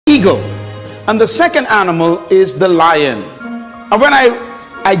eagle. And the second animal is the lion. And when I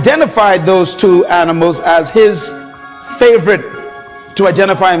identified those two animals as his favorite to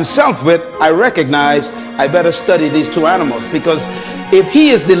identify himself with, I recognized I better study these two animals, because if he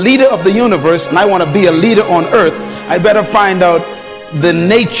is the leader of the universe and I want to be a leader on earth, I better find out the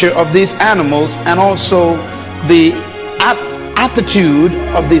nature of these animals and also the attitude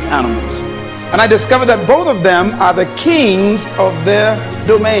of these animals. And I discovered that both of them are the kings of their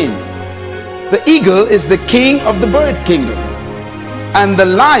domain. The eagle is the king of the bird kingdom, and the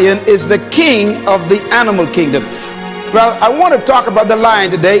lion is the king of the animal kingdom. Well, I want to talk about the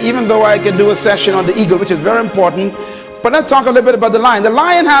lion today, even though I can do a session on the eagle, which is very important. But let's talk a little bit about the lion. The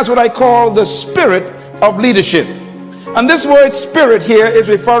lion has what I call the spirit of leadership. And this word spirit here is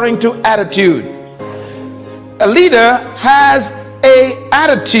referring to attitude. A leader has an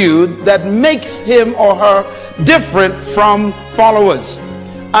attitude that makes him or her different from followers.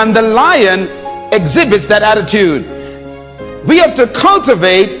 And the lion exhibits that attitude. We have to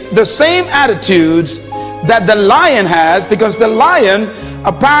cultivate the same attitudes that the lion has, because the lion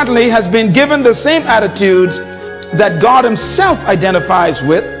apparently has been given the same attitudes that God himself identifies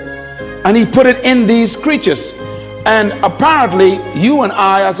with, and he put it in these creatures. And apparently you and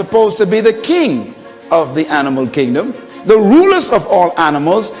I are supposed to be the king of the animal kingdom, the rulers of all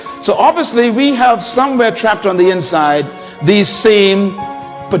animals. So obviously we have somewhere trapped on the inside these same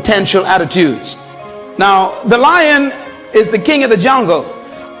potential attitudes. Now, the lion is the king of the jungle,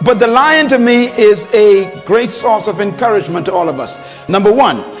 but the lion to me is a great source of encouragement to all of us. Number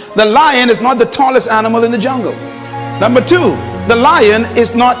one, the lion is not the tallest animal in the jungle. Number two, the lion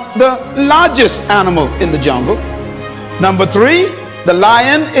is not the largest animal in the jungle. Number three, the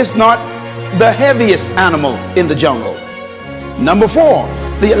lion is not the heaviest animal in the jungle. Number four,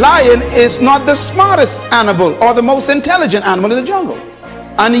 the lion is not the smartest animal or the most intelligent animal in the jungle.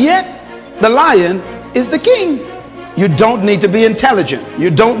 And yet, the lion is the king. You don't need to be intelligent. You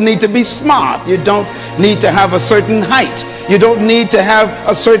don't need to be smart. You don't need to have a certain height. You don't need to have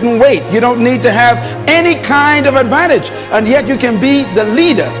a certain weight. You don't need to have any kind of advantage. And yet you can be the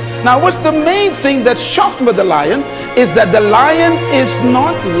leader. Now, what's the main thing that shocks me with the lion is that the lion is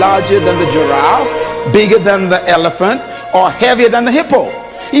not larger than the giraffe, bigger than the elephant, or heavier than the hippo.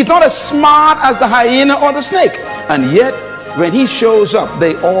 He's not as smart as the hyena or the snake. And yet, when he shows up,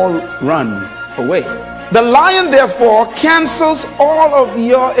 they all run away. The lion, therefore, cancels all of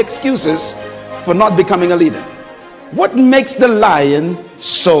your excuses for not becoming a leader. What makes the lion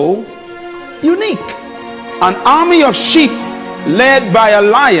so unique? An army of sheep led by a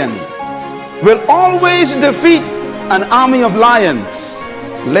lion will always defeat an army of lions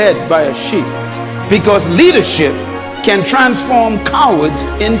led by a sheep, because leadership can transform cowards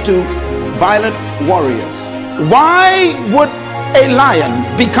into violent warriors. Why would a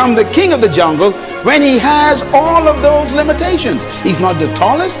lion become the king of the jungle when he has all of those limitations? He's not the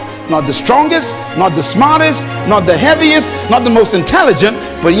tallest, not the strongest, not the smartest, not the heaviest, not the most intelligent,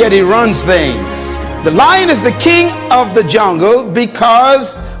 but yet he runs things. The lion is the king of the jungle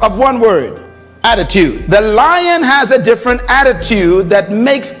because of one word: attitude. The lion has a different attitude that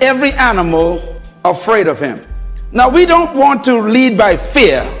makes every animal afraid of him. Now, we don't want to lead by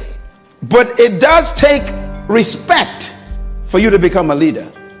fear, but it does take respect for you to become a leader.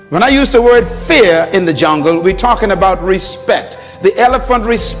 When I use the word fear in the jungle, we're talking about respect. The elephant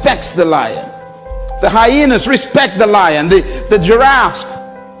respects the lion. The hyenas respect the lion. The giraffes,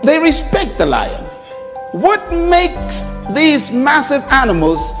 they respect the lion. What makes these massive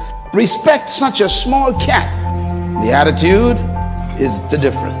animals respect such a small cat? The attitude is the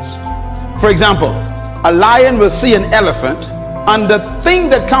difference. For example, a lion will see an elephant, and the thing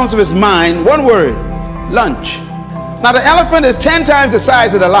that comes to his mind, one word: lunch. Now, the elephant is 10 times the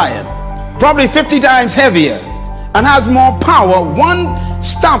size of the lion, probably 50 times heavier, and has more power. One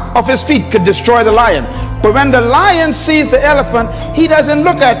stomp of his feet could destroy the lion. But when the lion sees the elephant, he doesn't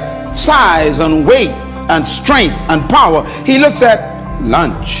look at size and weight and strength and power. He looks at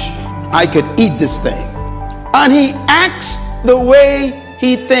lunch. I could eat this thing. And he acts the way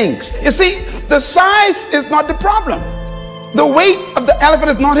he thinks. You see, the size is not the problem. The weight of the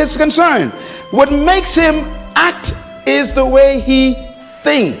elephant is not his concern. What makes him act is the way he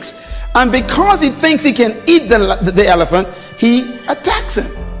thinks. And because he thinks he can eat the elephant, he attacks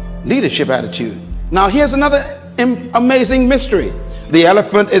him. Leadership attitude. Now, here's another amazing mystery. The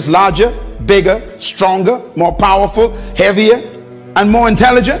elephant is larger, bigger, stronger, more powerful, heavier, and more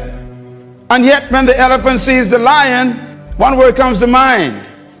intelligent. And yet, when the elephant sees the lion, one word comes to mind: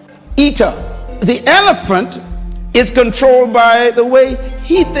 eater. The elephant is controlled by the way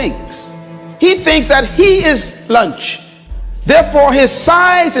he thinks. He thinks that he is lunch. Therefore, his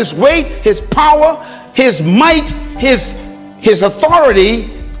size, his weight, his power, his might, his authority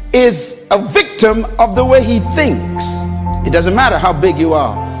is a victim of the way he thinks. It doesn't matter how big you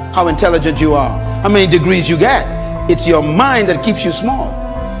are, how intelligent you are, how many degrees you get. It's your mind that keeps you small.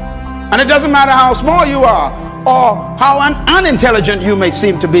 And it doesn't matter how small you are, or how unintelligent you may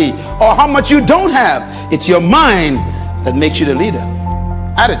seem to be, or how much you don't have. It's your mind that makes you the leader.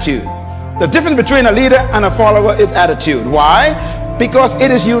 Attitude. The difference between a leader and a follower is attitude. Why? Because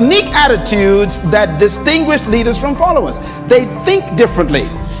it is unique attitudes that distinguish leaders from followers. They think differently.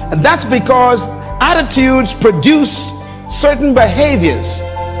 And that's because attitudes produce certain behaviors.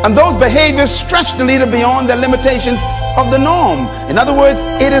 And those behaviors stretch the leader beyond the limitations of the norm. In other words,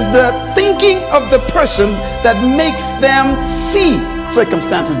 it is the thinking of the person that makes them see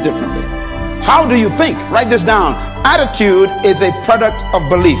circumstances differently. How do you think? Write this down. Attitude is a product of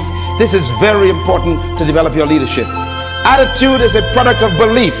belief. This is very important to develop your leadership. Attitude is a product of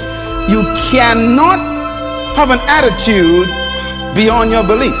belief. You cannot have an attitude beyond your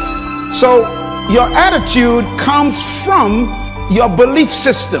belief. So your attitude comes from your belief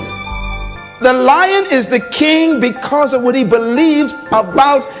system. The lion is the king because of what he believes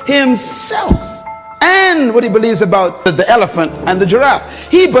about himself and what he believes about the elephant and the giraffe.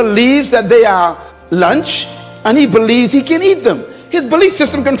 He believes that they are lunch and he believes he can eat them. His belief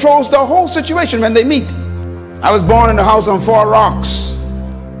system controls the whole situation when they meet. I was born in a house on 4 rocks,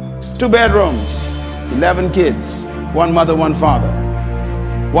 2 bedrooms, 11 kids, 1 mother, 1 father.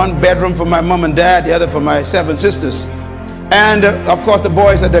 1 bedroom for my mom and dad, the other for my 7 sisters. And of course the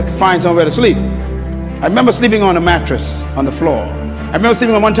boys had to find somewhere to sleep. I remember sleeping on a mattress on the floor. I remember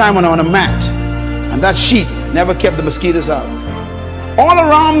sleeping one time on a mat, and that sheet never kept the mosquitoes out. All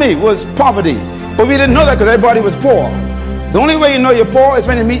around me was poverty, but we didn't know that because everybody was poor. The only way you know you're poor is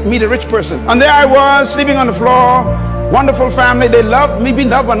when you meet a rich person. And there I was sleeping on the floor, wonderful family. They loved me, we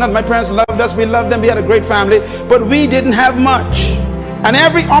loved one another. My parents loved us, we loved them, we had a great family, but we didn't have much. And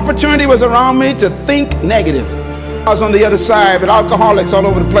every opportunity was around me to think negative. I was on the other side with alcoholics all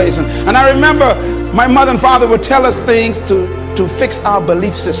over the place. And I remember my mother and father would tell us things to fix our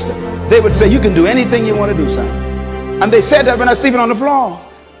belief system. They would say, you can do anything you want to do, son. And they said that when I was sleeping on the floor.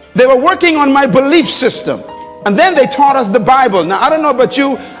 They were working on my belief system. And then they taught us the Bible. Now, I don't know about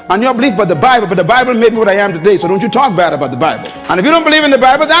you and your belief about the Bible made me what I am today. So don't you talk bad about the Bible. And if you don't believe in the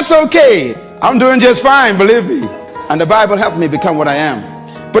Bible, that's okay. I'm doing just fine, believe me. And the Bible helped me become what I am.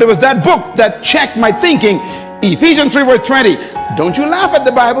 But it was that book that checked my thinking. Ephesians 3 verse 20. Don't you laugh at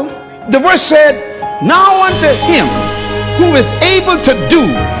the Bible. The verse said, now unto him who is able to do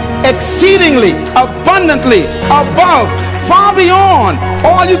exceedingly abundantly above, far beyond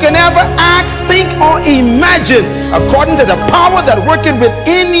all you can ever ask, think, or imagine, according to the power that worketh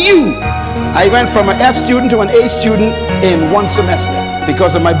within you. I went from an F student to an A student in 1 semester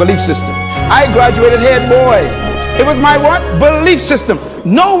because of my belief system. I graduated head boy. It was my what? Belief system.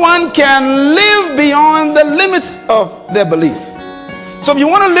 No one can live beyond the limits of their belief. So if you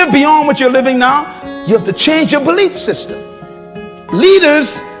want to live beyond what you're living now, you have to change your belief system.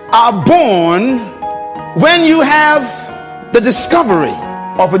 Leaders are born when you have the discovery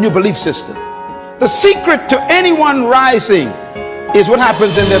of a new belief system. The secret to anyone rising is what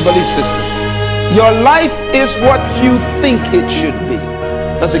happens in their belief system. Your life is what you think it should be.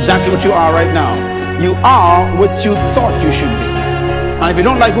 That's exactly what you are right now. You are what you thought you should be. And if you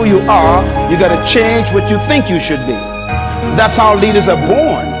don't like who you are, you got to change what you think you should be. That's how leaders are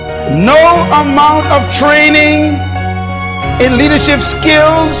born. No amount of training in leadership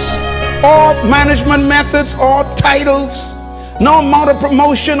skills or management methods or titles, no amount of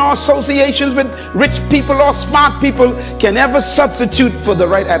promotion or associations with rich people or smart people can ever substitute for the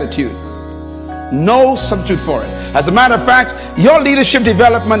right attitude. No substitute for it. As a matter of fact, your leadership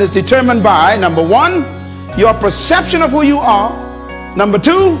development is determined by, number 1, your perception of who you are. Number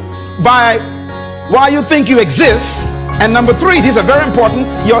 2, by why you think you exist. And number 3, these are very important,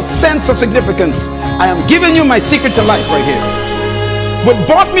 your sense of significance. I am giving you my secret to life right here. What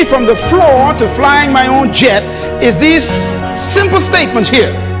brought me from the floor to flying my own jet is these simple statements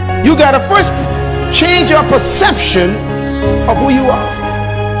here. You got to first change your perception of who you are.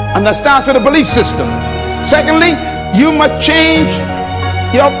 And that starts with a belief system. Secondly, you must change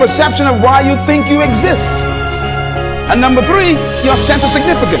your perception of why you think you exist. And number 3, your sense of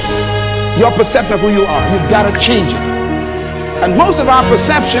significance. Your perception of who you are. You've got to change it. And most of our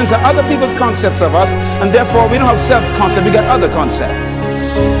perceptions are other people's concepts of us, and therefore we don't have self-concept, we got other concept.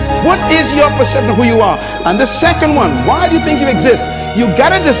 What is your perception of who you are? And the second one, why do you think you exist? You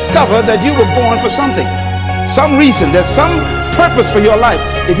got to discover that you were born for something. Some reason, there's some purpose for your life.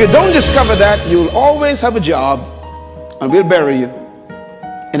 If you don't discover that, you'll always have a job and we'll bury you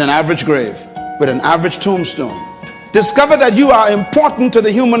in an average grave with an average tombstone. Discover that you are important to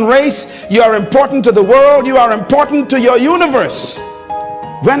the human race. You are important to the world. You are important to your universe.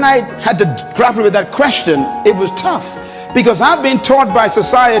 When I had to grapple with that question, it was tough, because I've been taught by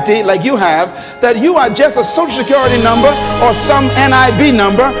society, like you have, that you are just a social security number or some NIB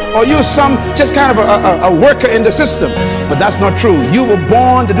number, or you're some just kind of a worker in the system. But that's not true. You were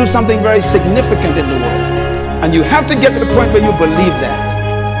born to do something very significant in the world, and you have to get to the point where you believe that.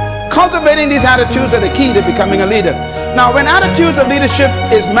 Cultivating these attitudes are the key to becoming a leader. Now, when attitudes of leadership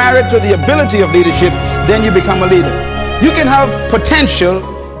is married to the ability of leadership, then you become a leader. You can have potential,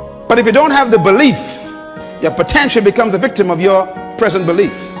 but if you don't have the belief, your potential becomes a victim of your present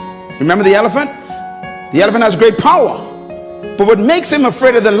belief. Remember the elephant? The elephant has great power, but what makes him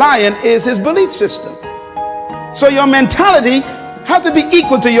afraid of the lion is his belief system. So your mentality has to be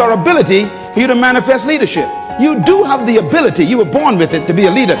equal to your ability for you to manifest leadership. You do have the ability, you were born with it, to be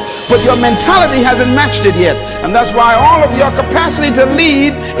a leader, but your mentality hasn't matched it yet. And that's why all of your capacity to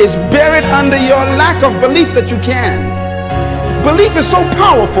lead is buried under your lack of belief that you can. Belief is so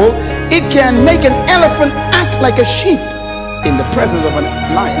powerful, it can make an elephant act like a sheep in the presence of a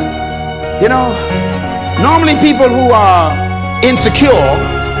lion. You know, normally people who are insecure,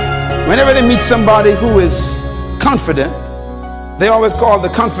 whenever they meet somebody who is confident, they always call the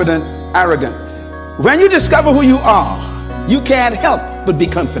confident arrogant. When you discover who you are, you can't help but be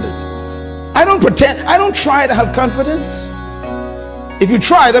confident. I don't pretend, I don't try to have confidence. If you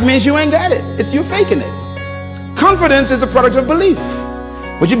try, that means you ain't got it. You're faking it. Confidence is a product of belief.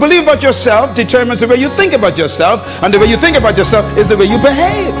 What you believe about yourself determines the way you think about yourself, and the way you think about yourself is the way you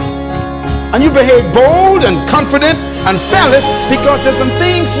behave. And you behave bold and confident and fearless because there's some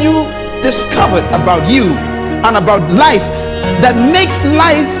things you discovered about you and about life that makes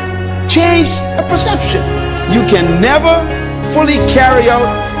life change a perception. You can never fully carry out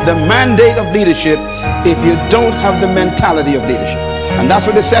the mandate of leadership if you don't have the mentality of leadership. And that's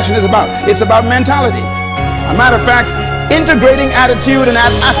what this session is about. It's about mentality. As a matter of fact, integrating attitude and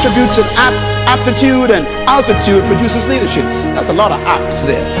attributes and aptitude and altitude produces leadership. That's a lot of apps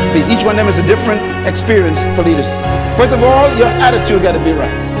there. Because each one of them is a different experience for leaders. First of all, your attitude got to be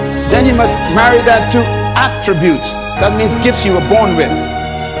right. Then you must marry that to attributes. That means gifts you were born with.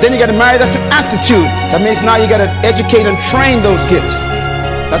 Then you got to marry that to aptitude. That means now you got to educate and train those gifts.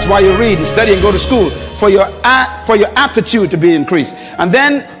 That's why you read and study and go to school, for your aptitude to be increased. And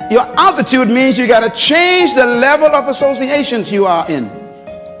then your altitude means you got to change the level of associations you are in.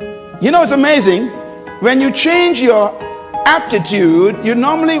 You know, it's amazing. When you change your aptitude, you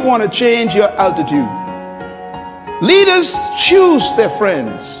normally want to change your altitude. Leaders choose their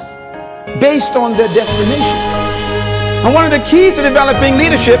friends based on their destination. And one of the keys to developing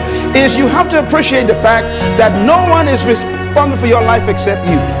leadership is you have to appreciate the fact that no one is responsible for your life except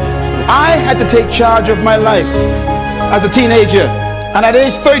you. I had to take charge of my life as a teenager. And at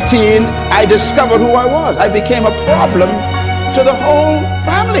age 13, I discovered who I was. I became a problem to the whole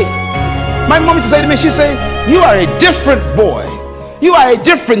family. My mom used to say to me, she'd say, you are a different boy. You are a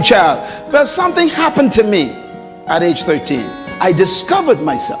different child. But something happened to me at age 13. I discovered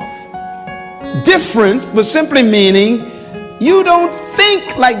myself. Different was simply meaning you don't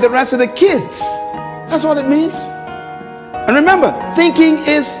think like the rest of the kids. That's all it means. And remember, thinking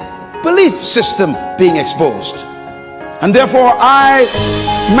is belief system being exposed. And therefore I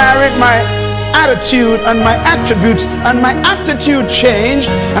married my attitude and my attributes, and my aptitude changed,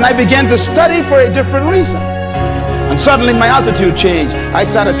 and I began to study for a different reason. And suddenly my altitude changed. I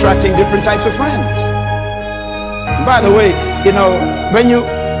started attracting different types of friends. And by the way, you know, when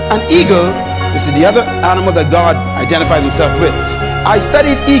an eagle, this is the other animal that God identified himself with. I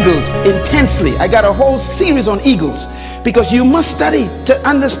studied eagles intensely. I got a whole series on eagles, because you must study to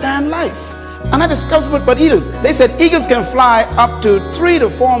understand life. And I discovered what eagles, they said eagles can fly up to 3 to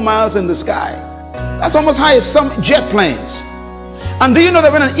 4 miles in the sky. That's almost high as some jet planes. And do you know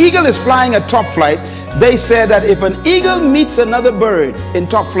that when an eagle is flying at top flight, they said that if an eagle meets another bird in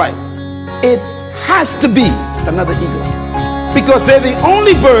top flight, it has to be another eagle, because they're the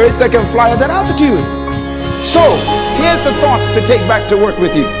only birds that can fly at that altitude. So here's a thought to take back to work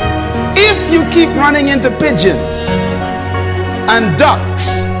with you. If you keep running into pigeons and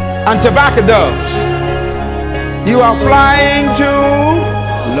ducks and tobacco doves, you are flying too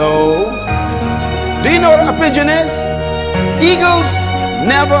low. Do you know what a pigeon is? Eagles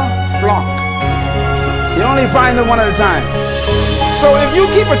never flock. You only find them one at a time. So if you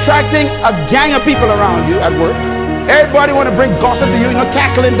keep attracting a gang of people around you at work, everybody want to bring gossip to you, you know,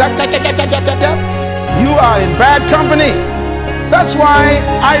 cackling, you are in bad company. That's why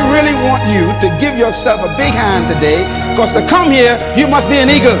I really want you to give yourself a big hand today, because to come here, you must be an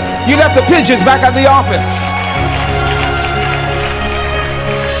eagle. You left the pigeons back at the office.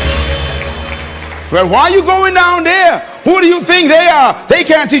 Well, why are you going down there? Who do you think they are? They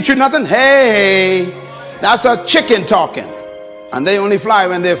can't teach you nothing. Hey, that's a chicken talking. And they only fly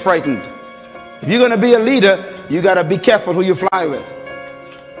when they're frightened. If you're going to be a leader, you got to be careful who you fly with.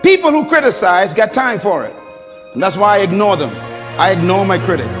 People who criticize got time for it. And that's why I ignore them. I ignore my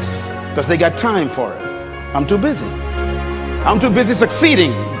critics because they got time for it. I'm too busy. I'm too busy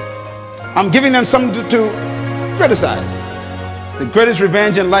succeeding. I'm giving them something to criticize. The greatest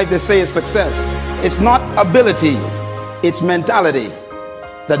revenge in life, they say, is success. It's not ability, it's mentality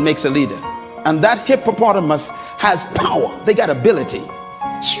that makes a leader. And that hippopotamus has power. They got ability,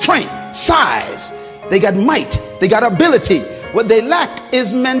 strength, size. They got might. They got ability. What they lack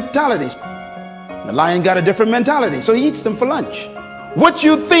is mentality. The lion got a different mentality, so he eats them for lunch. What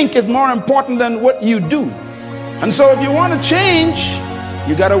you think is more important than what you do. And so if you want to change,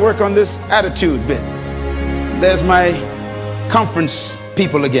 you got to work on this attitude bit. There's my conference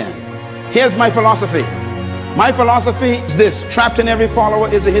people again. Here's my philosophy. My philosophy is this: trapped in every follower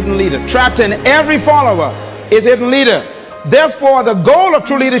is a hidden leader. Trapped in every follower is a hidden leader. Therefore, the goal of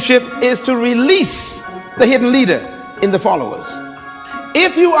true leadership is to release the hidden leader in the followers.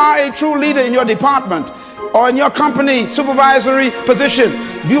 If you are a true leader in your department or in your company supervisory position,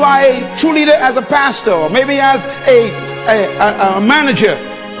 if you are a true leader as a pastor or maybe as a manager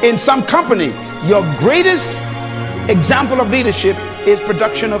in some company, your greatest example of leadership is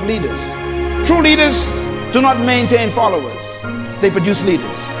production of leaders. True leaders do not maintain followers, they produce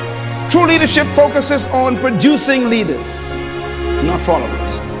leaders. True leadership focuses on producing leaders, not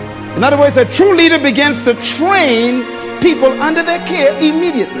followers. In other words, a true leader begins to train people under their care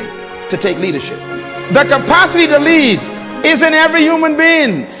immediately to take leadership. The capacity to lead is in every human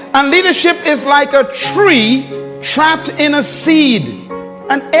being, and leadership is like a tree trapped in a seed.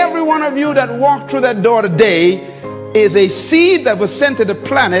 And every one of you that walked through that door today is a seed that was sent to the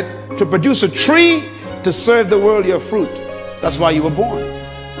planet to produce a tree to serve the world your fruit. That's why you were born.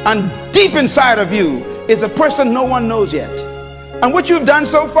 And deep inside of you is a person no one knows yet. And what you've done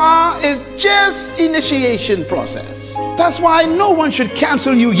so far is just initiation process. That's why no one should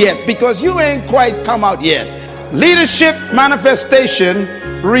cancel you yet, because you ain't quite come out yet. Leadership manifestation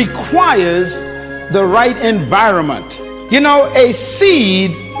requires the right environment. You know, a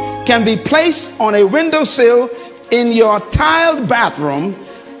seed can be placed on a windowsill in your tiled bathroom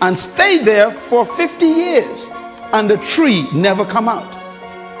and stay there for 50 years and the tree never come out.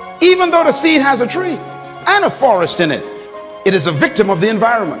 Even though the seed has a tree and a forest in it, it is a victim of the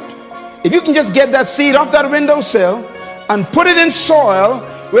environment. If you can just get that seed off that windowsill and put it in soil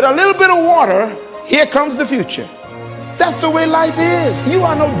with a little bit of water, here comes the future. That's the way life is. You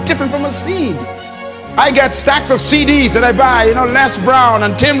are no different from a seed. I got stacks of CDs that I buy, you know, Les Brown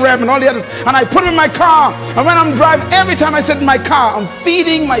and Tim Reb and all the others, and I put them in my car, and when I'm driving, every time I sit in my car, I'm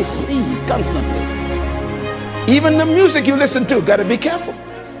feeding my seed constantly. Even the music you listen to, got to be careful.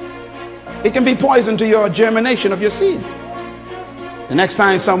 It can be poison to your germination of your seed. The next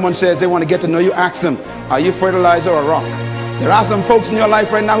time someone says they want to get to know you, ask them, are you fertilizer or rock? There are some folks in your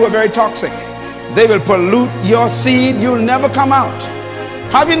life right now who are very toxic. They will pollute your seed. You'll never come out.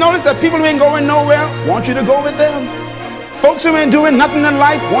 Have you noticed that people who ain't going nowhere want you to go with them? Folks who ain't doing nothing in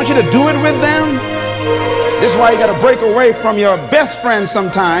life want you to do it with them. This is why you got to break away from your best friends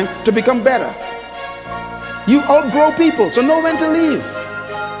sometime to become better. You outgrow people, so know when to leave.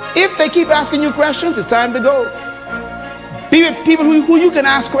 If they keep asking you questions, it's time to go. Be with people who you can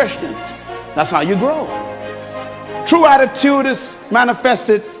ask questions. That's how you grow. True attitude is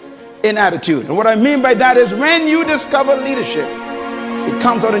manifested in attitude. And what I mean by that is when you discover leadership, it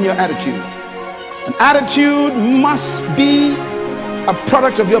comes out in your attitude. An attitude must be a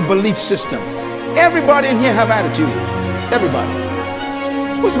product of your belief system. Everybody in here have attitude.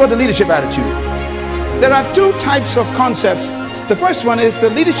 Everybody. What's about the leadership attitude? There are two types of concepts. The first one is the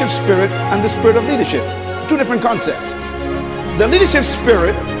leadership spirit and the spirit of leadership. Two different concepts. The leadership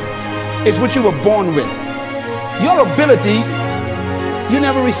spirit is what you were born with. Your ability, you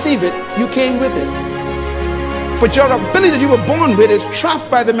never receive it, you came with it. But your ability that you were born with is trapped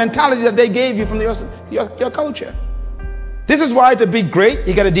by the mentality that they gave you from your culture. This is why to be great,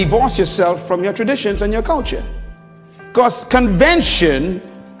 you got to divorce yourself from your traditions and your culture. Because convention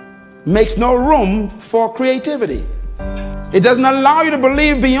makes no room for creativity. It doesn't allow you to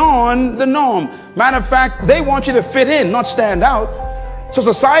believe beyond the norm. Matter of fact, they want you to fit in, not stand out. So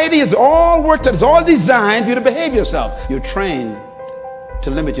society is all worked out, it's all designed for you to behave yourself. You're trained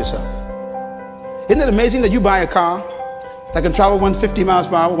to limit yourself. Isn't it amazing that you buy a car, that can travel 150 miles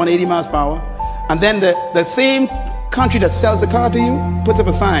per hour, 180 miles per hour, and then the same country that sells the car to you puts up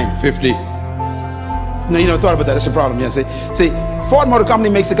a sign, 50. No, you never thought about that. That's the problem. Yeah, see, Ford Motor Company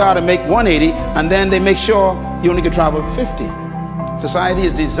makes the car to make 180, and then they make sure you only can travel 50. Society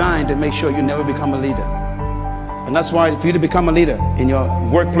is designed to make sure you never become a leader. And that's why for you to become a leader in your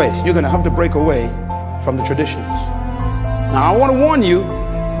workplace, you're going to have to break away from the traditions. Now, I want to warn you,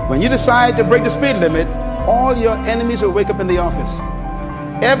 when you decide to break the speed limit, all your enemies will wake up in the office.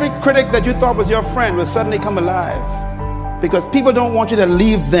 Every critic that you thought was your friend will suddenly come alive, because people don't want you to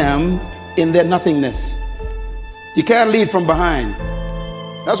leave them in their nothingness. You can't lead from behind.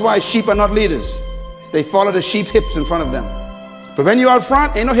 That's why sheep are not leaders. They follow the sheep's hips in front of them. But when you're out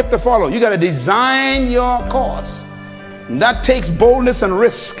front, ain't no hip to follow. You got to design your course. And that takes boldness and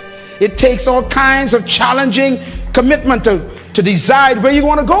risk. It takes all kinds of challenging commitment to decide where you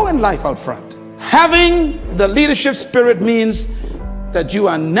want to go in life out front. Having the leadership spirit means that you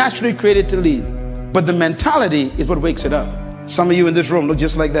are naturally created to lead. But the mentality is what wakes it up. Some of you in this room look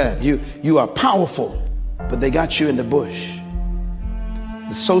just like that. You are powerful, but they got you in the bush.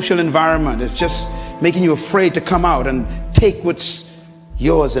 The social environment is just making you afraid to come out and take what's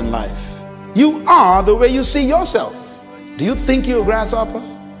yours in life. You are the way you see yourself. Do you think you're a grasshopper?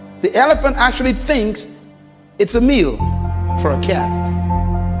 The elephant actually thinks it's a meal for a cat.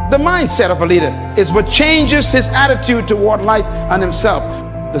 The mindset of a leader is what changes his attitude toward life and himself.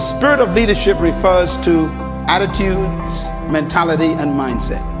 The spirit of leadership refers to attitudes, mentality, and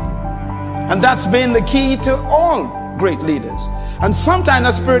mindset. And that's been the key to all great leaders. And sometimes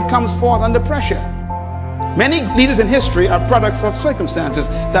that spirit comes forth under pressure. Many leaders in history are products of circumstances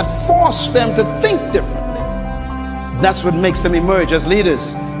that force them to think differently. That's what makes them emerge as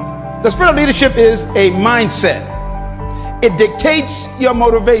leaders. The spirit of leadership is a mindset. It dictates your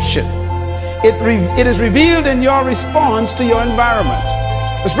motivation. It is revealed in your response to your environment.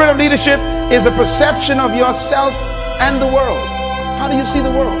 The spirit of leadership is a perception of yourself and the world. How do you see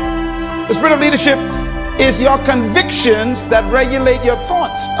the world? The spirit of leadership is your convictions that regulate your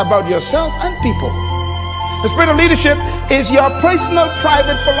thoughts about yourself and people. The spirit of leadership is your personal,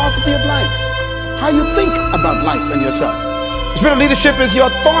 private philosophy of life. How you think about life and yourself. The spirit of leadership is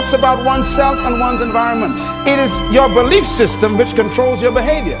your thoughts about oneself and one's environment. It is your belief system which controls your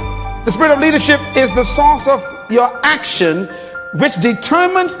behavior. The spirit of leadership is the source of your action, which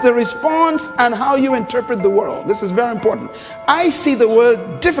determines the response and how you interpret the world. This is very important. I see the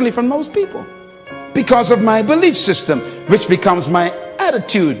world differently from most people because of my belief system, which becomes my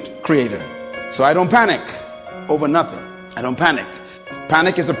attitude creator. So I don't panic over nothing. I don't panic.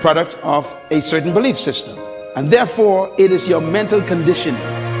 Panic is a product of a certain belief system, and therefore it is your mental conditioning.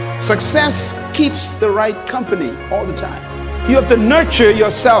 Success keeps the right company all the time. You have to nurture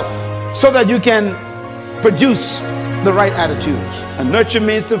yourself so that you can produce the right attitudes. And nurture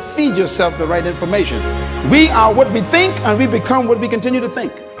means to feed yourself the right information. We are what we think, and we become what we continue to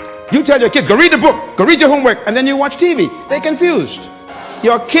think. You tell your kids, go read the book, go read your homework, and then you watch TV. They're confused.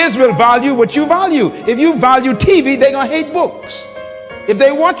 Your kids will value what you value. If you value TV, they're going to hate books. If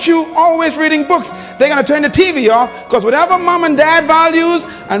they watch you always reading books, they're going to turn the TV off, because whatever mom and dad values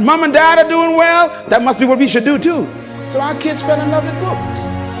and mom and dad are doing well, that must be what we should do too. So our kids fell in love with books.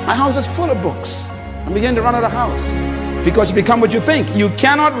 My house is full of books. I'm beginning to run out of the house because you become what you think. You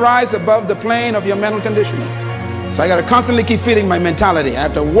cannot rise above the plane of your mental conditioning. So I got to constantly keep feeding my mentality. I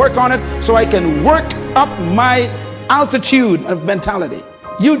have to work on it so I can work up my altitude of mentality.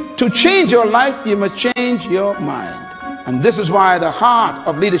 To change your life, you must change your mind. And this is why the heart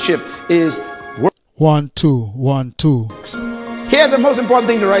of leadership is 1, 2, 1, 2. Here's the most important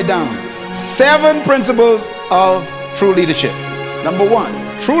thing to write down. 7 principles of true leadership. Number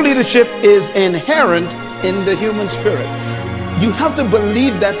 1, true leadership is inherent in the human spirit. You have to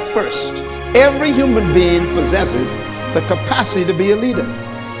believe that first. Every human being possesses the capacity to be a leader.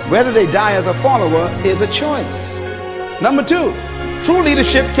 Whether they die as a follower is a choice. Number 2, true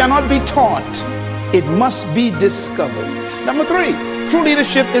leadership cannot be taught. It must be discovered. Number 3, true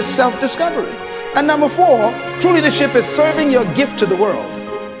leadership is self-discovery. And number 4, true leadership is serving your gift to the world.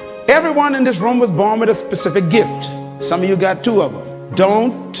 Everyone in this room was born with a specific gift. Some of you got 2 of them.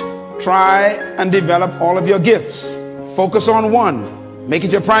 Don't try and develop all of your gifts. Focus on one. Make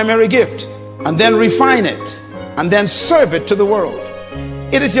it your primary gift. And then refine it. And then serve it to the world.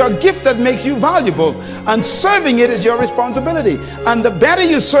 It is your gift that makes you valuable, and serving it is your responsibility. And the better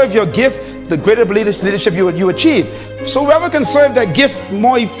you serve your gift, the greater leadership you achieve. So whoever can serve that gift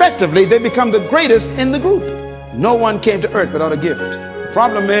more effectively, they become the greatest in the group. No one came to earth without a gift. The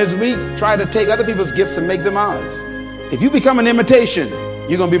problem is we try to take other people's gifts and make them ours. If you become an imitation,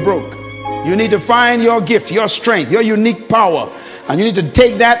 you're going to be broke. You need to find your gift, your strength, your unique power. And you need to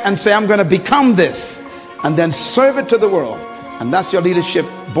take that and say, I'm going to become this. And then serve it to the world. And that's your leadership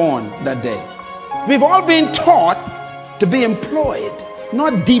born that day. We've all been taught to be employed,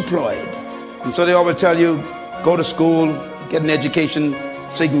 not deployed. And so they always tell you, go to school, get an education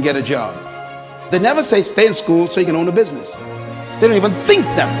so you can get a job. They never say stay in school so you can own a business. They don't even think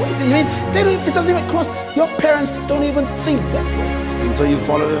that way. It doesn't even cross. Your parents don't even think that way. And so you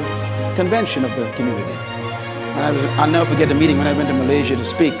follow the convention of the community. And I'll never forget the meeting when I went to Malaysia to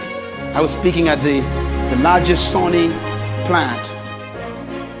speak. I was speaking at the largest Sony plant.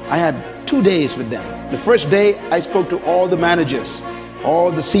 I had 2 days with them. The first day I spoke to all the managers,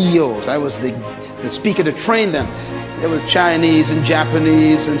 all the CEOs. I was the speaker to train them. There was Chinese and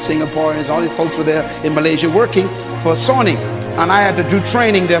Japanese and Singaporeans. All these folks were there in Malaysia working for Sony. And I had to do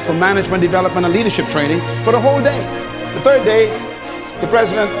training there for management development and leadership training for the whole day. The third day, the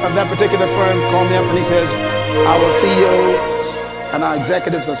president of that particular firm called me up and he says, our CEOs and our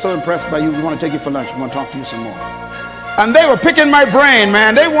executives are so impressed by you, we want to take you for lunch. We want to talk to you some more. And they were picking my brain,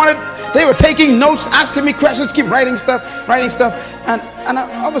 man. They were taking notes, asking me questions, keep writing stuff. And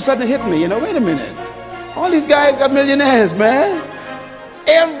all of a sudden it hit me, wait a minute. All these guys are millionaires, man.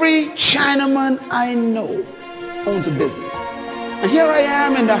 Every Chinaman I know owns a business. And here I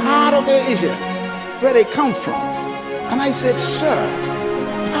am in the heart of Asia, where they come from. And I said, sir,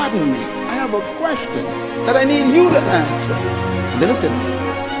 pardon me, I have a question that I need you to answer. And they looked at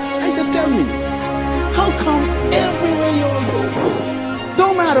me. I said, tell me, how come everywhere you go,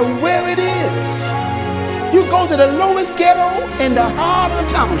 no matter where it is, you go to the lowest ghetto in the heart of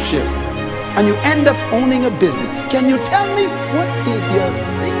the township, and you end up owning a business? Can you tell me what is your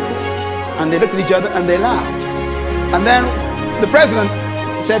secret? And they looked at each other and they laughed. And then the president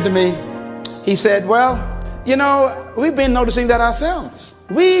said to me, he said, well, we've been noticing that ourselves.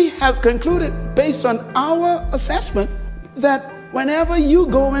 We have concluded, based on our assessment, that whenever you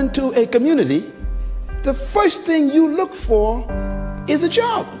go into a community, the first thing you look for is a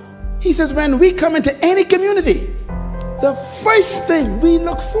job. He says, when we come into any community, the first thing we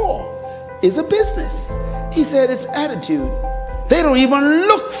look for is a business. He said, it's attitude. They don't even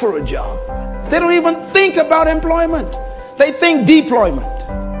look for a job. They don't even think about employment. They think deployment.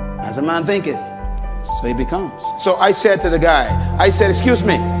 As a man thinketh, so he becomes. So I said to the guy, I said, excuse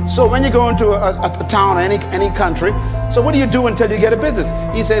me, so when you go into a town or any country, so what do you do until you get a business?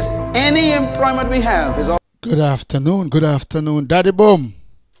 He says, any employment we have is all. Good afternoon, Daddy Boom.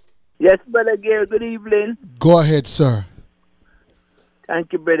 Yes, Brother Gary, good evening. Go ahead, sir.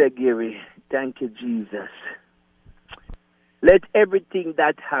 Thank you, Brother Gary. Thank you, Jesus. Let everything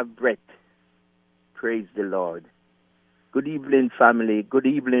that have breath praise the Lord. Good evening, family. Good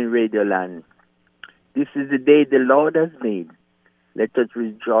evening, Radio Land. This is the day the Lord has made. Let us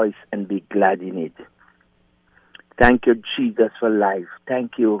rejoice and be glad in it. Thank you, Jesus, for life.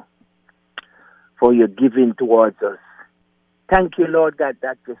 Thank you for your giving towards us. Thank you, Lord God,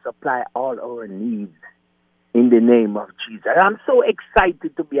 that you supply all our needs in the name of Jesus. I'm so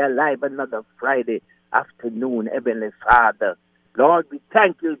excited to be alive another Friday afternoon, Heavenly Father. Lord, we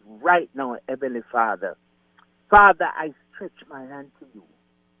thank you right now, Heavenly Father. Father, I stretch my hand to you.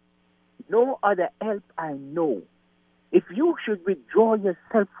 No other help I know. If you should withdraw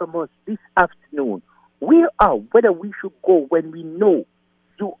yourself from us this afternoon, where or whether we should go when we know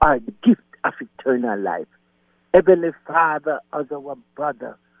you are the gift of eternal life. Heavenly Father, as our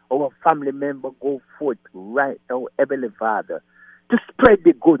brother, our family member go forth right now, Heavenly Father, to spread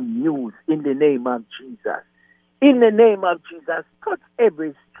the good news in the name of Jesus. In the name of Jesus, touch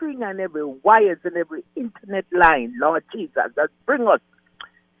every string and every wires and every internet line, Lord Jesus, that bring us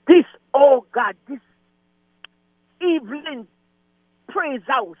this, oh God, this evening praise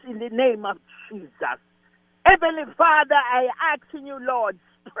house in the name of Jesus. Heavenly Father, I ask in you, Lord,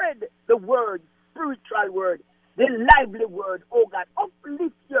 spread the word, spiritual word, the lively word, oh God,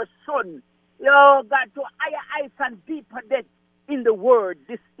 uplift your son, oh God, to higher heights and deeper depths in the word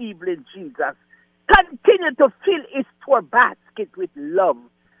this evening, Jesus. Continue to fill his store basket with love.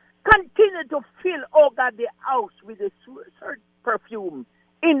 Continue to fill, oh God, the house with a certain perfume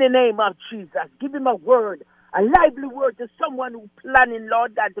in the name of Jesus. Give him a word, a lively word to someone who planning,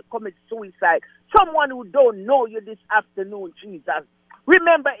 Lord God, to commit suicide. Someone who don't know you this afternoon, Jesus.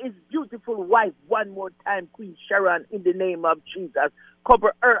 Remember his beautiful wife one more time, Queen Sharon, in the name of Jesus.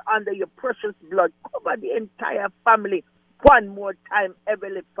 Cover her under your precious blood. Cover the entire family one more time,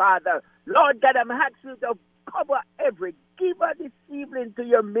 Heavenly Father. Lord God, I'm asking you to cover every giver this evening to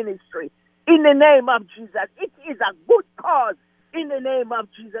your ministry. In the name of Jesus. It is a good cause. In the name of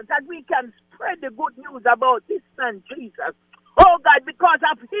Jesus, that we can spread the good news about this man, Jesus, Oh God, because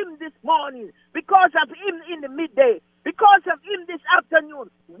of him this morning, because of him in the midday, because of him this afternoon,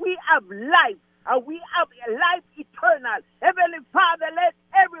 we have life. And we have a life eternal. Heavenly Father, let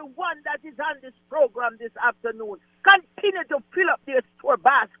everyone that is on this program this afternoon continue to fill up their store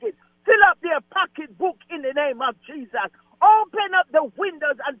basket, fill up their pocketbook in the name of Jesus. Open up the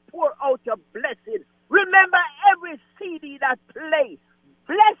windows and pour out your blessing. Remember every CD that plays.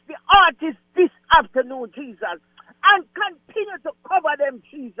 Bless the artists this afternoon, Jesus, and continue to cover them,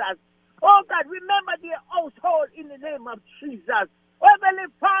 Jesus. Oh God, remember their household in the name of Jesus. Heavenly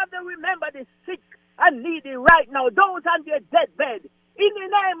Father, remember the sick and needy right now, those on their deathbed. In the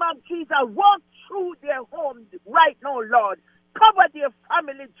name of Jesus, walk through their homes right now, Lord. Cover their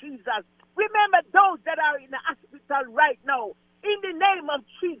family, Jesus. Remember those that are in the hospital right now. In the name of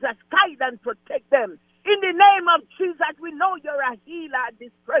Jesus, guide and protect them. In the name of Jesus, we know you're a healer at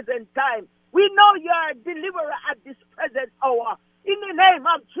this present time. We know you're a deliverer at this present hour. In the name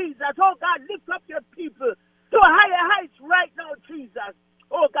of Jesus, oh God, lift up your people to higher heights right now, Jesus.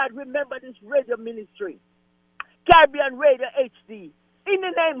 Oh God, remember this radio ministry, Caribbean Radio HD. In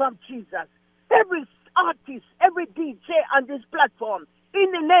the name of Jesus, every artist, every DJ on this platform,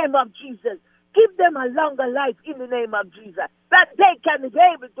 in the name of Jesus, give them a longer life in the name of Jesus, that they can be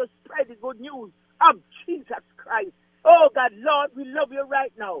able to spread the good news of Jesus Christ. Oh God, Lord, we love you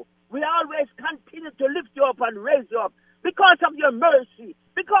right now. We always continue to lift you up and raise you up because of your mercy,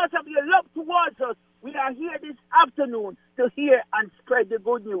 because of your love towards us. We are here this afternoon to hear and spread the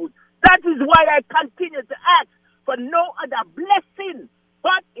good news. That is why I continue to ask for no other blessing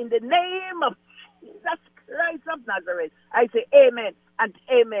but in the name of Jesus Christ of Nazareth. I say amen and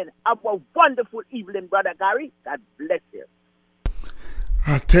amen. Have a wonderful evening, Brother Gary. God bless you.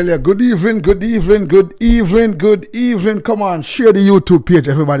 I tell you, good evening, good evening, good evening, good evening. Come on, share the YouTube page,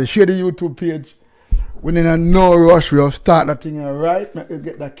 everybody. Share the YouTube page. We're in a no rush. We'll start that thing right. Make you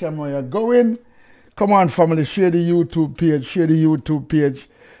get that camera going. Come on, family, share the YouTube page. Share the YouTube page.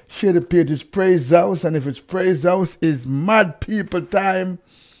 Share the page. It's Praise House. And if it's Praise House, it's mad people time.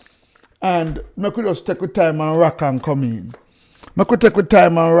 And I could just take with time and rock and come in. I could take with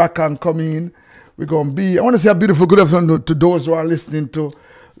time and rock and come in. We're going to be, I want to say a beautiful good afternoon to those who are listening to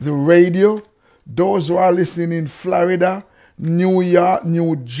the radio, those who are listening in Florida, New York,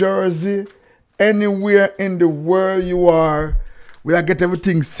 New Jersey, anywhere in the world you are. We are get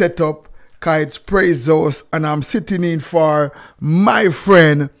everything set up because it's Praise House, and I'm sitting in for my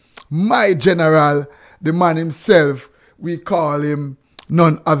friend, my general, the man himself. We call him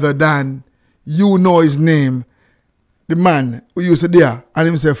none other than, you know his name, the man who used to there, and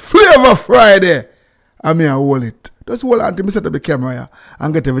him say, Flavor Friday. I mean, I hold it. Just hold on till me set up the camera here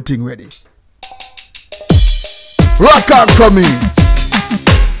and get everything ready. Rock on coming.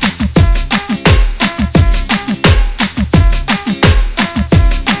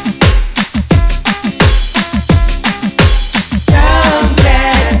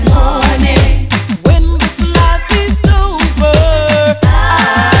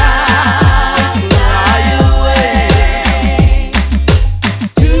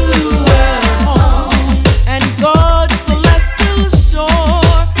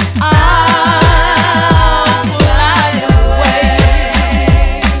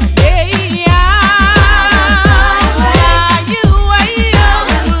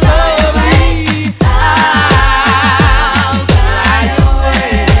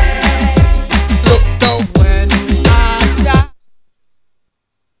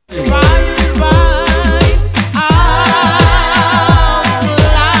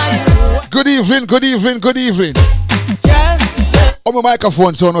 Good evening, good evening. On my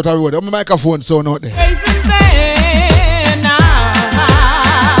microphone sound out of the road. On my microphone sound out there.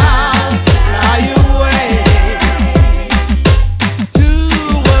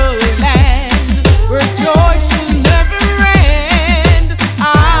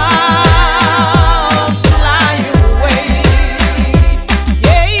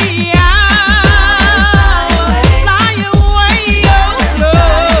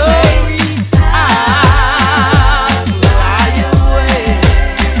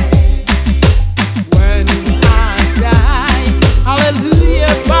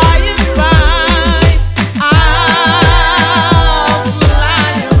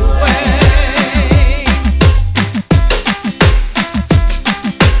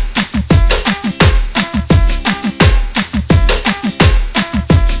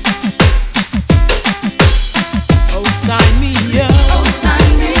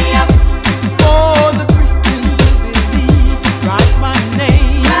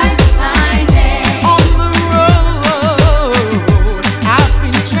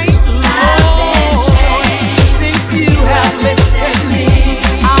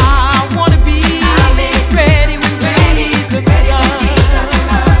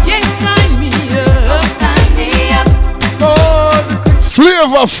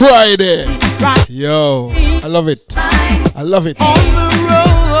 a Friday. Yo, I love it. I love it. On the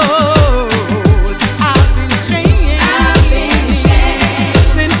road, I've been changing.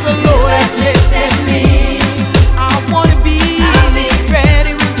 Since the Lord has lifted me, I want to be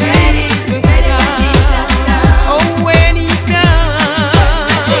ready when Jesus comes. Oh, when He comes,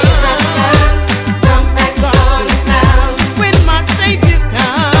 when my Savior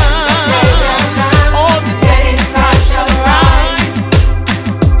comes, all the days I shall rise.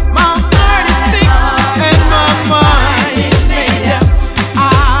 My heart is fixed and my mind is made up. I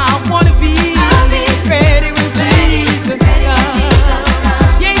want to be ready when Jesus comes.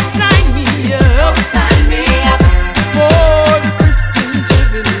 Yeah, sign me up for the Christian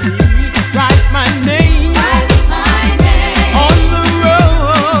jubilee. Write my name on the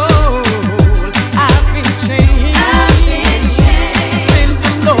road. I've been changed since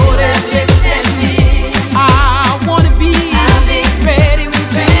the Lord has lifted me. I want to be ready when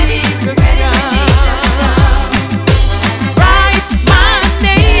Jesus comes. Write my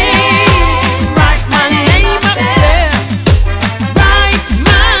name up there. Write my name up there.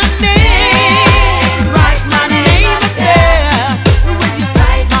 With your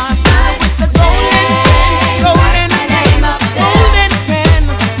right my with the golden pen, golden pen.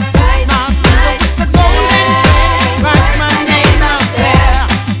 Touch my finger with the golden pen. Write my name up there.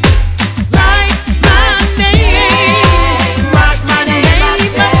 Write my name up there. Write my name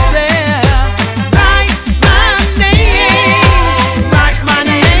up there. Write my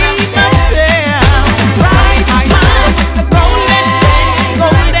name with the golden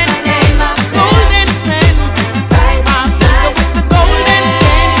pen, golden pen. Touch my finger with the golden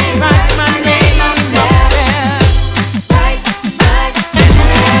pen. Write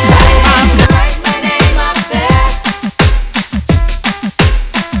my name up there.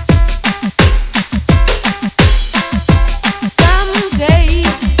 Someday,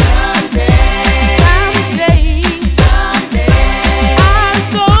 I'll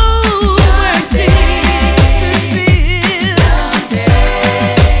go where Jesus is.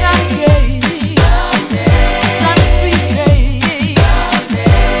 Someday, some sweet day,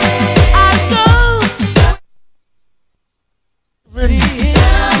 I'll go.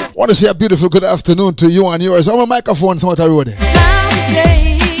 Want to say a beautiful good afternoon to you and yours. On my microphone, sound everybody.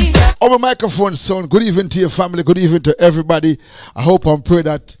 Someday, On my microphone, sound. Good evening to your family. Good evening to everybody. I hope and pray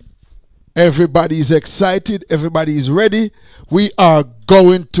that everybody is excited. Everybody is ready. We are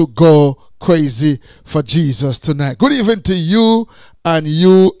going to go crazy for Jesus tonight. Good evening to you and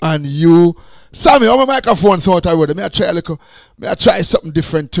you and you. Sammy, on my microphone, sound everybody. May I try a little? May I try something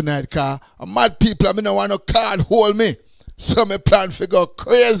different tonight? Cause I'm mad people. I mean, I want no card hold me. So me plan to go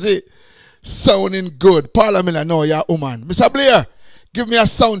crazy. Sounding good. Parliament, I know you're woman. Mr. Blair, give me a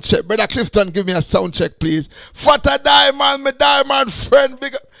sound check. Brother Clifton, give me a sound check, please. Fatta Diamond, my diamond friend.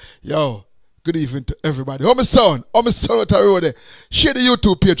 Big up. Yo, good evening to everybody. Oh, my son out the road. Share the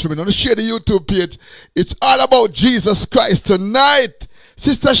YouTube page for me. Now, share the YouTube page. It's all about Jesus Christ tonight.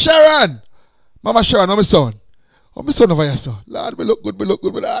 Sister Sharon. Mama Sharon, oh, my son. Oh, my son over here, son. Lord, we look good, we look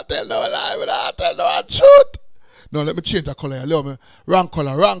good. We don't tell no lie, we don't tell no truth. No, let me change the color here. Let me wrong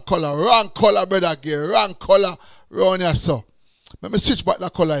color, brother Gary. Wrong color, round here, so. Let me switch back the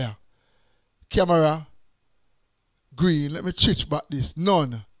color here. Camera, green. Let me switch back this.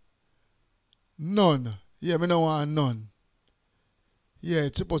 None. Yeah, me no want none. Yeah,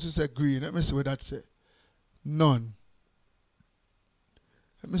 it's supposed to say green. Let me see what that say. None.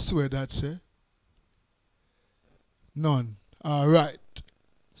 Let me see what that say. None. All right.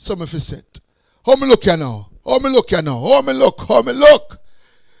 Some of you set. How me look here now? How me look?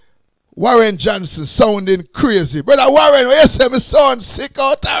 Warren Johnson sounding crazy. Brother Warren, when you say me sound sick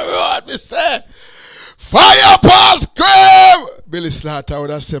out the road, me say, fire pass grave! Billy Slaughter would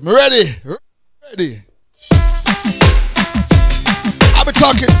have said, me ready? Ready. I'll be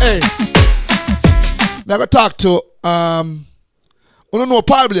talking, hey. I'm going to talk to, you don't know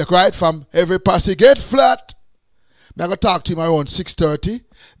Paul Blake, right? From Every Passy Get Flat. I'm going to talk to him around 6:30,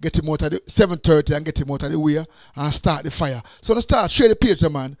 get him out of the 7:30 and get him out of the way and start the fire. So let's start, share the page,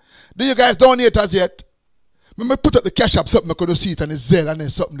 man. Do you guys donate as yet? Let me put up the cash up, something I could see it and the Zelle and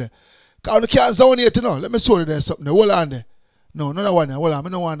there's something there. Because the can't donate, you know. Let me show you there's something there. Hold on there. No, another one there. Hold on, I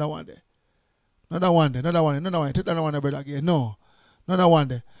don't want that one there. Another one there. Take another one there, brother, again. No. Another one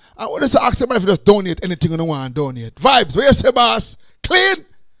there. I want to ask somebody if you just donate anything you don't want to donate. Vibes, what you say, boss? Clean?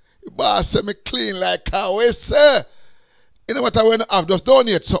 The boss say me clean like how we say. You know what I want to have? Just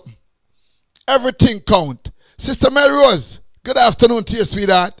donate something. Everything count. Sister Melrose, good afternoon to you,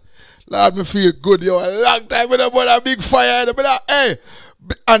 sweetheart. Lord, me feel good, yo. A long time with a big fire. Hey,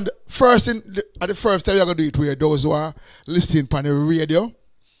 and first at the first time you're going to do it with those who are listening on the radio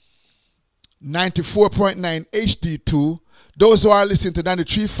 94.9 HD2. Those who are listening to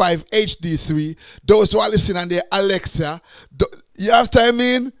 93.5 HD3. Those who are listening on the Alexa. You have time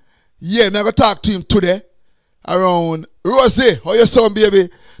in? Yeah, I'm going to talk to him today around Rosie. How you sound, baby?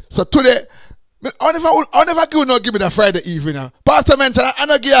 So today, I never give me the Friday evening. Pastor mentioned I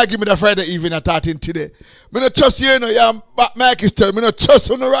don't give me the Friday evening at 13 today. I don't trust you, yeah, Mike is telling me, I don't trust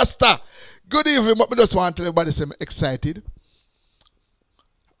you, no Rasta. Good evening, but I just want to tell everybody I'm excited.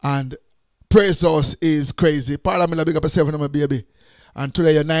 And Praise House is crazy. Parliament, big up yourself, my baby. And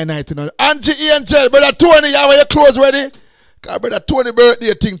today you're 9:90. Angie Angel, brother Tony, you have your clothes ready? Because brother Tony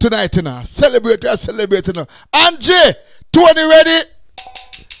birthday thing tonight, you know. Celebrate, you're celebrating. Angie, Tony ready?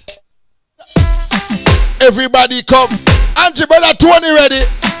 Everybody come. Angie, brother Tony ready?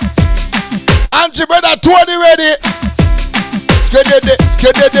 Angie, brother Tony ready? Skedede,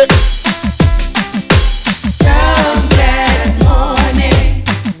 skedede. Come that morning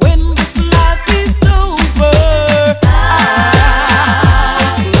when this life is over, I'll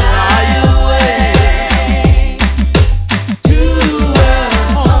fly away to a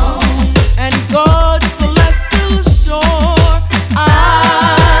home and God's celestial shore. I'll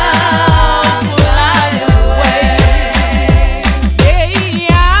fly away.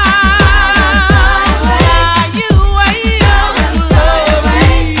 Yeah, I'll fly away. Oh,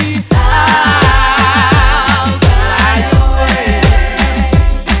 glory. I'll fly away.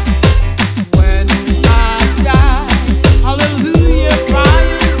 When I die, hallelujah, by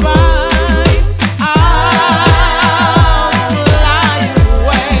and by, I'll fly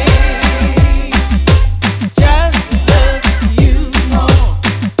away. Just a few more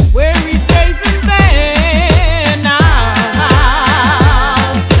weary days and then I'll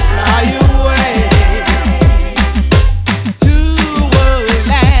fly away to a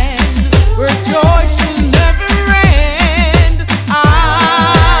land where joy shall never end. I'll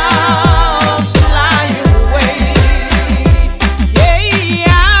fly away.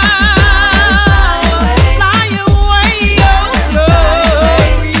 Yeah, I'll fly away. Oh,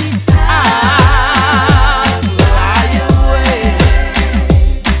 glory. I'll fly away.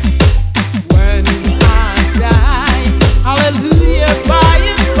 When I die, hallelujah, by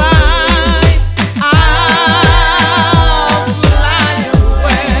and by, I'll fly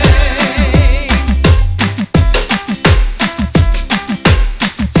away.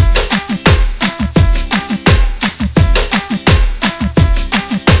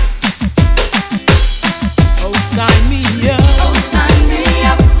 Oh, sign me up. Oh, sign me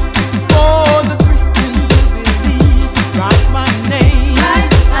up. For the Christian jubilee. Write my name.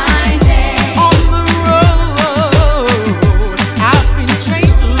 Write my name. On the road. I've been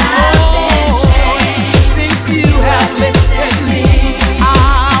changed, Lord. Since you have lifted me. I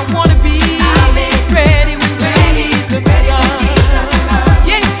wanna be ready when Jesus comes.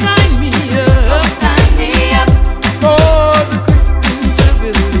 Yes, sign me up. Sign me up. For the Christian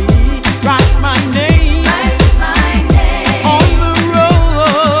jubilee. Write my name. On the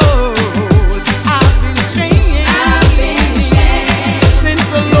road, I've been changed. Since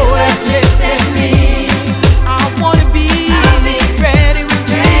the Lord has lifted me, I wanna be ready when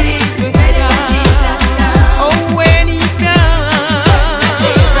Jesus comes. Oh, when He comes,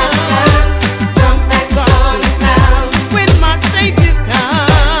 trumpets all sound. When my Savior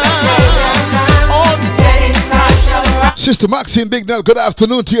comes, all the dead in Christ shall rise. Sister Maxine Bignell, good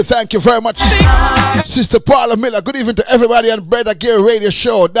afternoon to you. Thank you very much. Sister Paula Miller, good evening to everybody on Brother Gary Radio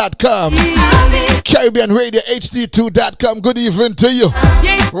Show.com. Caribbean Radio HD2.com. Good evening to you.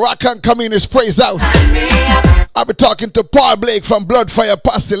 Rock and Communist Praise Out. I'll be talking to Paul Blake from Bloodfire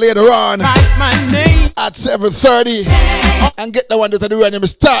Posse later on Write my name. at 7:30. And get the one that the radio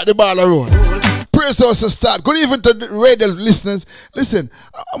start the ball road. Praise House start. Good evening to the radio listeners. Listen,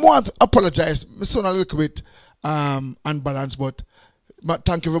 I want to apologize. My son a little bit unbalanced, but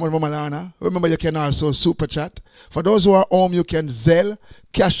thank you very much, Mama Lana. Remember, you can also super chat. For those who are home, you can Zelle,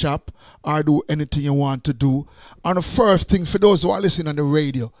 Cash App, or do anything you want to do. On the first thing, for those who are listening on the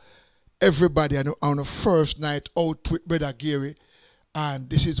radio, everybody on the first night out with Brother Gary, and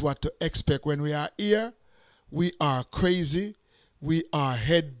this is what to expect when we are here. We are crazy. We are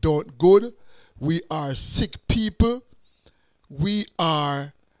head don't good. We are sick people. We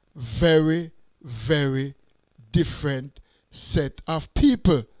are very, very different set of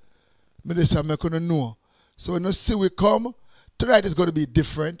people. I'm not going to know. So when you see we come, tonight is going to be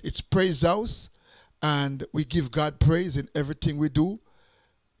different. It's Praise House, and we give God praise in everything we do.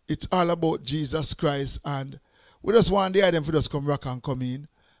 It's all about Jesus Christ, and we just want the item for us come rock and come in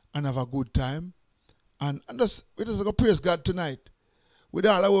and have a good time. And we just going to praise God tonight with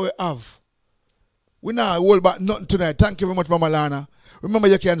all that we have. We not hold back nothing tonight. Thank you very much, Mama Lana. Remember,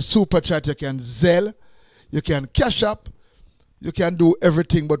 you can super chat, you can Zelle, you can cash up, you can do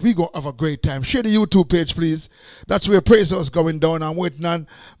everything, but we gonna have a great time. Share the YouTube page, please. That's where praise is going down. I'm waiting on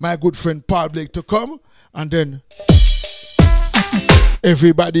my good friend Paul Blake to come, and then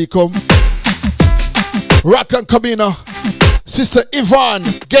everybody come. Rock and Camino. Sister Yvonne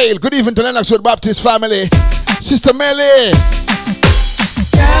Gail. Good evening to Lennox Road Baptist family. Sister Melly.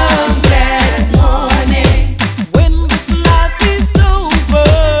 Come that morning when this life is over.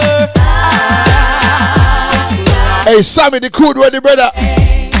 Hey, Sammy, the crew ready, brother.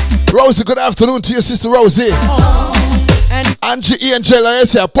 Rosie, good afternoon to your sister Rosie. Angie Angela,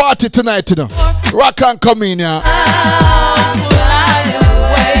 yes, a party tonight, you know. Rock and Camino.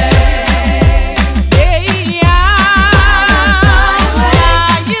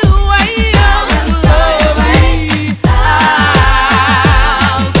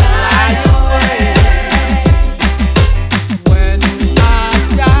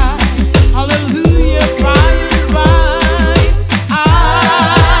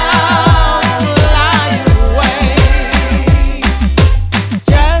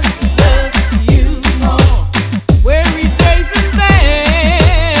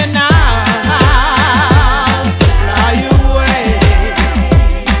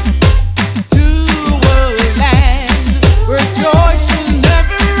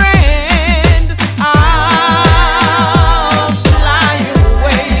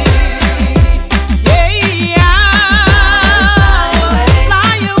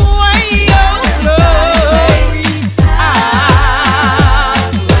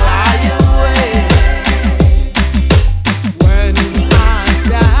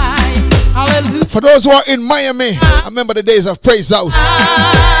 For those who are in Miami, I remember the days of Praise House.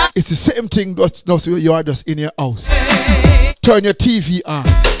 It's the same thing, just you are just in your house. Turn your TV on.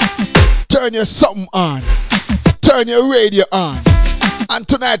 Turn your something on. Turn your radio on. And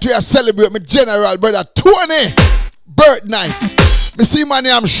tonight we are celebrating my general brother Tony birth night. Me see my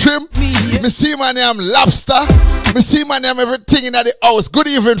name shrimp. Me see my name lobster. Me see my name everything in the house. Good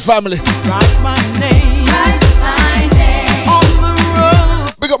evening, family. Write my name on the road.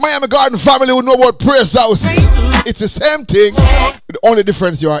 Big up Miami Garden family who know about Praise House. It's the same thing. The only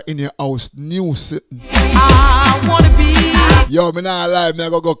difference you are in your house. New sitting. I wanna be. Yo, me not alive. Me I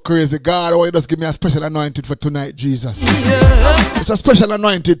go crazy. God, why you just give me a special anointing for tonight, Jesus? It's a special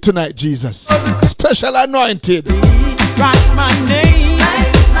anointed tonight, Jesus. Special anointed. Write my name.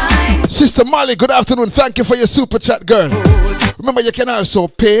 Sister Molly, good afternoon. Thank you for your super chat, girl. Remember, you can also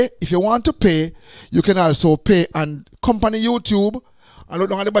pay. If you want to pay, you can also pay on company YouTube. And look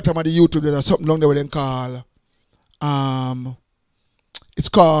down at the bottom of the YouTube, there's something long there we call it's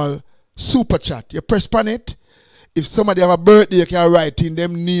called super chat. You press on it. If somebody have a birthday, you can write in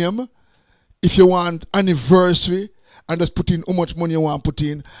them name. If you want anniversary, and just put in how much money you want to put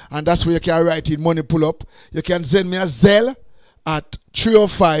in, and that's where you can write in money pull up. You can send me a Zelle at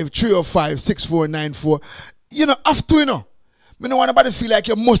 305-305-6494. You know, after, you know, I don't want nobody feel like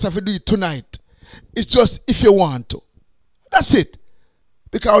you must have to do it tonight. It's just if you want to. That's it.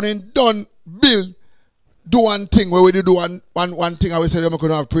 Because when done build, do one thing where we do one thing, I will say you're not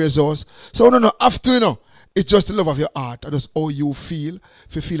going to have praise us. So no, after, you know, it's just the love of your heart. And just how you feel.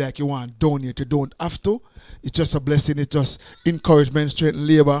 If you feel like you want to donate, you don't have to. It's just a blessing. It's just encouragement, straight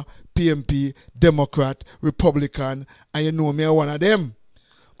Labour, PMP, Democrat, Republican, and you know me are one of them.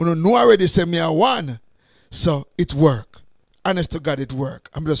 You know already say me are one. So it work. Honest to God, it work.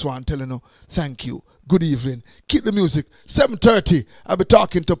 I'm just want to tell you, thank you. Good evening. Keep the music. 7:30. I'll be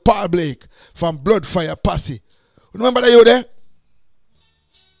talking to Paul Blake from Bloodfire Posse. Remember that you there?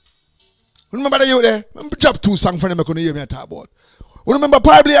 Remember that you there? Let me drop 2 songs for them I couldn't hear me talk about. Remember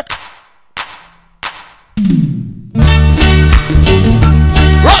Paul Blake?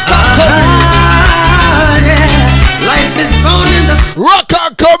 Rock and come in. Yeah. Life is found in the Rock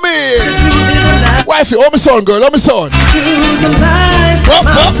and come in. Wifey, oh my son, girl, oh my son.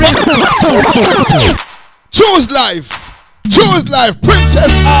 Choose life. Choose life.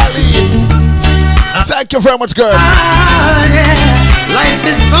 Princess Ali. Thank you very much, girl. Yeah. Life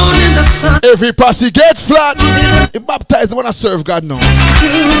is found in the sun. Every posse get flat. He baptized the one that serve God now.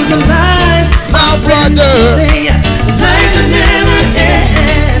 Choose a life, my brother. Life that never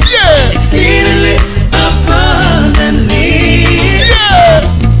ends. Yeah. Exceedingly abundantly. Yeah.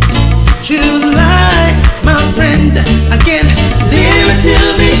 Choose life, my friend. Again, live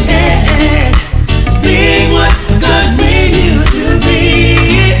until the end. Being what God made you to be.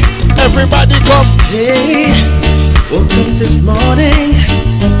 Everybody come. Hey, woke up this morning.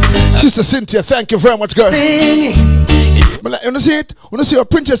 Sister Cynthia, thank you very much, girl. You see it? When you see your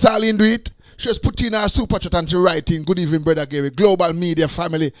Princess Arlene do it, She just put in her super chat and she writing, good evening, Brother Gary. Global Media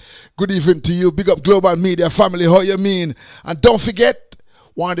family. Good evening to you. Big up Global Media family. How you mean? And don't forget,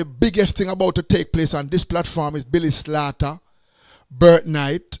 one of the biggest thing about to take place on this platform is Billy Slaughter, birth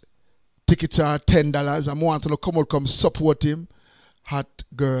night. Tickets are $10. I want to come support him. Hot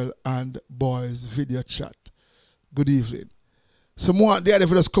girl and boys video chat. Good evening. So more the other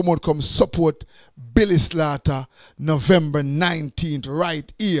just come support Billy Slaughter November 19th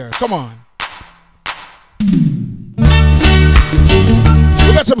right here. Come on. We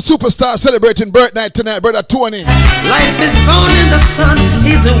got some superstars celebrating birth night tonight, Brother Tony. Life is found in the sun.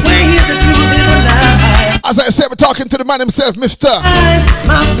 He's a way here to prove it alive. As I said, we're talking to the man himself, Mr.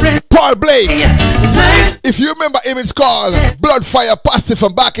 My friend. Paul Blake. Life If you remember him, it's called Bloodfire Pasty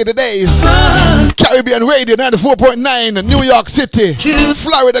from back in the days. Caribbean Radio 94.9, New York City,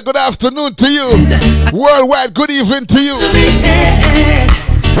 Florida. Good afternoon to you. Worldwide, good evening to you.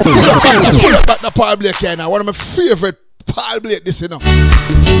 Pull up back the Paul Blake here now. One of my favorite Paul Blake this, you know.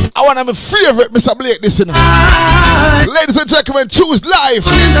 I want my favorite Mr. Blake this, you know. Ladies and gentlemen, choose life.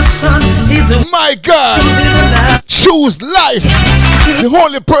 in the sun. He's a My God, choose life. The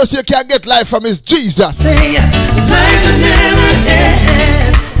only person you can get life from is Jesus. way. Life that never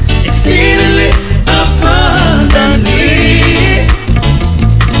ends. Exceedingly abundantly.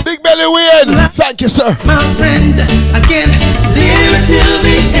 Big Belly Wayne, thank you, sir. My friend, I can live until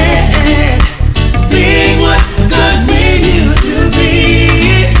the end. Being what God made you to be.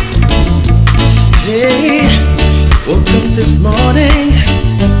 Hey, woke up this morning.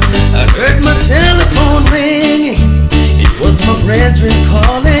 I heard my telephone ring. It was my brethren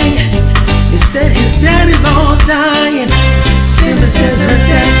calling. He said his daddy-law's dying. Simba says her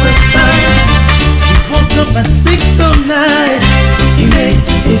dad was fine. He woke up at 6:09. He made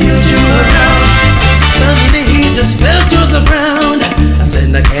his usual rounds. Suddenly he just fell to the ground. And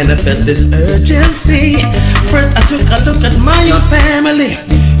then I kind of felt this urgency. First I took a look at my own family.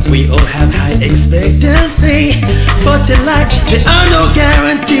 We all have high expectancy, but in life there are no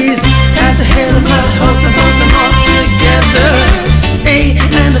guarantees. As a head of my house, I put them all together. A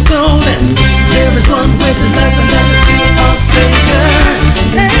and a golden. There is one way to life and that is be our savior.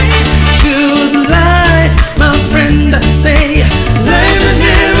 Hey, choose life, my friend. Say life that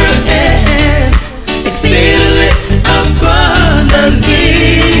never ends. Exceedingly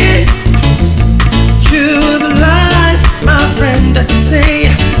abundantly. Choose life, my friend. Say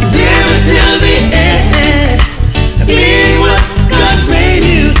live until the end. Be what God made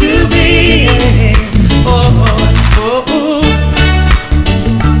you to be. Oh, oh, oh, oh.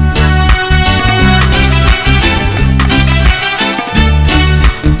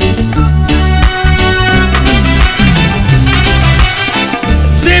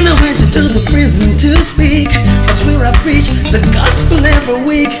 Then I went to the prison to speak. That's where I preach the gospel every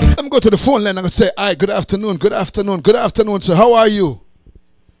week. Let me go to the phone line and say, hi, good afternoon, good afternoon, good afternoon, sir. How are you?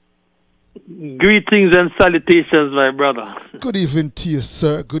 Greetings and salutations, my brother. Good evening to you,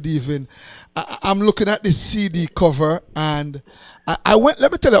 sir. Good evening. I'm looking at the CD cover and I went,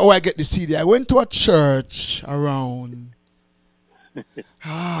 let me tell you how I get the CD. I went to a church around,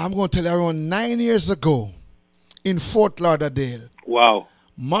 I'm going to tell you around 9 years ago in Fort Lauderdale. Wow.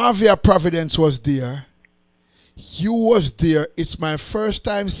 Marvia Providence was there. You was there. It's my first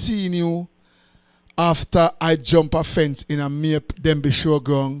time seeing you after I jump a fence in a mere Denby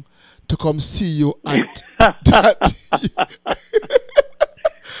showground to come see you at that.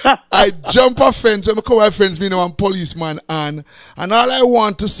 I jump a fence and I come my friends, me know I'm policeman and all I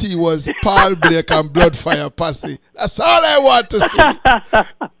want to see was Paul Blake and Bloodfire Pasty. That's all I want to see.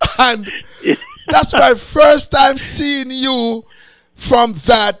 And that's my first time seeing you from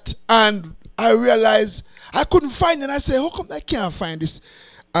that, and I realized I couldn't find it. And I said, how come I can't find this?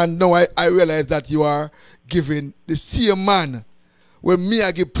 And now I realized that you are giving the same man. When me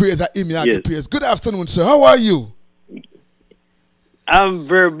I give praise, that him I give praise. Good afternoon, sir. How are you? I'm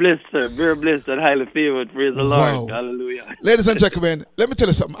very blessed, sir. Very blessed and highly favored. Praise the Lord. Wow. Hallelujah. Ladies and gentlemen, let me tell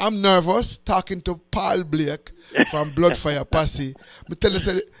you something. I'm nervous talking to Paul Blake from Bloodfire Pasty. Me tell you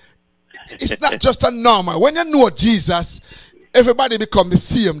something. It's not just a normal. When you know Jesus, everybody become the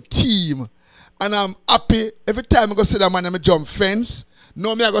same team. And I'm happy every time I go see that man and I jump fence.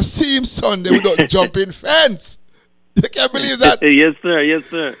 No, me I go see him Sunday without jumping fence. You can't believe that? Yes, sir. Yes,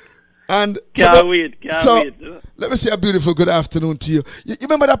 sir. And Can't wait. Can't wait. let me say a beautiful good afternoon to you. You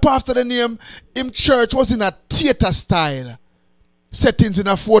remember that pastor, the name, him church was in a theater style. Settings in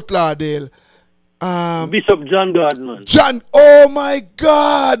a Fort Lauderdale. Bishop John Gardman. John, oh my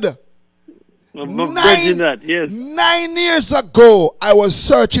God. That, yes. 9 years ago, I was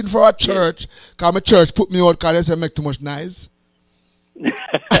searching for a church. Because my church put me out because they said make too much noise.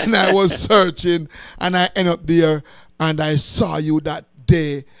 and I was searching, and I ended up there, and I saw you that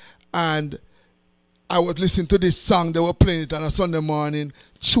day, and I was listening to this song. They were playing it on a Sunday morning,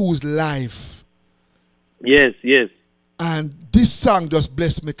 Choose Life. Yes, yes. And this song just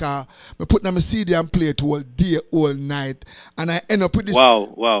blessed me, because I put on my CD and play it all day, all night, and I end up with this.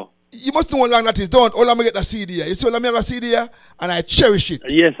 Wow, wow. You must know how long that is. Don't. All I'm going to get the CD here. You see, all I'm going to have a CD here, and I cherish it.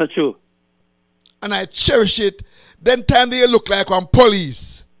 Yes, that's true. And I cherish it. Then time they look like I'm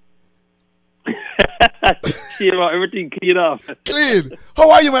police. See about everything clean off. Clean.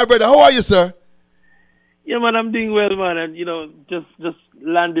 How are you, my brother? How are you, sir? Yeah, man, I'm doing well, man. And, just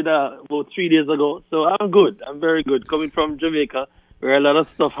landed about 3 days ago. So I'm good. I'm very good. Coming from Jamaica, where a lot of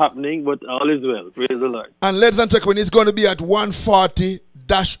stuff happening, but all is well. Praise the Lord. And ladies and gentlemen, it's going to be at 140-02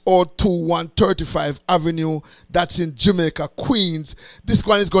 135 Avenue. That's in Jamaica, Queens. This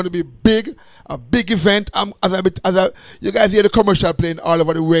one is going to be big, a big event. You guys hear the commercial playing all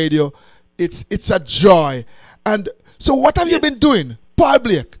over the radio. It's a joy. And so what have you been doing, Paul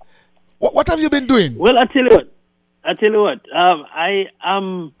Blake? What have you been doing? Well, I tell you what. I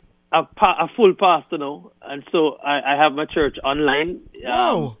am a full pastor now, and so I have my church online.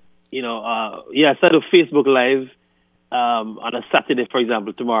 Wow. I started a Facebook Live on a Saturday, for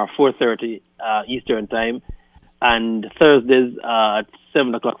example, tomorrow, 4:30 Eastern time, and Thursdays at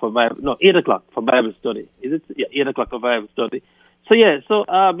 7 o'clock for 8 o'clock for Bible study. Is it? Yeah, 8 o'clock for Bible study. So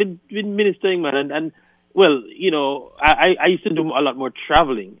I've been ministering, man, and well, I used to do a lot more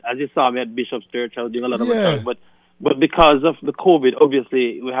traveling. As you saw me at Bishop's Church, I was doing a lot of traveling, but because of the COVID,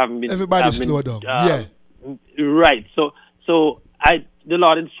 obviously we haven't been. Everybody slowed down. Right. So the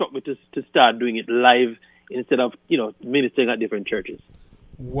Lord instructed me to start doing it live instead of ministering at different churches.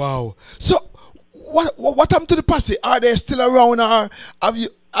 Wow. So what happened to the posse? Are they still around, or have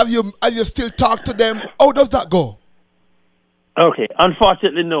you still talked to them? How does that go? Okay.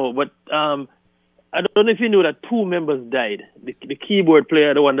 Unfortunately, no. But I don't know if you know that 2 members died. The keyboard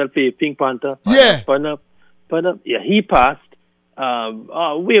player, the one that played Pink Panther. Yeah. Yeah, he passed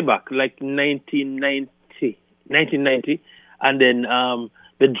way back, like 1990. And then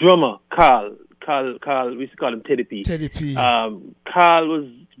the drummer, Carl, we used to call him Teddy P. Teddy P. Carl was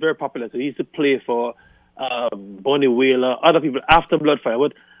very popular, so he used to play for Bonnie Whaler, other people after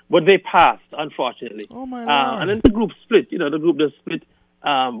Bloodfire, but they passed, unfortunately. Oh, my Lord. And then the group split, the group just split.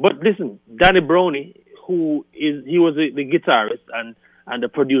 But listen, Danny Brownie, he was the guitarist and the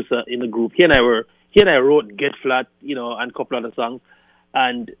producer in the group. He and I wrote Get Flat, and a couple other songs.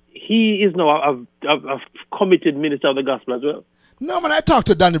 And he is now a committed minister of the gospel as well. No, man, I talked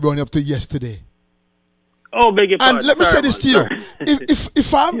to Danny Brownie up to yesterday. Oh, beg your pardon. And let me say this to you.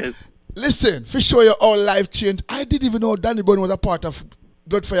 If I'm, yes. Listen, for sure your whole life changed. I didn't even know Danny Brownie was a part of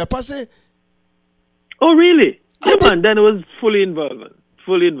Bloodfire Posse. Oh, really? Yeah, man, Danny was fully involved.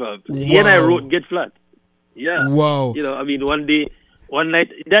 Wow. He and I wrote Get Flat. Yeah. Wow. One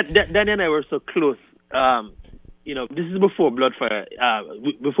night, Danny and I were so close. This is before Bloodfire,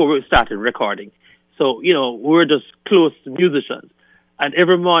 before we started recording. So, we were just close musicians. And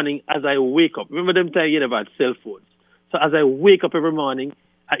every morning as I wake up, remember them telling about cell phones. So as I wake up every morning,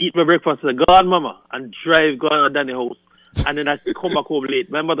 I eat my breakfast and I go on, Mama, and go on Danny's house. And then I come back home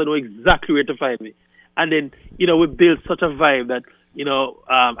late. My mother knows exactly where to find me. And then, we built such a vibe that,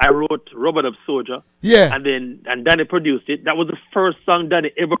 I wrote Robert Up Soldier. Yeah. And Danny produced it. That was the first song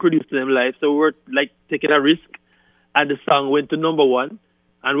Danny ever produced in his life. So we were like taking a risk. And the song went to #1.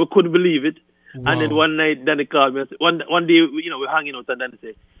 And we couldn't believe it. Wow. And then one night, Danny called me. One day, we're hanging out, and Danny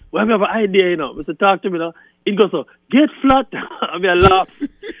said, "Well, we have an idea, I said, talk to me now." He goes, "So, Get Flat." I laugh.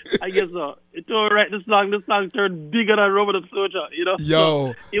 I guess so. It's all right. The song turned bigger than Robert Up Soldier, Yo.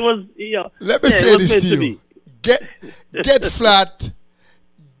 So it was, Let me say this to you. Get Flat.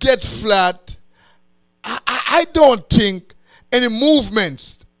 Get Flat. I don't think any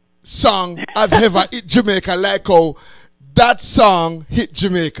movements song have ever hit Jamaica like how that song hit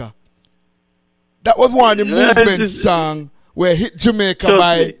Jamaica. That was one of the movement song where hit Jamaica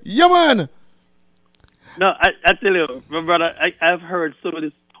by man. No, I tell you, my brother, I've heard so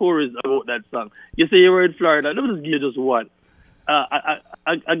many stories about that song. You say you were in Florida. Let me just give you just one.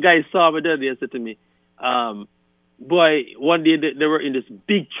 A guy saw me there and said to me, boy, one day they were in this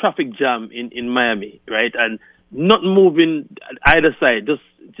big traffic jam in Miami, right? And not moving either side.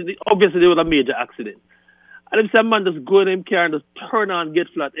 Obviously, there was a major accident. And if some man just go in them car and just turn on Get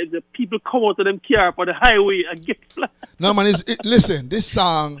Flat, if the people come out of them car for the highway and Get Flat. No, man, listen, this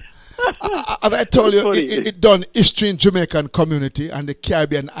song, as I told you, it done history in Jamaican community and the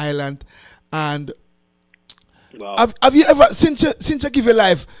Caribbean island. And Wow. Have you ever, since you give your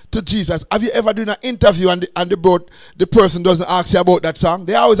life to Jesus, have you ever done an interview and the person doesn't ask you about that song?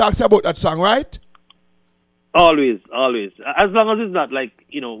 They always ask you about that song, right? Always. As long as it's not like,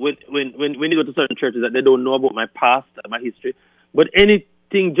 you know, when you go to certain churches that they don't know about my past and my history, but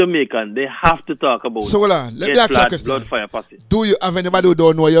anything Jamaican, they have to talk about. So hold on, let me ask you a question. Blood Fire Posse. Do you have anybody who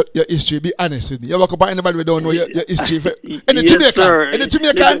don't know your history? Be honest with me. You walk up on anybody who don't know your history? Any Yes, Jamaican? sir. Any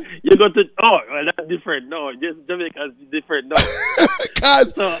Jamaican? You go to, well, that's different. No, just Jamaica's different. No.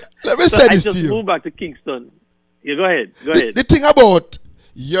 Cause So, let me say I this just to you. moved back to Kingston. Yeah, go ahead. The thing about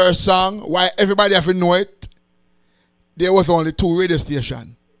your song, why everybody have to know it, there was only 2 radio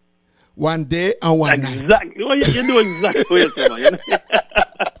stations. One day and one night. Exactly. Well, you know exactly what you're saying, man. You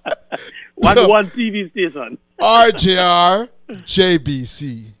know? So- one TV station. RJR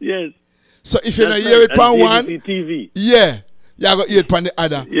JBC. Yes. So if you don't That's hear right. it on And one, JBC TV. yeah, you got to hear it on the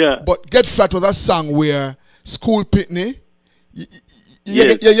other. Yeah. But Get Flat was a song where school pitney, Yes.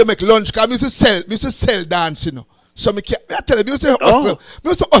 you make lunch, because I used to sell dance, you know. So I tell you, I used to Oh.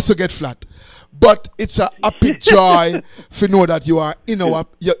 also Get Flat. But it's a happy joy to know that you are in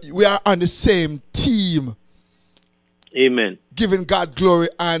we are on the same team, Amen. giving God glory.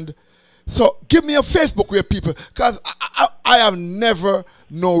 And so give me a Facebook where people, because I have never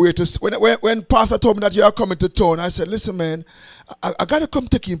know where to, when Pastor told me that you are coming to town, I said, listen man, I got to come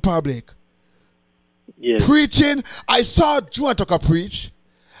take you in public. Yes. Preaching, I saw Juan Tucker preach,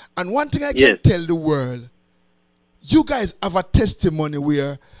 and one thing I can Yes. tell the world, you guys have a testimony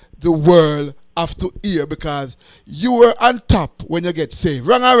where the world have to hear, because you were on top when you get saved.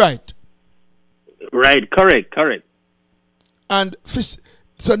 Wrong or right? Right. Correct. And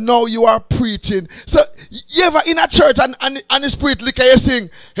so now you are preaching. So you ever in a church and the spirit liquor you sing,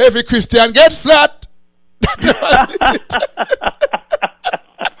 every Christian get flat?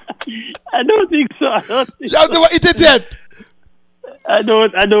 I don't think so. You have never hit it yet? I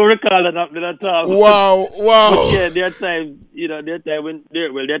don't recall that happening at all. Wow. But yeah, there are times, when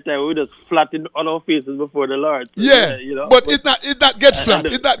we just flatten on our faces before the Lord. So, Yeah, but it's not get flat.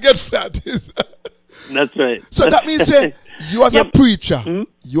 know. It's not get flat. That's right. So that means you as a Yep. preacher,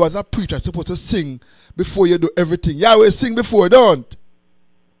 you as a preacher supposed to sing before you do everything. You always sing before, don't?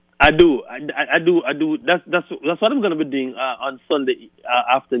 I do. That's what I'm going to be doing on Sunday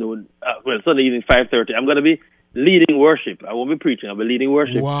afternoon. Sunday evening, 5:30. I'm going to be leading worship. I won't be preaching. I'll be leading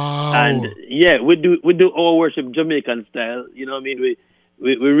worship. Wow. And yeah, we do our worship Jamaican style. You know what I mean?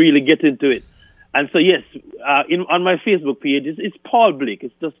 We really get into it. And so yes, on my Facebook page, it's Paul Blake.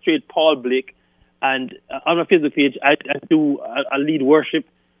 It's just straight Paul Blake. And on my Facebook page, I lead worship.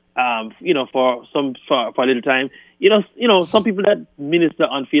 For a little time. Some people that minister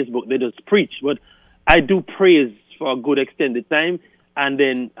on Facebook, they just preach, but I do praise for a good extended time, and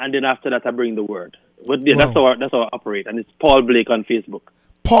then after that I bring the word. But yeah, Wow. that's how I operate, and it's Paul Blake on Facebook.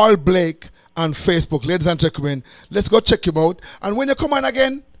 Paul Blake on Facebook, ladies and gentlemen. Let's go check him out. And when you come on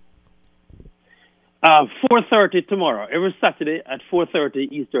again? 4:30 tomorrow, every Saturday at 4:30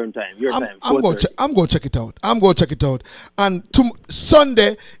 Eastern time, your time. I'm going to check it out. And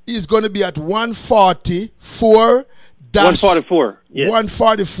Sunday is going to be at 144 144. Yes.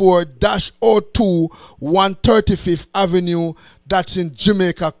 144-02 135th Avenue. That's in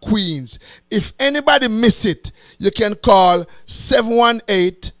Jamaica, Queens. If anybody miss it, you can call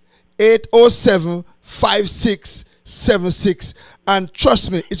 718-807-5676. And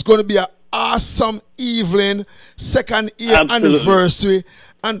trust me, it's going to be an awesome evening, second year Absolutely. anniversary.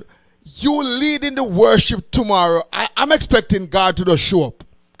 And you leading the worship tomorrow. I'm expecting God to just show up.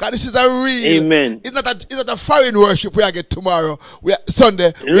 God, this is a real. Amen. It's not a foreign worship we are get tomorrow.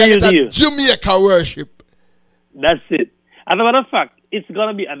 Sunday. We are Real get a deal. Jamaica worship. That's it. As a matter of fact, it's going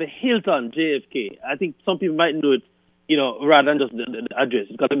to be at the Hilton JFK. I think some people might know it, rather than just the address.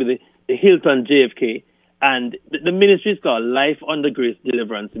 It's going to be the Hilton JFK. And the ministry is called Life Under Grace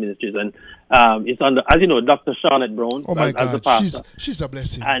Deliverance Ministries. And it's under, as you know, Dr. Charlotte Brown Oh my as the God, pastor. she's a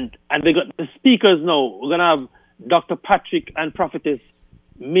blessing. And they got the speakers now. We're going to have Dr. Patrick and Prophetess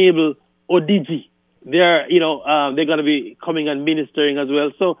Mabel Odiji. They're going to be coming and ministering as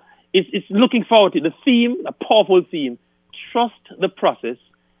well. So it's looking forward to the theme, a powerful theme, trust the process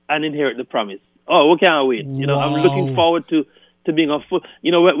and inherit the promise. Oh, we can't wait. I'm looking forward to being a full,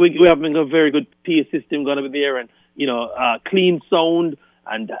 we're having a very good PA system going to be there, and, clean sound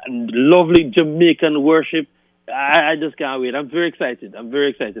and lovely Jamaican worship. I just can't wait. I'm very excited about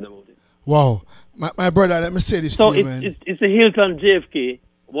it. Wow. My brother, let me say this So to you, man. it's a Hilton JFK,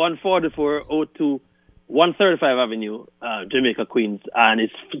 14402 135 Avenue, Jamaica, Queens, and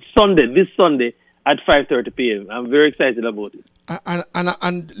it's this Sunday at 5:30 p.m. I'm very excited about it.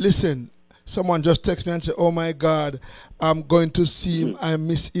 And listen, Someone just text me and say, oh my God, I'm going to see him. I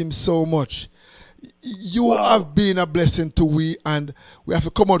miss him so much. You have been a blessing to we, and we have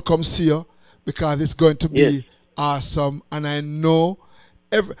to come see you because it's going to be awesome. And I know,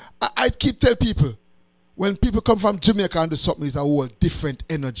 I keep telling people, when people come from Jamaica and do something, it's a whole different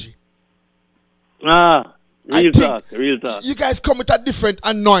energy. Real talk. You guys come with a different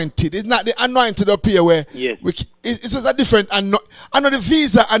anointed. It's not the anointed up here where it's just a different anointed. I know the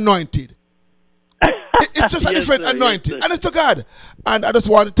visa anointed. It's just a different anointing. And it's to God. And I just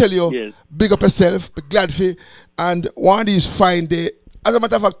want to tell you, big up yourself, be glad for you. And one of these fine day, as a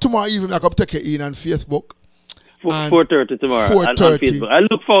matter of fact, tomorrow evening I come take you in on Facebook. 4:30 tomorrow 4:30. on Facebook. I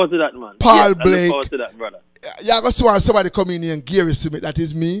look forward to that, man. Paul Blake. I look forward to that, brother. Yeah, I just want somebody come in here and Gary Smith. That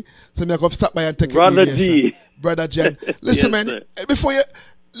is me. So I'm going to stop by and take Brother it in here, G. Brother Jen. Listen, man, before you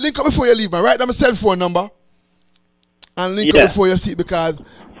link up before you leave, man. Write down my cell phone number and link up before you see, because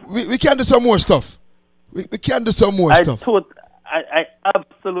we can do some more stuff. We can do some more stuff. I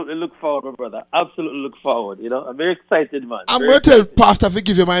absolutely look forward, my brother. Absolutely look forward. You know, I'm very excited, man. I'm going to tell Pastor to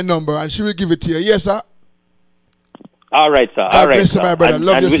give you my number, and she will give it to you. Yes, sir. All right, sir. God bless you, my brother.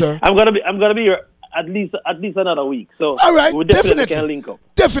 Love you, sir. I'm gonna be here at least another week. So all right, we definitely can link up.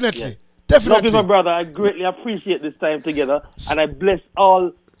 Definitely. Love you, my brother. I greatly appreciate this time together, and I bless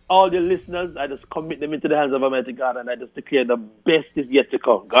all your listeners. I just commit them into the hands of Almighty God, and I just declare the best is yet to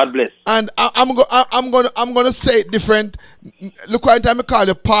come. God bless. And I'm gonna say it different. Look, right time I call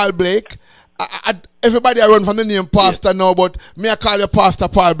you Paul Blake. Everybody I run from the name Pastor now, but me I call you Pastor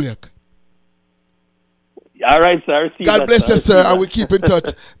Paul Blake. All right, sir. God bless you, sir, and we keep in touch.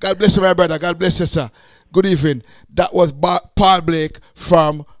 God bless you, my brother. God bless you, sir. Good evening. That was Paul Blake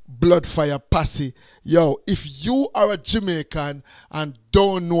from Bloodfire Posse. Yo, if you are a Jamaican and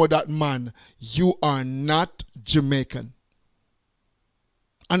don't know that man, you are not Jamaican.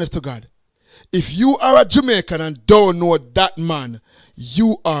 Honest to God. If you are a Jamaican and don't know that man,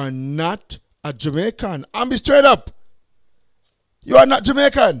 you are not a Jamaican. I'm be straight up. You are not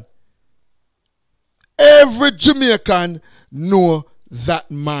Jamaican. Every Jamaican know that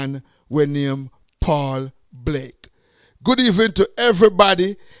man we name Paul Blake. Good evening to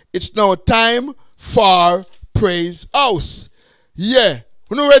everybody. It's now time for Praise House. Yeah.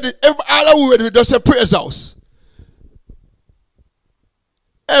 We're not ready. All of we ready, just say Praise House.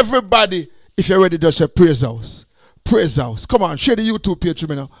 Everybody, if you're ready, just say Praise House. Praise House. Come on, share the YouTube page with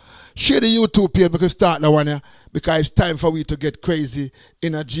me now. Share the YouTube page because start that one here, because it's time for we to get crazy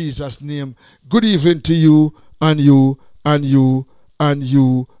in a Jesus name. Good evening to you and you and you and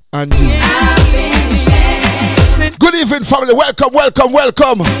you and you. Good evening, family. Welcome, welcome,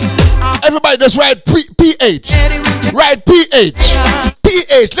 welcome. Everybody just write PH. Write PH.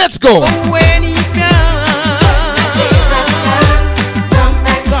 PH. Let's go. When he comes,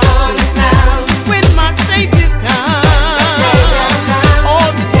 when my Savior comes,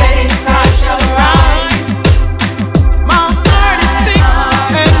 all the days I shall rise. My heart is fixed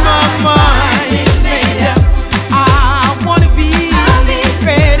and my mind is made up. I want to be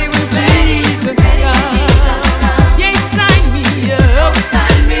ready when Jesus comes. Yeah, sign me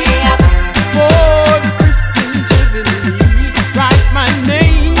up for the Christian Jubilee. Write my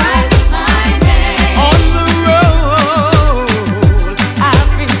name on the road.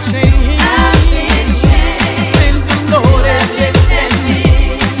 I've been changed since the Lord has lifted me.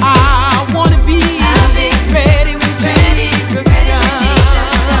 I want to be ready when Jesus comes.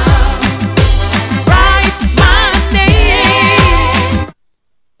 Write my name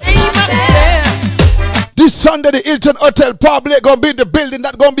up there. This Sunday, the Hilton Hotel probably gonna be in the building.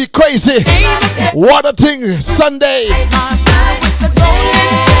 That's gonna be crazy. What a thing, Sunday.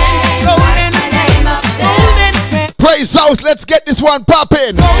 Praise House, let's get this one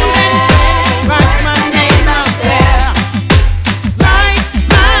popping. Write my name out there. Write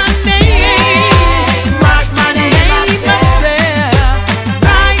my name. Write my name up there.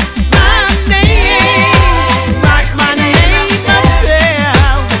 Write my name. Write my name up there.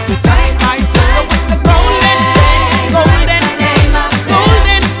 Write my name with the golden pen. Golden pen.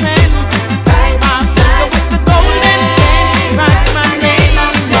 Golden pen. Write my finger with the golden pen. Write my name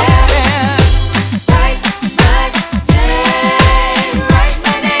up there. Write my name. Write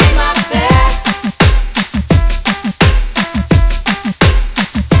my name up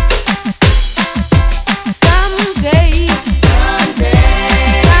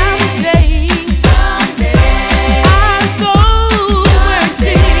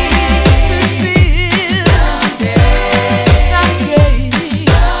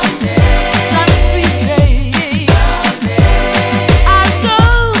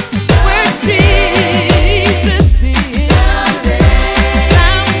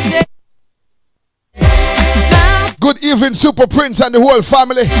Good evening, Super Prince and the whole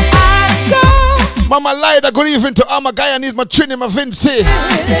family. Mama Lida, good evening to Amma Guyanese, my Trini, my Vinci.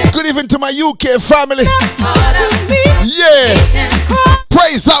 Good evening to my UK family. Yeah.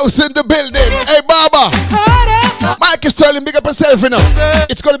 Praise House in the building. Hey, Baba. Mike is telling, big up yourself, you know.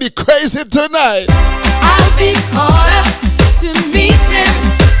 It's going to be crazy tonight. I'll be caught up to meet him,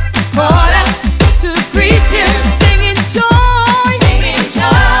 caught up to greet him, singing joy,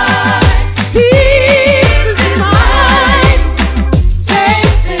 peace is mine,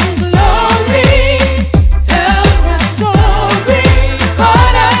 saints in glory, tells a story,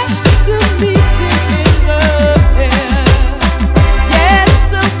 caught up to meet him in the air. Yes,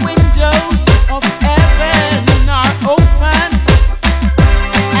 the windows of heaven are open,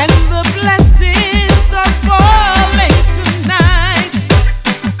 and the blessings are falling tonight.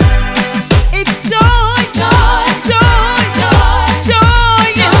 It's joy, joy, joy, joy, joy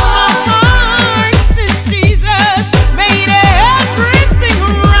in my heart since Jesus made everything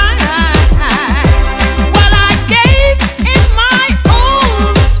right. While I gave in my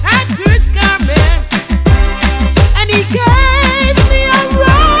old tattered garments, and He gave me a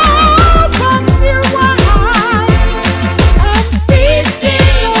robe of pure white. I'm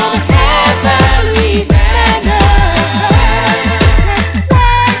feasting on heavenly manna. That's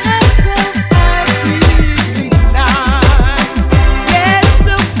why I'm so happy tonight. Yes,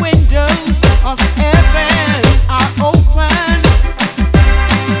 the windows of heaven are open,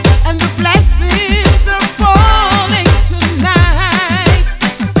 and the blessings are falling tonight.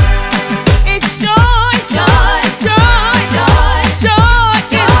 It's joy, joy, joy, joy, joy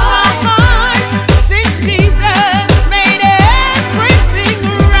in my heart since Jesus made everything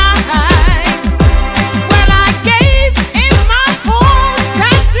right. Well, I gave in my old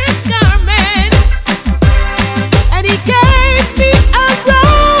tattered garments, and He gave me a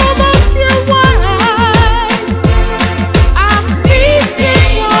robe of pure white. I'm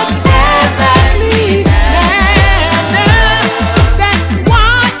feasting on heavenly manna. That's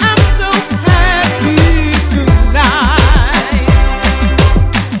why I'm so happy tonight.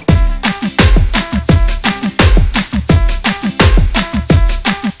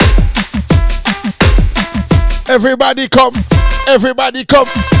 Everybody come. Everybody come.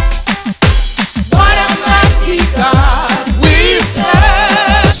 What a mighty God we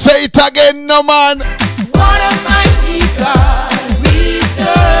serve. Say it again, no man. What a mighty God we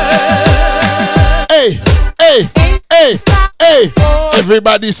serve. Hey, hey, hey, hey.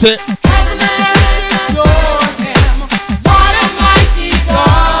 Everybody say, Heaven and earth adore Him. What a mighty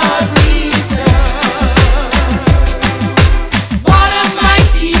God we serve. What a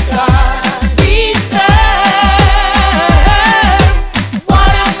mighty God we serve.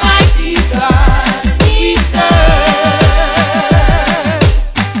 What a mighty God we serve.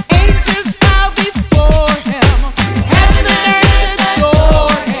 Angels bow before Him. Heaven and earth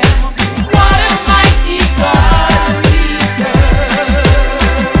adore Him. What a mighty God we serve.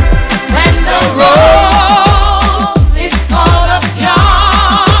 When the roll is called up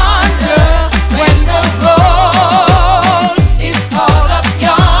yonder, when the roll is called up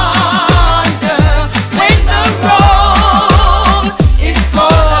yonder, when the roll is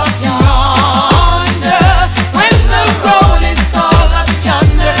called up yonder, when the roll is called up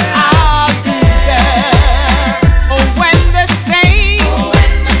yonder, I'll be there. Oh, when the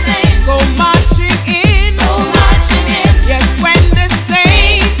saints go marching in, yes, when the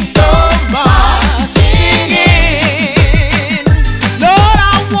saints go marching in, Lord, I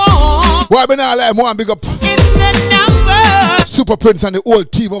want why be not like one big up in the number Super Prince and the whole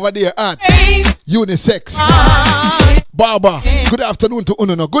team over there at Unisex. Baba, good afternoon to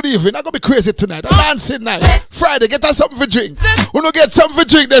Uno. Good evening. I'm gonna be crazy tonight. A dancing night. Friday, get us something for drink. Uno get something for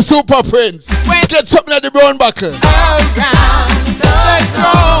drink, the Super Prince. Get something at the brown buckle. around the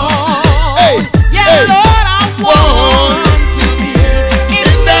throne. Hey, Yeah, hey. Lord, I want to be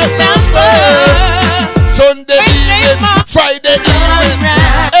in the number. Sunday evening, Friday evening.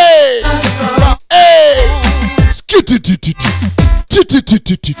 Hey, hey.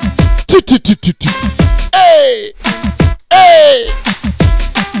 Hey, hey.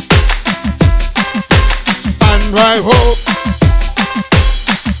 And I hope.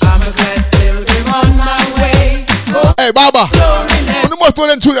 I'm a glad pilgrim on my way. Oh, Hey, Baba. glory, let You must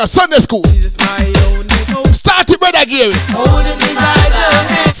learn to Sunday school. Jesus my only hope. Start it, brother Gary. Holding me by the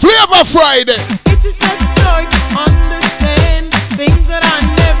hand. Flavor Friday. It is a joy to understand things that I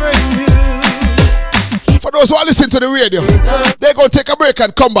never knew. For those who are listening to the radio, they're going to take a break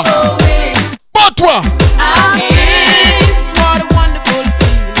and come back. Going But what? amazed, what a wonderful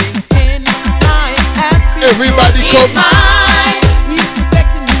feeling, and I am happy. Everybody He's come. mine. He's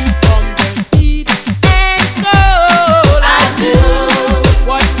protecting me from the heat and cold.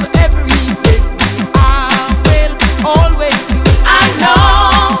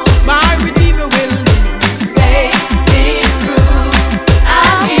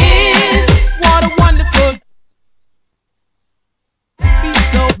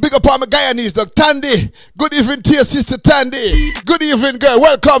 big up on my Guyanese, dog. Tandy. Good evening to your sister Tandy. Good evening, girl.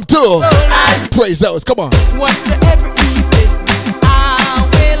 Welcome to Praise House. Come on. Whatsoever he bids me, I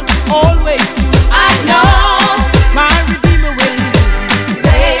will always do. I know my Redeemer will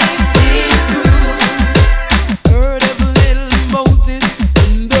make me through. Heard of little Moses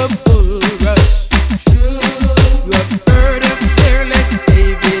in the bulrush. You have heard of fearless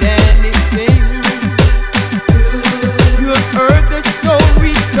David and his thing. You have heard the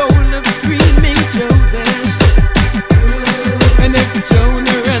story told of dreaming Joseph. And if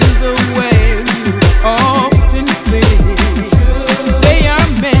Jonah and the whale you often sing. There are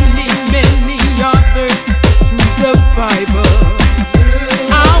many, many others through the Bible.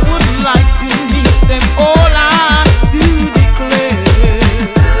 I would like to meet them all, I do declare.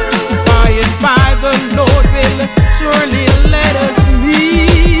 By and by the Lord will surely let us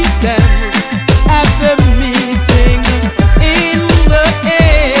meet them at the meeting in the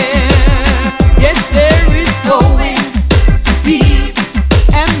air. Yes, there is going to be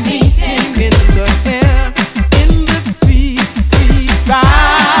a meeting in the air, in the sweet by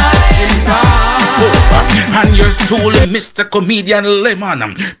and by. And your soul, Mr. Comedian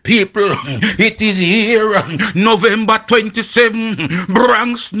Lemon. People, it is here, November 27,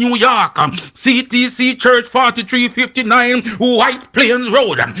 Bronx, New York, CTC Church 4359, White Plains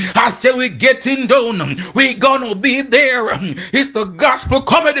Road. I say we're getting down, we're gonna be there. It's the gospel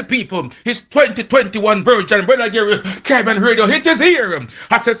comedy, people. It's 2021 version, Brother Gary, Caribbean Radio. It is here.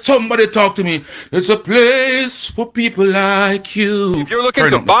 I said, somebody talk to me. It's a place for people like you. If you're looking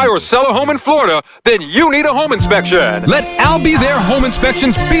to buy or sell a home in Florida, then you need a home inspection. Let Al Be There Home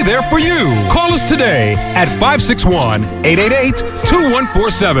Inspections be there for you. Call us today at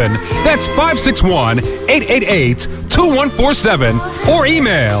 561-888-2147. That's 561-888-2147. Or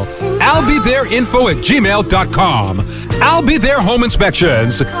email albethereinfo@gmail.com. Al Be There Home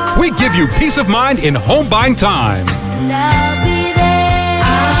Inspections. We give you peace of mind in home buying time. From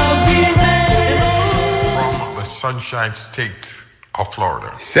the Sunshine State of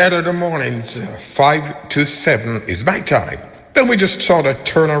Florida. Saturday mornings, 5 to 7 is my time. Then we just sort of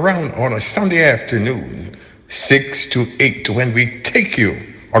turn around on a Sunday afternoon, 6 to 8, when we take you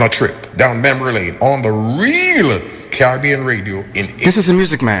on a trip down memory lane on the real Caribbean Radio in This is the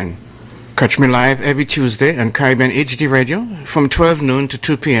Music Man. Catch me live every Tuesday on Caribbean HD Radio from 12 noon to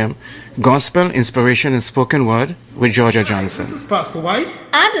 2 p.m. Gospel, Inspiration, and Spoken Word with Georgia Johnson. This is Pastor White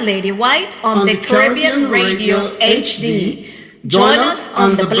and the Lady White on the Caribbean Radio HD. Join us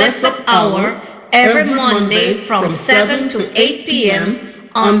on the Blessed Hour every Monday from 7 to 8 p.m.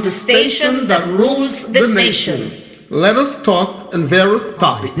 on the station that rules the nation. Let us talk on various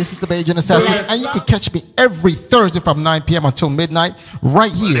topics. This is the Bajan Assassin, and you can catch me every Thursday from 9 p.m. until midnight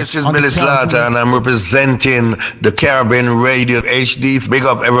right here. This is Billy Slaughter, and I'm representing the Caribbean Radio HD. Big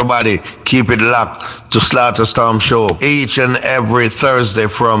up everybody. Keep it locked to Slaughter Storm Show each and every Thursday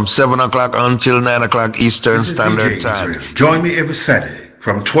from 7 o'clock until 9 o'clock Eastern Standard Time. Join me every Saturday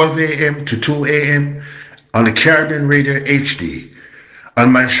from 12 a.m. to 2 a.m. on the Caribbean Radio HD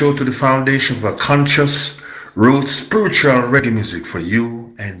on my show to the foundation for conscious roots spiritual reggae music for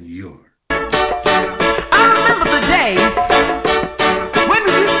you and yours. I remember the days when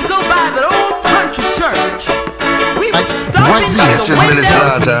we used to go by that old country church. We would stop in This the is Billy windows.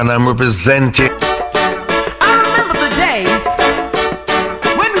 Slaughter, and I'm representing. I remember the days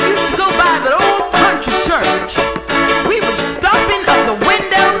when we used to go by that old country church. We would stop in at the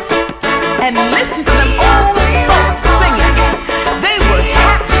windows and listen to them old folks singing. They were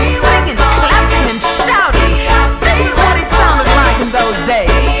happy, singing, clapping, and shouting. This is what it sounded like in those days.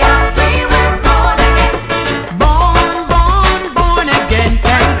 Born again,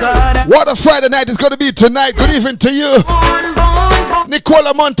 thank God. What a Friday night is going to be tonight. Good evening to you.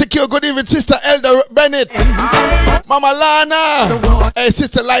 Nicola Montague, good evening. Sister Elder Bennett. Mama Lana. Hey,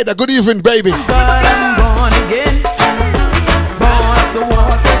 Sister Lida, good evening, baby. God, I'm born again. Born of the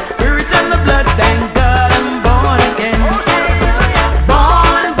water, spirit and the blood. Thank God I'm born again.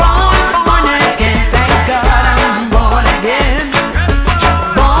 Born again. Thank God I'm born again.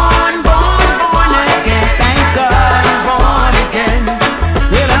 Born again. Thank God I'm born again.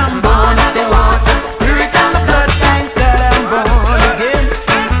 Well, I'm born of the water, spirit and the blood. Thank God I'm born again.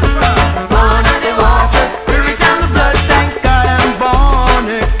 Born of the water, spirit and the blood. Thank God I'm born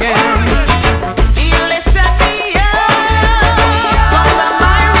again. He lifted me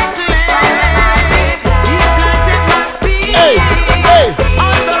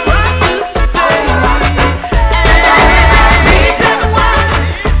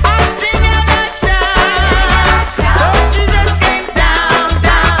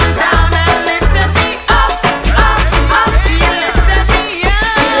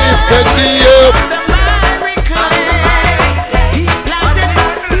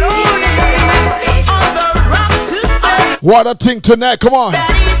What a thing tonight, come on.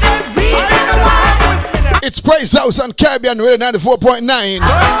 It's Praise House on Caribbean Radio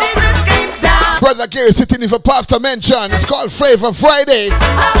 94.9. Brother Gary sitting in for Pastor Mention. It's called Flavor Friday.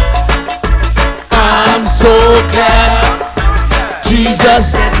 I'm so glad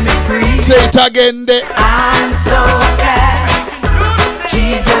Jesus set me free. Say it again there. I'm so glad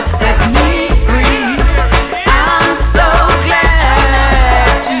Jesus set me free. I'm so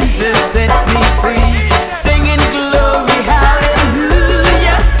glad Jesus set me free. Singing glory,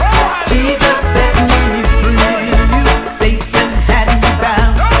 hallelujah. Jesus set me free. Satan had me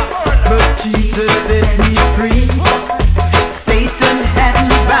bound, but Jesus set me free. Satan had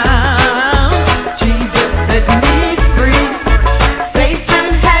me bound, Jesus set me free. Satan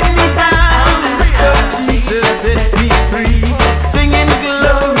had me bound, but Jesus set me free. Singing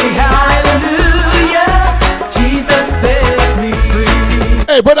glory, hallelujah. Jesus set me free.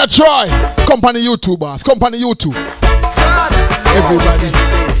 Hey, brother Troy, come on the YouTube, boss. Come on the YouTube. Everybody.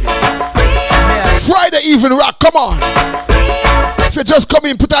 Friday evening rock, come on. If you just come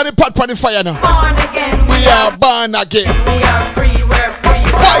in, put on the pot on the fire now. Born again, we are born again. We are free, we're free.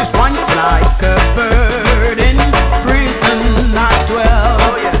 Twice. Once like a bird in prison, I dwell.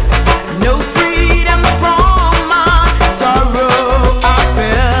 No freedom from my sorrow I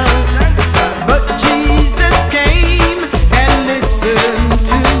felt. But Jesus came and listened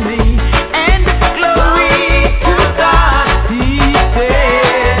to me. And glory to God, He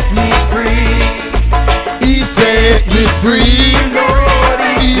set me free. He set me free.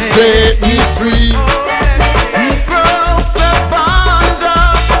 He set me free.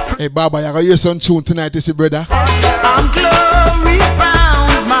 Hey, Baba, you're going to hear some tune tonight, you see, brother. I'm glory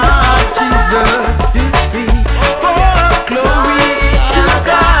bound, my Jesus is free. For glory to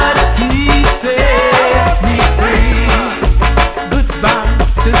God, He sets me free. Goodbye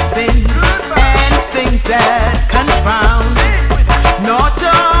to sin and things that confound. Not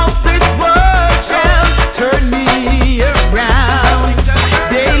of this world shall turn me around.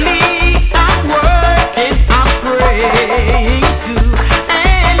 Daily I'm working, I'm praying too.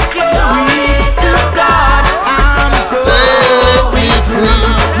 And glory to God, I'm set me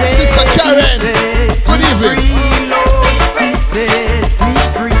free. Sister Karen, good evening. He sets me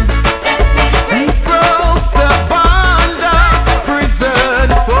free. He broke the bond of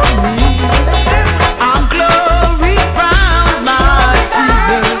prison for me. I'm glory bound, my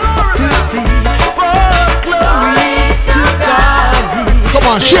Jesus to see. For glory to God. Come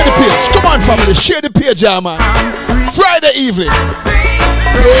on, share the page. Come on, family, share the page, yeah, man. Friday evening.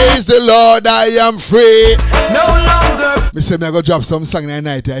 Praise the Lord, I am free. No longer. Me say me I go drop some song that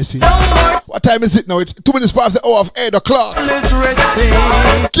night, I see. What time is it now? It's 2 minutes past the hour of 8 o'clock.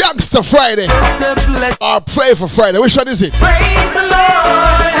 Gangster Friday. Or Pray for Friday. Which one is it? Praise the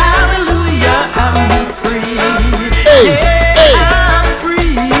Lord, hallelujah, I'm free. Hey, hey. I'm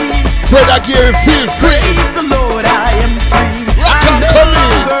free. Brother Gary, feel free. Praise the Lord, I am free. Rock on, come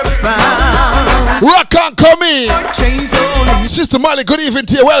in. Rock on, come in. Sister Molly, good evening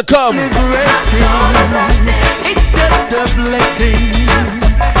to you. Welcome. It's just a blessing.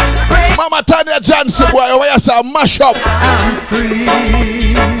 Mama Tanya Johnson, boy, where you say mash up. I'm free. I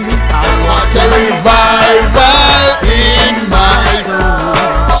want a revival in my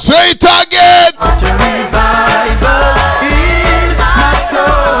soul. Say it again. I want a revival in my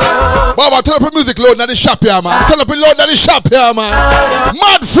soul. Mama, turn up the music load in the shop here, man. Turn up the load in the shop here, man.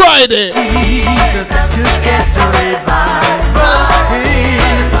 Mad Friday. Jesus, to get a revival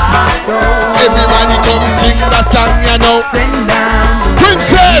in my soul. Everybody come sing the song, you know. Send down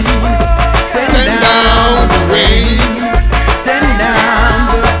Princess. Send down the rain. Send down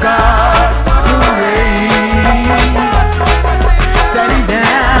the gospel rain. Send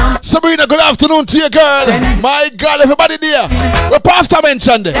down. Sabrina, good afternoon to you, girl. My God, everybody there. We're Pastor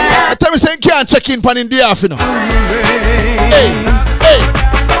mentioned there. I tell me saying can't check in pan in the half, you know. Hey, hey.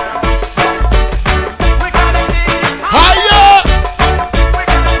 Higher.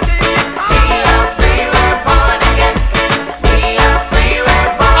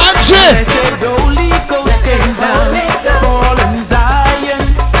 Angie.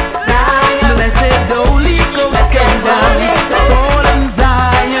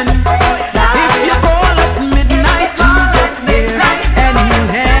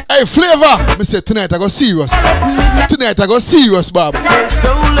 Hey, Flavor. Me say tonight I go serious. Tonight I go serious, Bob.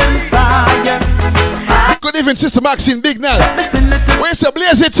 Good evening, Sister Maxine Big now. Where's the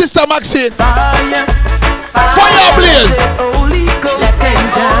blaze it, Sister Maxine? Fire blaze.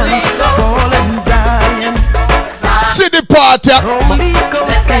 See the party.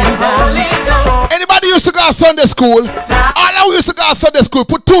 Anybody used to go go to Sunday school, all I used to go to Sunday school,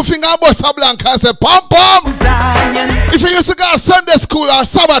 put 2 fingers on Bossa Blanca and say, pom pom. If you used to go to Sunday school or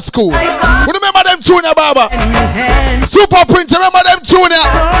Sabbath school, you remember them junior Baba? Super Prince, remember them junior?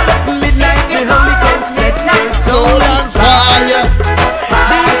 Soul on fire.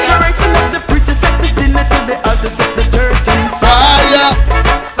 Fire.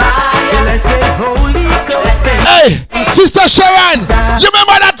 Hey, Sister Sharon, you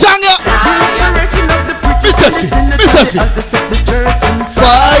remember that song? Miss Effie.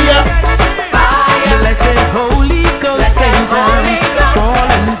 Fire.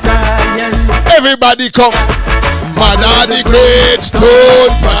 Everybody come. Mother the great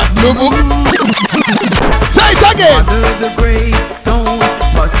stone, say it again. Mother the great stone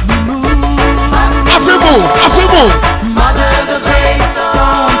must be moved. Afimu. Mother the great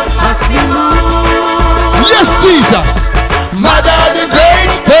stone must be moved. Yes, Jesus. Mother the great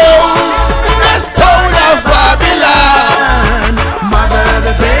stone, the stone of Babylon. Mother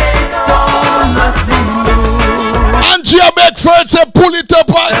the great stone must be moved. Andrea Beckford said, pull it up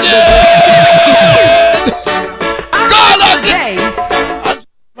again. God again.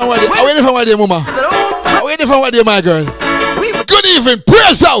 I'm waiting for my dear mama. I'm waiting for my dear my girl. Good evening,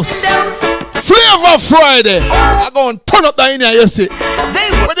 Praise House. Flavor Friday. I'm going to turn up the in here, you see.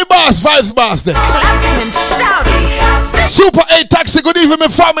 With the boss, vibes boss there. Super 8 Taxi, good evening, my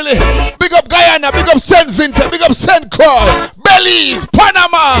family. Big up Guyana, big up St. Vincent, big up St. Croix, Belize,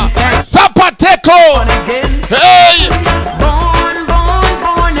 Panama, Zapoteco. Hey! Born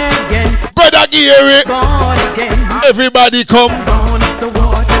again. Brother Gary. Everybody come.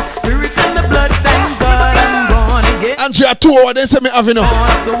 And she had 2 hours, they say me having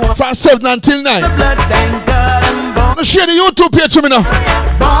from 7 until 9. Now share the YouTube page to me now.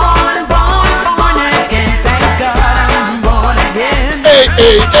 Born again, thank God I'm born again. Hey.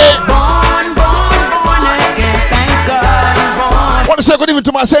 Born again, thank God I'm born. I want to say good evening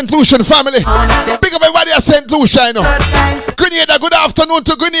to my St. Lucian family. Big up everybody at St. Lucia, you know. Grenada, good afternoon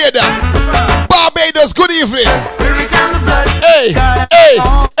to Grenada. Barbados, good evening. Hey.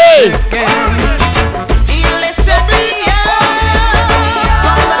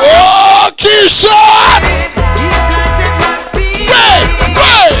 Oh, Keyshawn!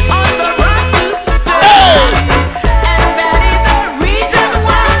 Hey!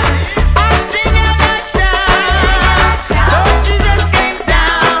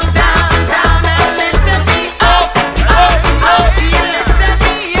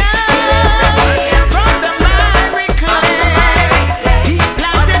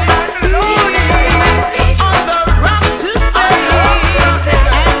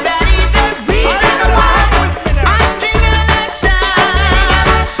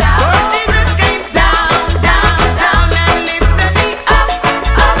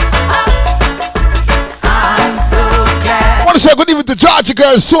 Georgia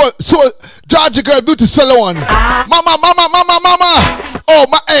girl, Georgia girl, beauty salon. Mama. Oh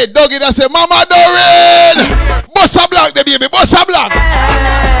my, hey, doggy, that say, Mama Doreen. Bossa Black, the baby, Bossa Black.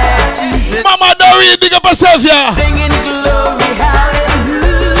 Mama Doreen, big up yourself, yeah.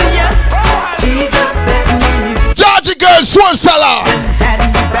 Georgia girl, Soul Salon.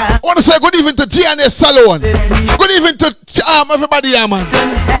 I want to say good evening to GNS Salon. Good evening to everybody, yeah, man.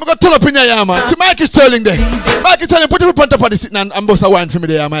 I'm going to turn up in here, yeah, man. See, Mikey Sterling there. Mikey Sterling, put your front up on the sitting and bust a wine for me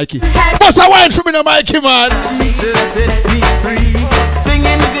there, Mikey. Bust a wine for me there, Mikey, man.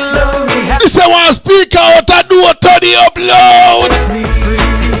 This is one speaker out and do a turn the upload.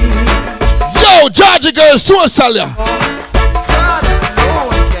 Yo, Georgia girl, Soul Salon.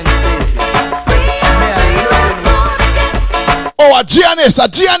 Oh, a GNS.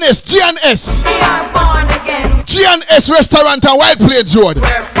 GNS Restaurant on White Plains Road.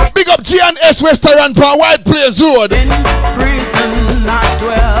 Big up GNS Restaurant on White Plains Road.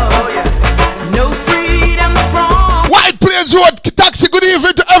 White Plains Road, taxi, good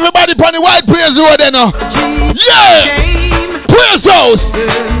evening to everybody on the White Plains Road, you know. Yeah! Praise House!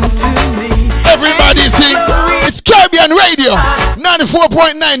 Everybody sing. It's Caribbean Radio.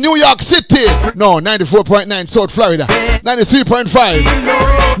 94.9 New York City. No, 94.9 South Florida.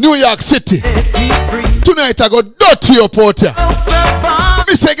 93.5 New York City. Tonight I go dirty up out here.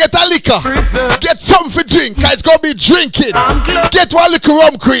 Me say get a liquor. Get something for drink. It's gonna be drinking. Get one little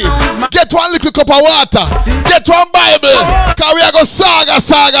rum cream. Get one little cup of water. Get one Bible. Cause we are gonna saga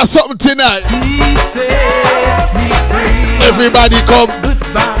something tonight. Everybody come.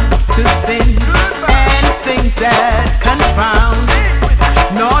 To sin and things that confound.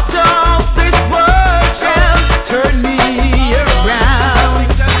 Not of this world shall turn me around.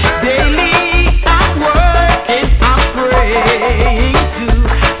 Daily I'm working, I'm praying to,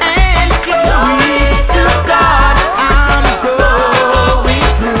 and glory to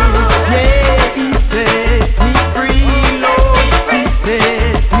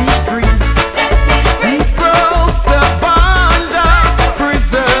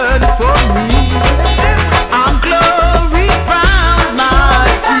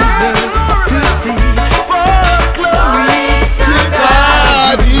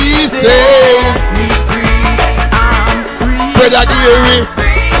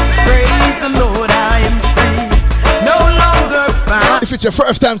it's your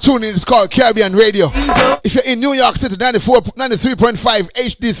first time tuning in, it's called Caribbean Radio. If you're in New York City, 93.5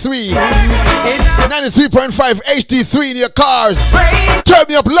 HD3. 93.5 HD3 in your cars. Turn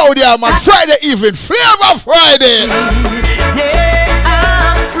me up loud here, man. Friday evening, Flavor Friday. Yeah,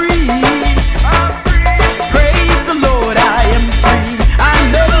 I'm free. Praise the Lord, I am free.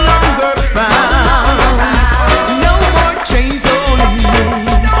 I'm no longer bound. No more chains holding me.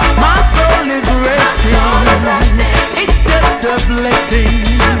 My soul is resting. It's just a blessing.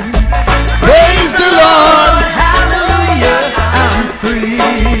 Praise the Lord. Hallelujah, I'm free.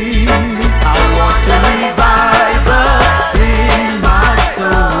 I want to revival in my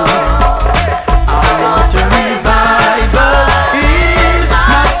soul. I want to revival in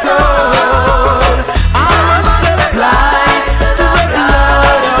my soul. I must apply to the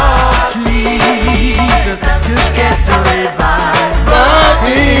blood of Jesus to get to revival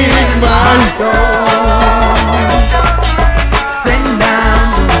in my soul. Send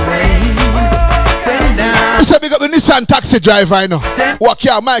down the rain. Send down. I said, big up the Nissan taxi driver, you know. Walk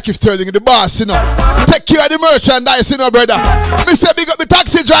here, Mike Sterling, the boss, you know. Take care of the merchandise, you know, brother. I said, big up the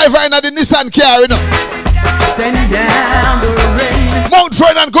taxi driver in the Nissan car, you know. Send down the rain. Mount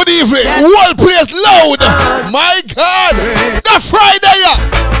Vernon, good evening. Whole place loud. My God. The Friday, yeah.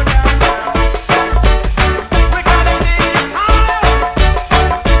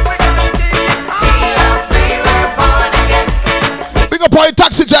 Big up on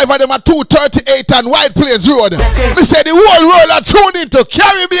taxi driver, them at 238 and White Plains Road. We say the whole world are tuned into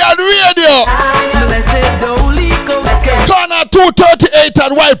Caribbean Radio. Corner 238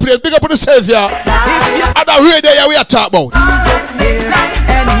 and White Plains. Big up on the Savior. And the radio yeah, we are talking about.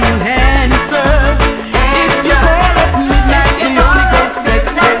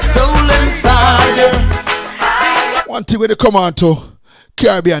 One thing when they come on to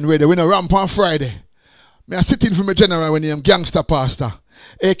Caribbean Radio, we know ramp on Friday. Me are sitting for my general when I'm Gangster Pastor,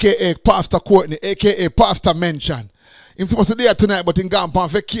 aka Pastor Courtney, aka Pastor Mention. He's supposed to be there tonight, but he's gone on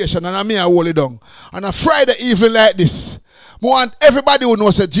vacation, and I'm here hold it down. And on Friday evening like this, I want everybody who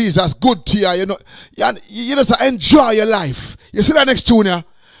knows that Jesus good to you. You know, you just enjoy your life. You see that next tune here?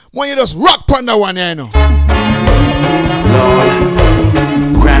 When you just rock on that one here, you know. Lord,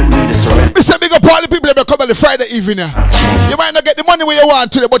 grant me the surrender. We say big up all the people that come on the Friday evening here. You might not get the money where you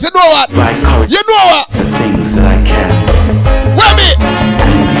want today, but you know what? You know what? The things that I can. Where me?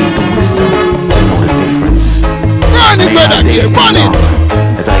 And need the wisdom to know the difference. Money, brother, money.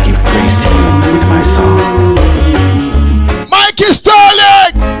 As I give praise to you with my song. Mikey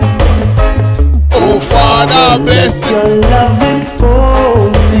Sterling. Oh, Father, bless your loving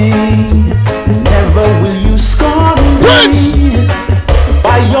for me. Never will you scorn me. Prince.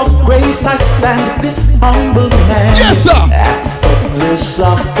 By your grace I stand this humble man. Yes, sir. Accept this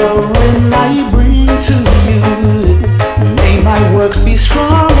offering I bring to you. May my works be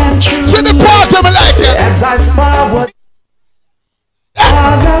strong and true. See the part of me like it. As I forward.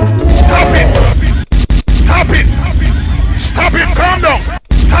 Stop it! Stop it! Stop it! Calm down!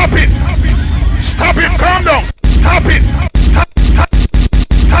 Stop it! Stop it! Calm down! Stop it! Stop!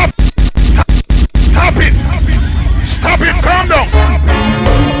 Stop! Stop it! Stop it! Calm down!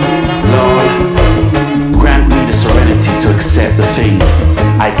 Lord, grant me the serenity to accept the things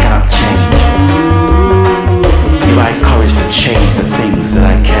I cannot change. Give I courage to change the things that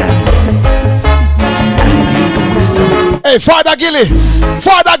I can. And indeed the wisdom. Hey, Father Gilly,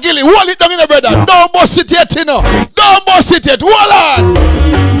 hold it down in the brother. No. Don't bust it yet, you know. Don't bust it yet. Hold on.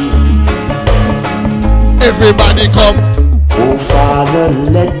 Everybody come. Oh, Father,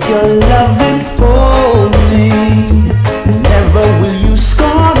 let your love enfold me. Never will you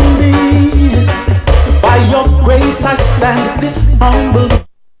scorn me. By your grace I stand this humble.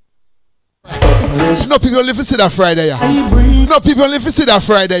 No people live to see that Friday, yeah. No people live to see that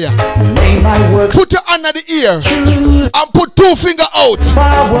Friday, yeah. Put your hand at the ear and put two fingers out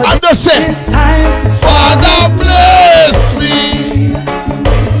and just say, Father bless me.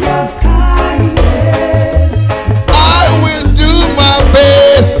 I will do my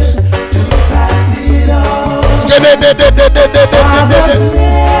best.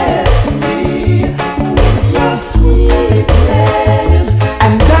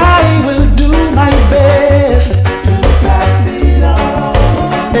 And I will do my best to pass it on.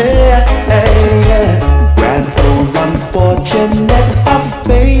 Yeah, yeah, yeah. Grant those unfortunate of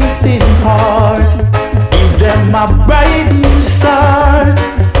faith in heart. Give them a bright new start,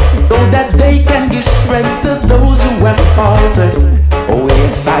 so that they can give strength to those who have faltered. Oh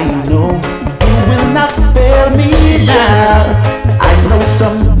yes, I know you will not fail me now. I know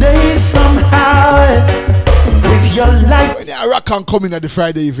someday, somehow, with your life. When the rock can come in at the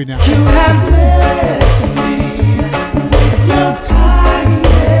Friday evening. You have blessed me with your kindness.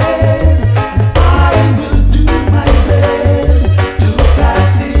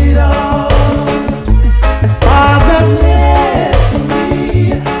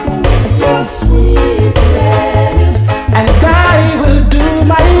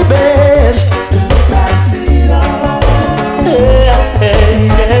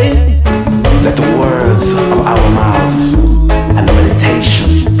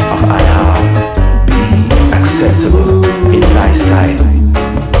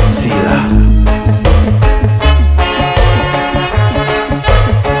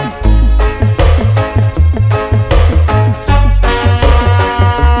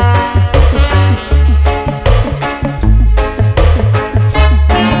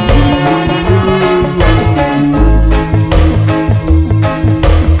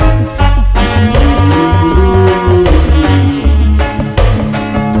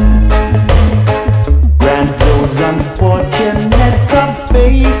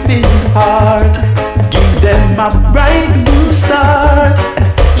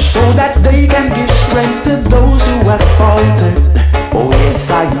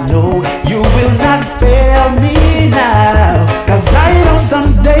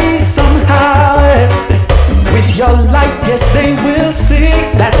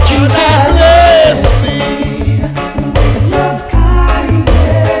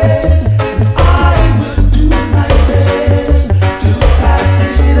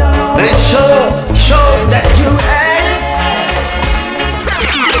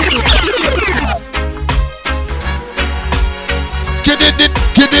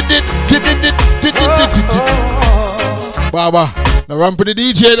 Baba, now run for the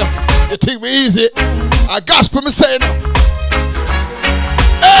DJ. You think me easy? I gospel me saying.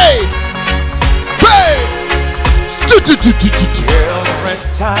 Hey! Hey! Every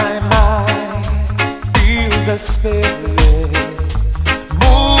time I feel the Spirit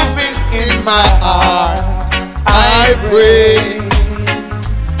moving in my heart, I pray.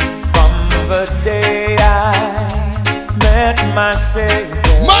 From the day I met my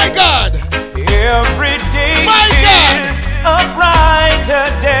Savior, my God, every day my God is a brighter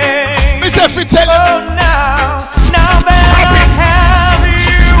day. Mr. Fittel, now that I have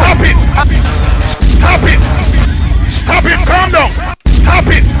you, Stop it! Stop it! Calm down! Stop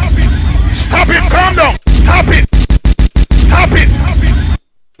it! Stop it! Calm down! Stop it! Stop it!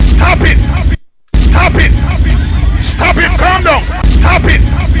 Stop it! Stop it! Stop it! Calm down! Stop it!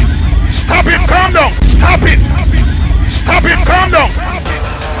 Stop it! Calm down! Stop it! Stop it! Calm down! Stop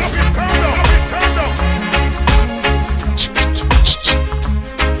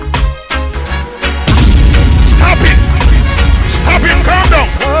it! Stop it! Calm down!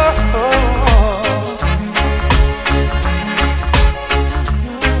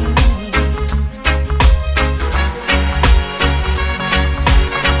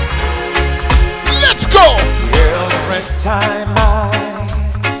 Every time I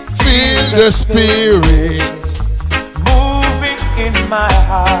feel the Spirit moving in my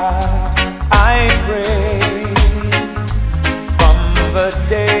heart, I pray. From the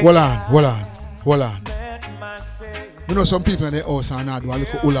day. Hold on. You know some people in the house and not do a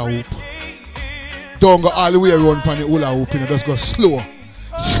little hula hoop. Don't go all the way around on the hula hoop, you know, just go slow.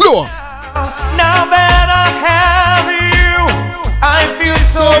 Now that I have you, I feel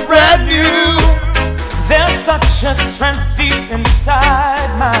so brand new. There's such a strength deep inside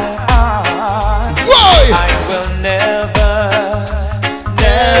my heart. Why? I will never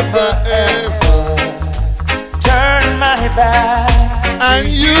ever turn my back on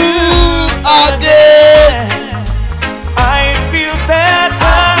you again. I feel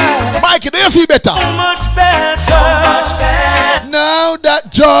better. Mike, do you feel better? So much better. Now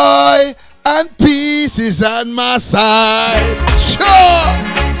that joy and peace is on my side. Sure.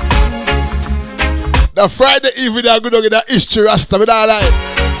 The Friday evening I'm going to get that history rasta with all life.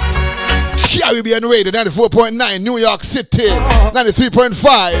 Caribbean Radio 94.9 New York City,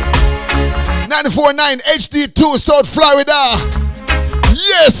 93.5, 94.9 HD2 South Florida.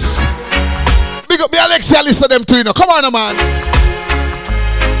 Yes. Big up the Alexia list of them too, you know. Come on, man.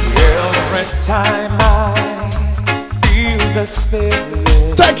 Every time I feel the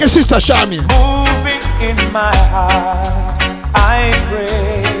Spirit. Thank you, Sister Shami. Moving in my heart, I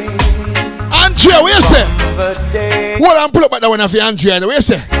pray. Andrea, what you say? Hold on, pull up that one of you, Andrea. What you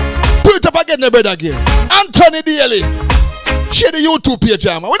say? Pull it up again, the bed again. Anthony Daly. Share the YouTube page,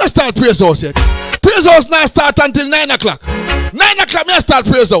 man. We don't start Praise House yet. Praise House now start until 9 o'clock. 9 o'clock, me start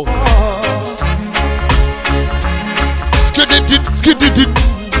Praise House. Skid it.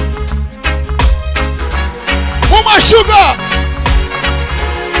 Mama Sugar.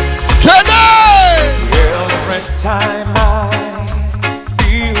 Skid it. Every time I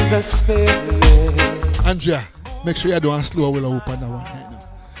feel the Spirit. Andrea, make sure you do a slow hula hoop on that one right now.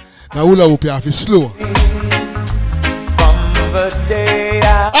 Now hula hoop you have to slow. From the day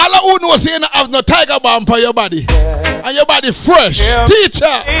all who know say you don't have no tiger balm for your body. And your body fresh.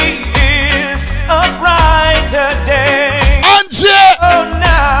 Teacher. Is a brighter day. Andrea. Oh,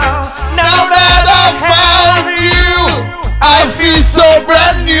 now that I found you, I feel so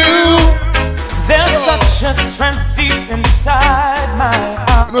brand new. There's such a strength deep inside my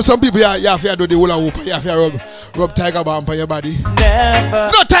heart. You know some people you have to do the hula hoop. You have to rub tiger balm for your body. Never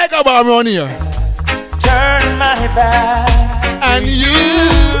no tiger balm around here. Turn my back. And you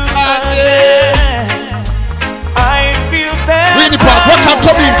again. I feel better. Winnie Park, welcome,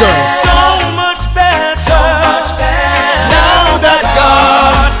 come in, girl. So much better. Now that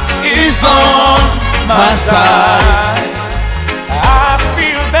God is on my side. I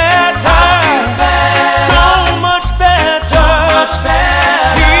feel better. So much better.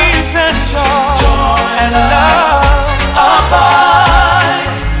 Peace and joy and love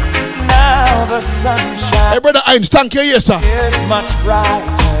abide. Now the sunshine. Hey, brother Heinz, thank you, yes, sir. Is much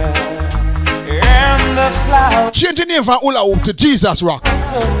brighter. And the flowers. Change the name from hula hoop to Jesus Rock.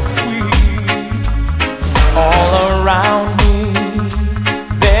 So sweet. All around me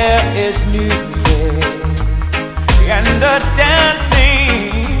there is music and a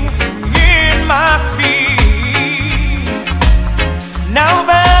dancing in my feet. Now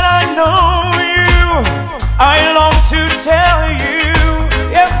that I know you, I long to tell you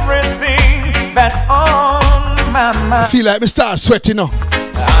everything that's on my mind. I feel like me start sweating now.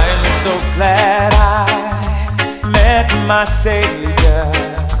 I'm so glad I met my Savior.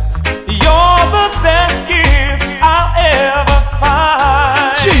 You're the best gift I'll ever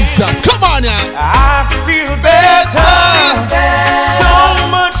find. Jesus, come on now. I feel better, so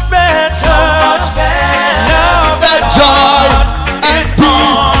much better, now that joy and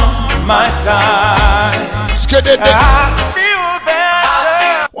peace on my side. I feel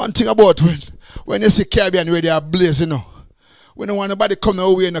better. One thing about when you see Caribbean radio blaze, you know, we don't want nobody come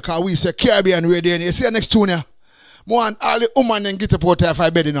our way, because we say Caribbean radio, and you see the next tune here. Want all the women and get up out of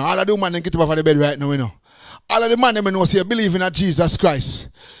the bed, you know. All of the women and get up out of the bed right now, you know. All of the man them know say you believe in Jesus Christ.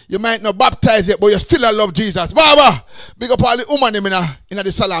 You might not baptize yet, but you still love Jesus. Baba, big up all the women them in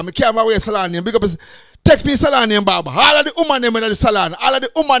the salon. I can't wear salon name. Big up, text me salon name, Baba. All of the women them in the salon. All of the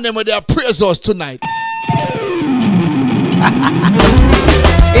women them they praise us tonight.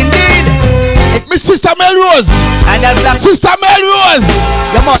 Indeed. Miss Sister Melrose. And Sister Melrose.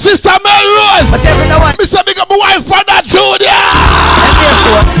 Sister Melrose. But every now and Mr. Big up my wife for that Junior. And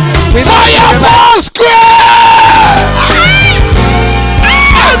therefore, we fire for square.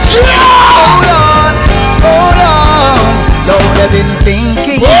 Hold on. Lord, I've been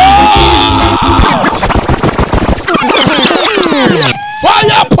thinking.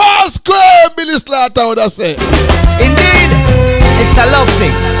 Fire for square. Billy Slaughter would have said. Indeed, it's a love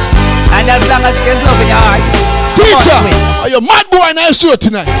thing. And as long as there's love in your heart. Teacher, are you mad boy in our show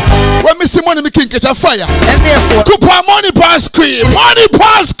tonight? When me see money, me can catch a fire. And therefore, could put money past screen. Money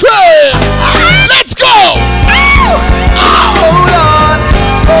past screen. Let's go. Hold on.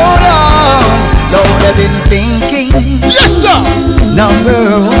 Lord, I've been thinking. Yes, sir.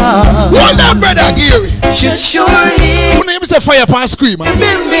 Number one. Hold that brother, Gary. Should surely. Who name is a fire past screen, man?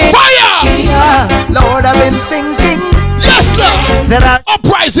 Fire. Lord, I've been thinking. Yes, sir. That I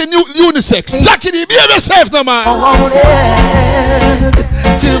uprising unisex. Jackie D, behave yourself, no man.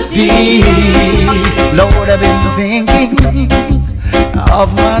 To be, Lord, I've been thinking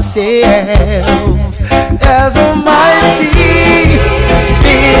of myself as a mighty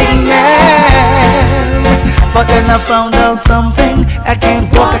big man. But then I found out something. I can't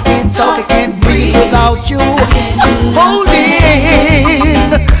walk, I can't talk, I can't breathe without you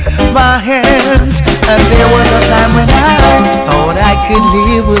holding my hands. And there was a time when I thought I could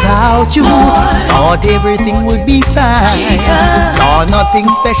live without you. Thought everything would be fine. Saw nothing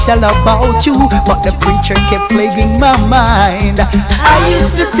special about you, but the preacher kept plaguing my mind. I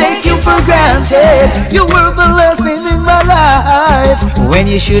used to take you for granted. You were the last name in my life, when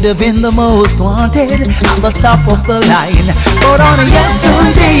you should have been the most wanted, at the top of the line. But on a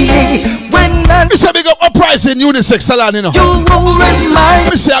yesterday, when I Mr. Big up uprising unisex salon, you know. You won't remind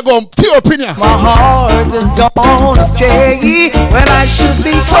me. Say I go to your opinion. My heart is gone astray when I should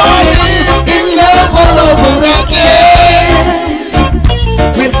be falling in love all over again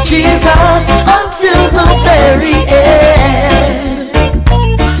with Jesus until the very end.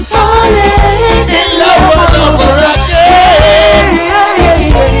 Falling in love all over again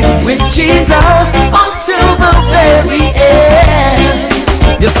with Jesus until the very end.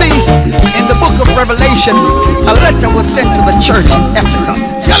 You see, in the book of Revelation, a letter was sent to the church in Ephesus.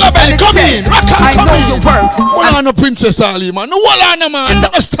 Yellow belly, come in. I know your works. One on the Princess Ali, man. No one on the man.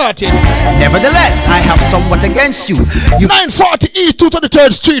 Not starting. Nevertheless, I have somewhat against you. 940 East 233rd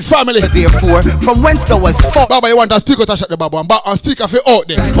Street family. Therefore, from whence thou was fought. Baba, you want to speak or to shut the Baba? And speak of it out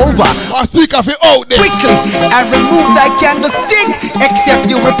there. It's over. And speak of it out there. Quickly, I remove thy candlestick, except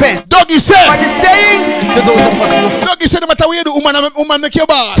you repent. Doggy said. What is saying to those of us who Doggy said, no matter where you do, woman make your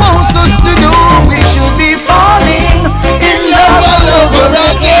bad. Wants us to do, we should be falling in love all over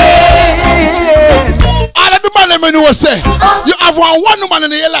again. All of the man them know say, you have one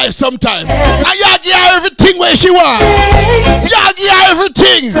woman in your life sometime, and you give her everything where she want. You give her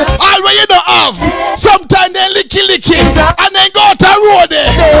everything, all where you don't have. Sometimes they licky, and then go to the road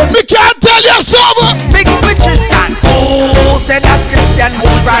there. We can't tell you something. Big switchers stand. Oh, said that Christian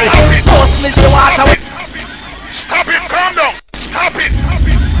was right. Post Mr. Water. Stop it, calm down. Stop it.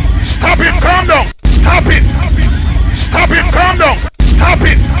 Stop it, calm down. Stop it. Stop it, calm down. Stop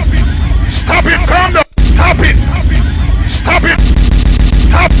it. Stop it, calm down. Stop it. Stop it.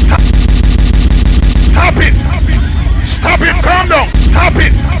 Stop. Stop it. Stop it, calm down. Stop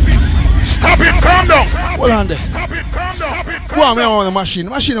it. Stop it, calm down. Hold on there. Stop it, calm down. Go on, I want the machine.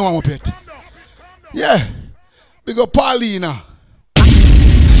 Machine I want to pet. Yeah. Big up Paulina.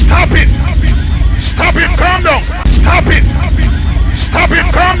 Stop it. Stop it, calm down. Stop it. Stop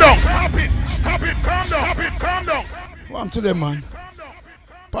it, calm down. Stop it. Stop it, calm down. Stop it, calm down. What to them, man?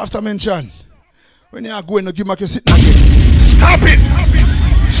 Pastor mention, when you are going, no give back your sitting again. Stop it.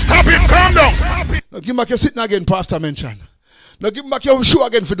 Stop it, calm down. Stop it. No give back your sitting again, Pastor mention. No give back your shoe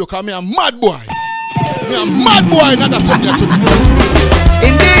again for the come here, mad boy. Me a mad boy, not a subject to me.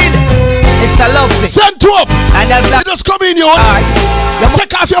 Indeed, it's a love thing. Send two up. And that's you just come in here.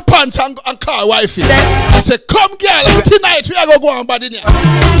 Take off your pants and call wifey. I say, come girl, tonight we are going to go on bad in here.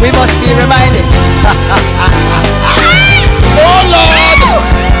 We must be reminded. Oh Lord.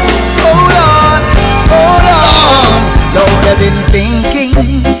 Oh Lord. Oh Lord. Lord, I've been thinking.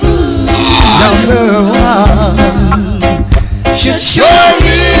 Number one should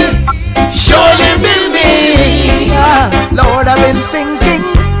surely be me. Lord, I've been thinking,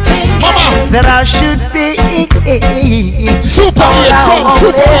 Mama, that I should be super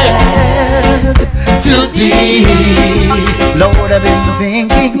to be. Lord, I've been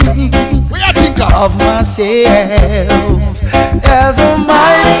thinking of myself as a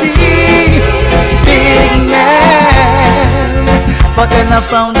mighty big man. But then I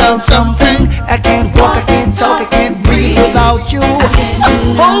found out something. I can't walk, I can't talk, I can't breathe without you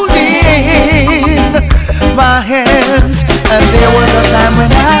holding my hands. And there was a time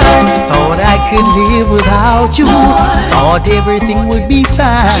when I thought I could live without you. Thought everything would be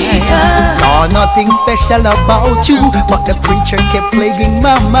fine. Saw nothing special about you, but the preacher kept plaguing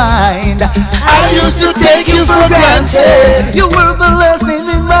my mind. I used to take you for granted. You were the last name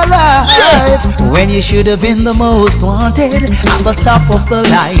in my life, when you should have been the most wanted, at the top of the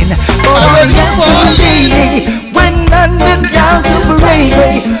line. But I yesterday, when none been down to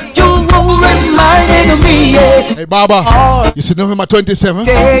parade, you reminded me. Hey Baba, you see November 27th?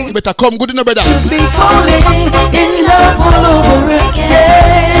 You better come good in the brother. Should be falling in love all over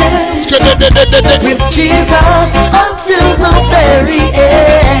again with Jesus until the very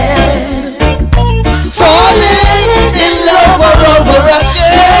end. Falling in love all over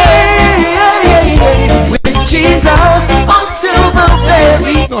again with Jesus until the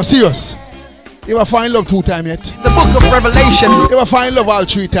very end. No, serious. You ever find love 2 times yet? The book of Revelation. You ever find love all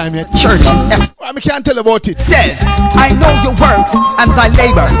 3 times yet? Church. I can't tell about it. Says, I know your works and thy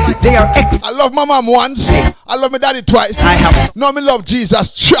labor. They are I love my mom once. I love my daddy twice. I have no me love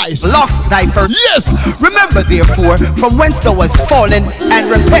Jesus thrice. Lost thy first. Yes. Remember therefore from whence thou was fallen, and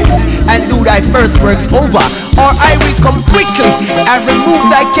repent and do thy first works over, or I will come quickly and remove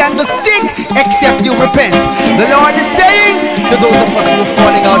thy candlestick except you repent. The Lord is saying to those of us who are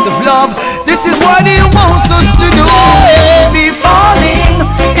falling out of love, this is what he wants us to do. Be falling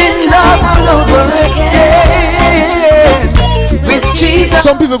in love all over again with Jesus.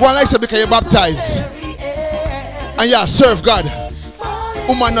 Some people go and like say because you're baptized and you serve God,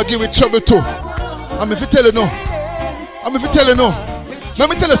 woman not give it trouble too. I'm if you tell you no. Let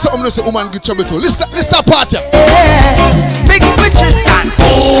me tell you something. Say woman give trouble too. Let's start party. Big switches stand.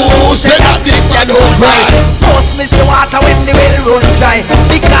 Oh, say that big man don't cry. Post Mr. Water when the well run dry.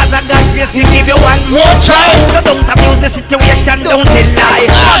 Because I got grace to give you one more try. So don't abuse the situation, don't tell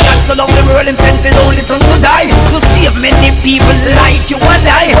lie. God so love the world and sent his only son to die, to save many people like you and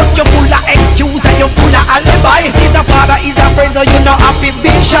I. But you're full of excuse and you're full of alibi. He's a father, he's a friend, so you're not happy,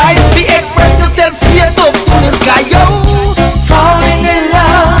 be shy. Be express yourself straight up to the sky. Yo, falling in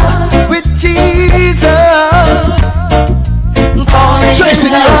love with Jesus.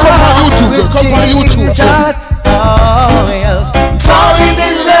 Chasing you, come on YouTube, girl. Come on YouTube. Oh, yes. Falling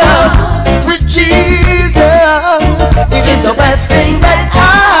in love with Jesus. It is the best thing that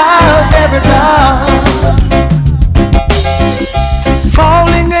I've ever done.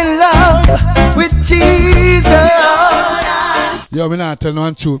 Falling in love with Jesus. Yo, me not tell no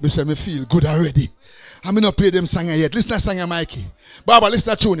one truth. Me say me feel good already. I'm not play them song yet. Listen to song, Mikey. Baba,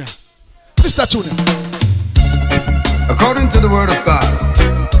 listen to tune. Listen to tune. According to the word of God,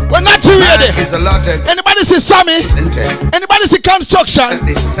 we're not too ready. Anybody see Sammy? Anybody see construction?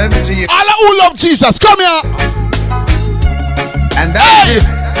 All who love Jesus, come here. And that is it.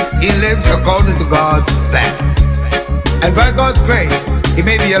 He lives according to God's plan. And by God's grace, he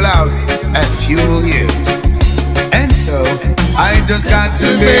may be allowed a few more years. And so, I just got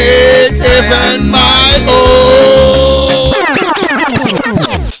to make heaven my own.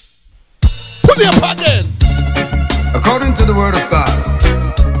 Pull it up again. According to the word of God,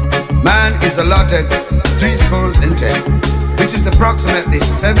 man is allotted 70, which is approximately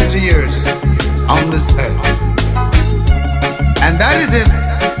 70 years on this earth. And that is if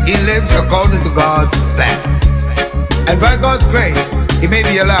he lives according to God's plan. And by God's grace, he may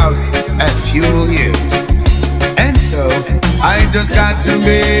be allowed a few more years. And so, I just got to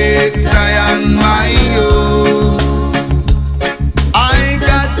make Zion my own. I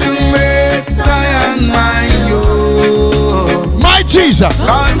got to make Zion my own. My Jesus.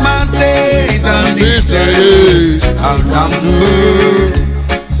 Cause my days on this earth are numbered.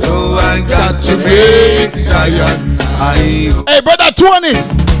 So I got to make Zion my own. Hey, brother Tony.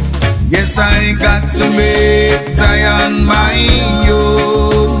 Yes, I got to make Zion my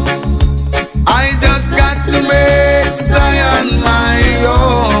own. I just got to make Zion my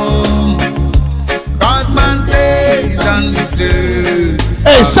own. Cause man's days on this earth.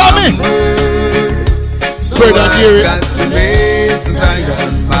 Hey, Sammy! So I got to make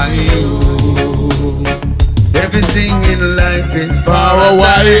Zion my own. Everything in life is for a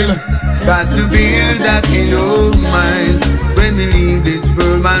while. Got to build that in your mind. When we leave this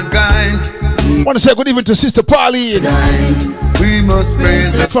world, mankind. I want to say good evening to Sister Pauline. We must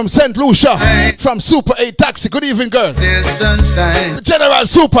praise from St. Lucia, from Super 8 Taxi. Good evening, girl. There's sunshine. The General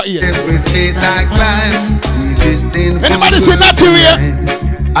Super 8. With it I climb. Anybody say nothing here?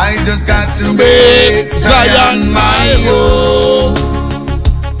 I just got to make Zion my home.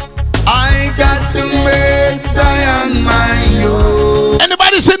 I got to make Zion my home.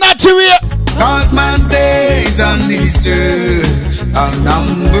 Anybody say nothing here? Cause man's days on this earth are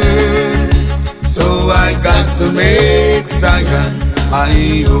numbered. So I got to make Zion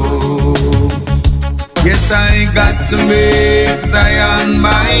my home. Yes, I got to make Zion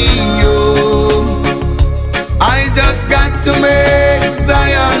my home. I just got to make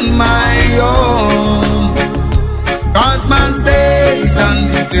Zion my own. Cause man's days on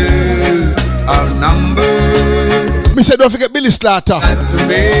this earth are numbered. Me say don't forget Billy Slaughter,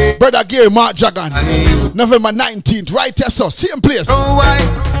 Brother Gary, Mark Jagan, November 19th, right here, so same place. So I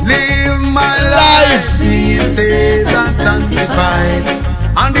live my life being saved and sanctified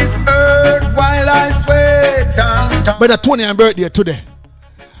on this earth while I sweat and time. Brother Tony and birthday today.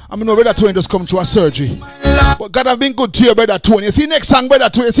 I mean, no, Brother Tony just come to a surgery. But God have been good to you, Brother Tony. You see next song, Brother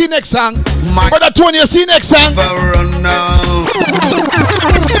Tony. You see next song. Brother Tony, you see next song.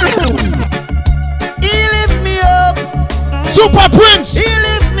 Super Prince. He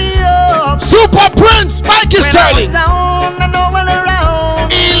lift me up. Super Prince. Mikey Sterling. Down, I know when around.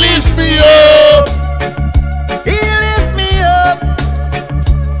 He lift me up. He lift me up.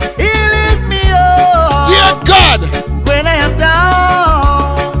 He lift me up. Dear God. When I am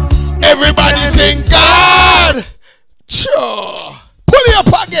down. Everybody sing God. Sure. Pull it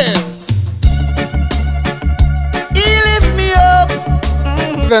up again. He lift me up.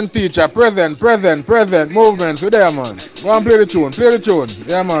 Present teacher, present movement. So there, man. Go and play the tune,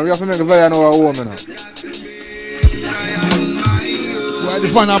 Yeah, man, we have to make Zion our home now. Why the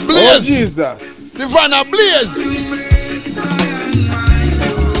fan of blaze? Oh, Jesus. The fan of blaze.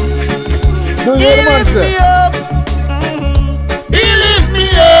 Do you hear the man say? He lift me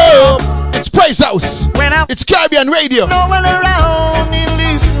up. It's Praise House. It's Caribbean Radio. No one around, he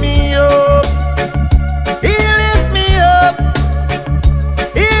lifts me up. He lift me up.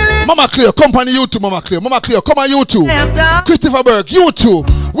 Mama Clear, come on YouTube, Mama Clear. Mama Clear, come on YouTube. Christopher Burke, YouTube.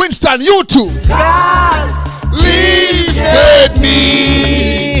 Winston, YouTube. God lifted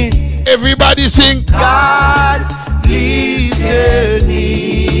me. Everybody sing. God lifted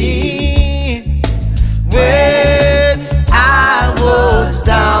me. When I was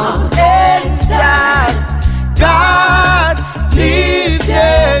down inside, God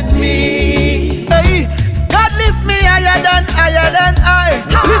lifted me. Hey, God lift me higher than I.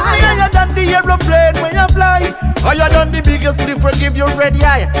 Lift me higher than the aeroplane when you fly. Higher than the biggest cliff will give you red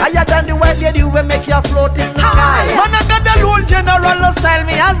eye. Higher than the white lady will make you float in the sky. Man, I got the Lord General no style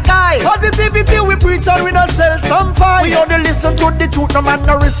me as guy. Positivity we preach and we don't sell some fight. We only listen to the truth, no man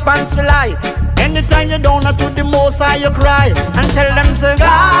no response to lie. Anytime you down to the most high you cry and tell them say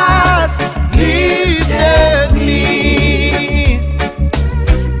God lifted me.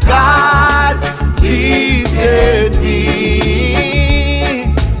 God lifted me.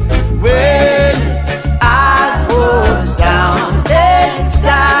 When I was down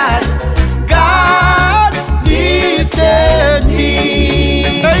inside, God lifted me.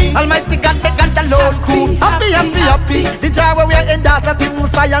 Hey. Almighty God, they got the Lord crew. Happy. The job where we are in that thing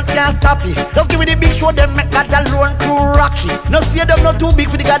science can't stop it. Just give me the big show, them make God the Lone crew rocky. No see them not too big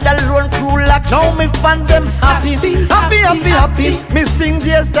for the God the Lone crew lock. Now me fans them happy. Me sing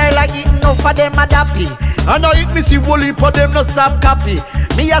their style like eating up for them a dappy. And I eat me see woolly for them no stop copy.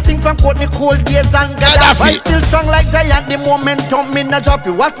 Me a sing from Courtney Cold Days and Gaddafi. I still strong like Giant, the momentum me not drop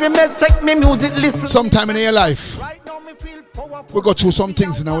it. What me make take me music listen. Sometime in your life, we go through some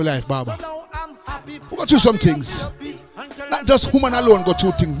things in our life, Baba. We go through some things. Not just woman alone go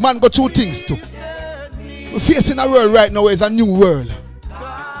through things. Man go through things too. We're facing a world right now where it's a new world.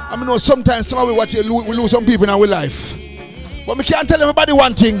 I mean, sometimes some of we watch we lose some people in our life. But we can't tell everybody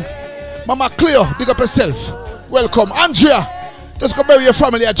one thing. Mama Cleo, big up yourself. Welcome. Andrea, just go bury your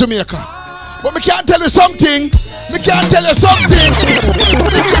family at Jamaica. But we can't tell you something. We can't tell you something.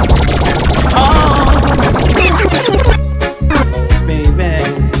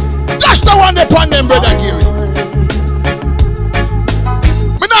 Baby.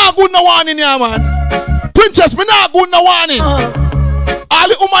 warning here, man. Princess, me not good no warning. All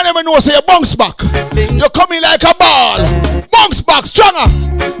the woman ever know say you bounce back. You come in like a ball. Bounce back, stronger.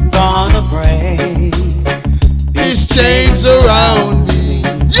 Gonna break these chains around me.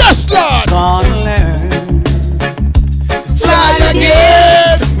 Yes, Lord. Gonna learn to fly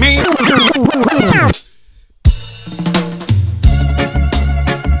again. Me.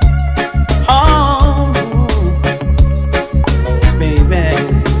 Oh, baby.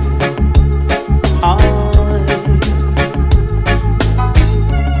 Oh.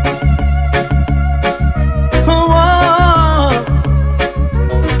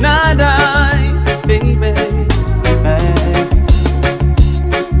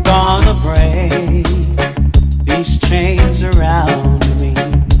 Chains around me,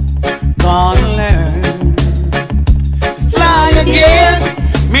 gonna learn to fly again.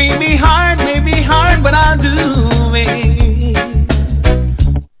 Maybe hard, but I'll do it.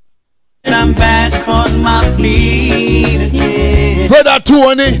 And I'm back on my feet again. Brother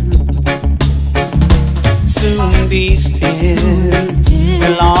Tony. Soon these tears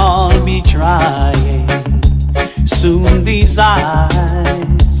will all be drying. Soon these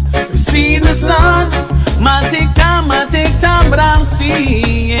eyes will see the sun. Might take time, but I'll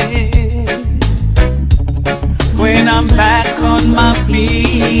see it. When I'm back on my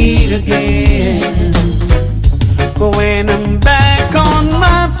feet again. When I'm back on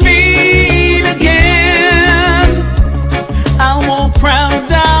my feet again. I walk proud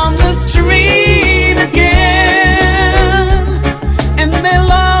down the street again. And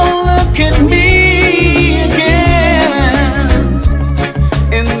they'll all look at me again.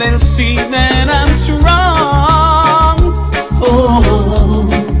 And they'll see that I'm strong.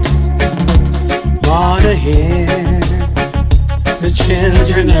 Wanna hear the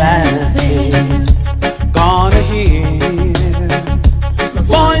children laughing. Gonna hear the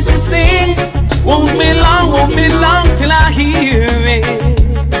voices sing. Won't be long till I hear it.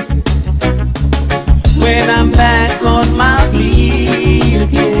 When I'm back on my feet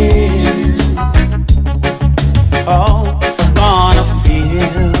again. Oh, gonna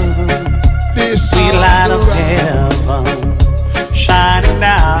feel this light of heaven shining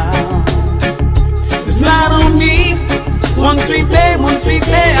down. It's not on me. Once we play, I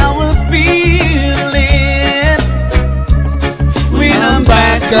will feel it. When I'm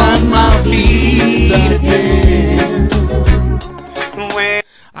back on my feet again.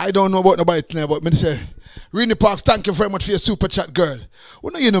 I don't know about nobody tonight, but me say, Rini Parks, thank you very much for your super chat, girl.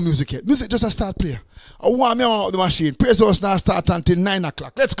 We don't hear no music yet. Music just a start play. I want me on the machine. Praise us now start until 9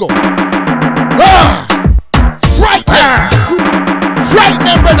 o'clock. Let's go. Fright them! Fright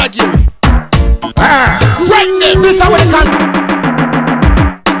them, brother Gary! Fright them! This is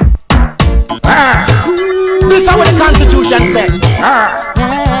what the Constitution said.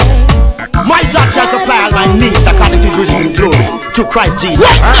 My God shall supply all my needs according to His riches in glory through Christ Jesus.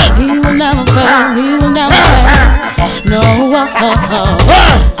 He will never fail. He will never fail. No.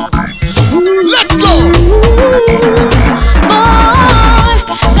 Let's go.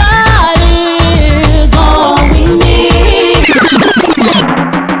 That is all we need.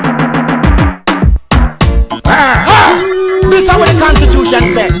 This is what the Constitution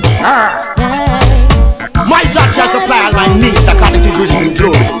said. My God shall supply all my needs according to His riches in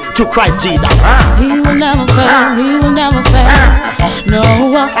glory through Christ Jesus. He will never fail. He will never fail. No.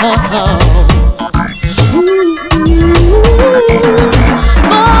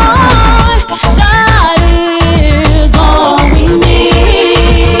 That is all we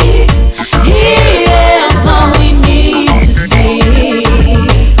need. He is all we need to see.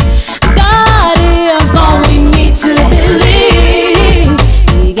 That is all we need to believe.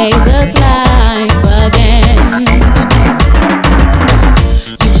 He gave us life again.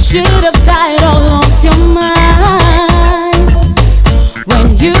 You should have died all off your mind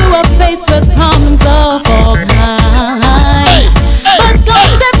when you were faced with problems of all kinds. But God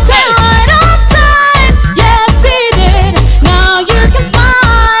stepped in right on time. Yes, He did. Now you can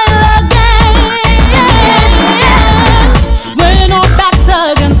smile again. When our backs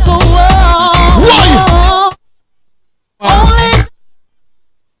against the wall, only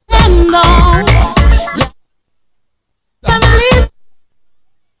and on. Families,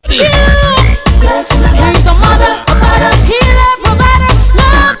 you. He's a mother, a father, healer, provider,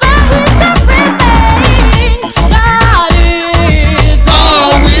 love, and He's everything.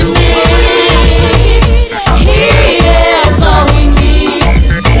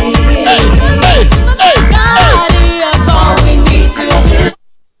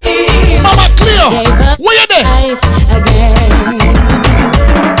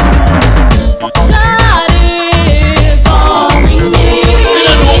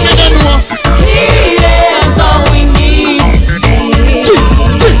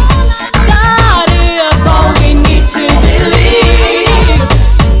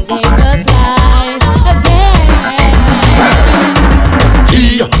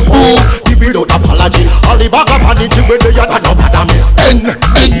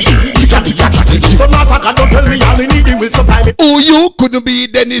 Who you couldn't be,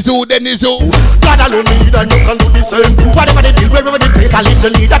 then is who, then is who. God alone lead and you can do the same. Whatever they build, wherever they place, I live to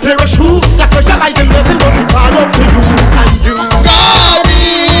need a pair of shoes. That specialize in blessing, but it's all up to you and you. God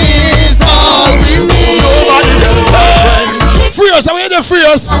is all we need. Nobody else but friend. Free us, away the free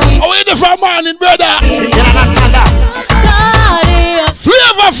us. Away the for morning, brother. You can understand that.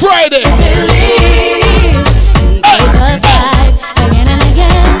 Flavor Friday.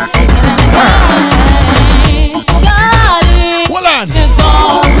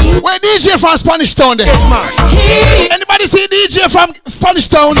 Where DJ from Spanish Town there? Yes, man. Anybody see DJ from Spanish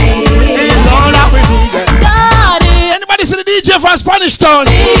Town? Anybody see the DJ from Spanish Town?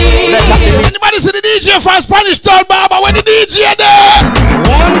 Anybody see the DJ from Spanish Town, Baba? Where the DJ there?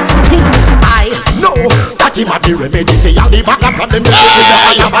 1, 2, I know that he might be remedy for all the back problem.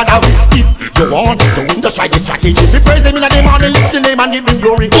 If you want to win, just try the strategy. If you praise him in the morning, lift the name and give him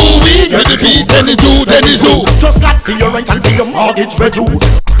glory. Ooh, we get the beat, then it's who, then it's who. Just like for your rent and for your mortgage ready.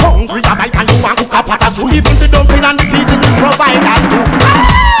 Hungry, I bite and you want to cook a pot of soup. Even the dumpling and the peas and you provide that too.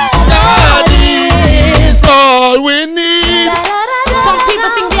 God is all we need. Some people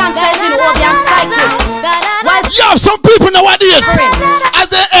think the answer is in Obian cycle. You have some people nowadays, as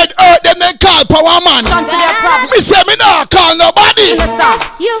they head earth, them they call power man. Me say me not call nobody.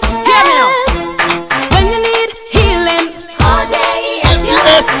 You hear me now? When you need healing, call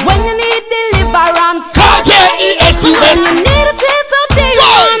J-E-S-U-S. When you need deliverance, call J-E-S-U-S. When you need a chase of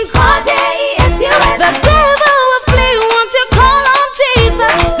demons, call J-E-S-U-S. The devil will flee once you call on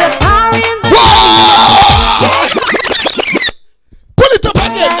Jesus. There's power in the name. Pull it up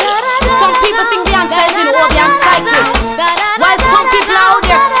again. Some people think the answer is in Obian cycle, while some people are out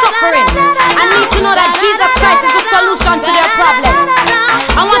there suffering. I need to know that Jesus Christ is the solution to their problem.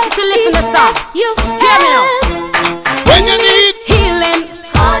 I want you to listen to this. You hear me now? When you need healing,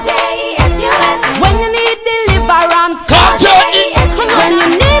 call J-E-S-U-S. When you need deliverance, call J-E-S-U-S. When you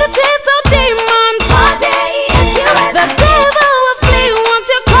need a chase of demons, call J-E-S-U-S. The devil will flee once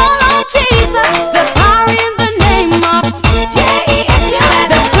you call on Jesus. There's power in the name of J-E-S-U-S.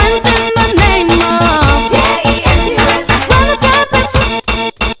 There's strength in the name of J-E-S-U-S. When the tempest,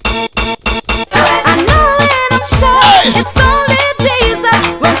 I know and I'm sure it's only Jesus.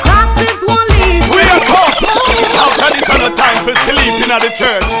 When crosses won't leave. We are caught. After this on a time for sleeping at the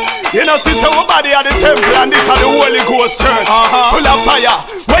church. You know, since our body at the temple and this are the Holy Ghost church. Full of fire.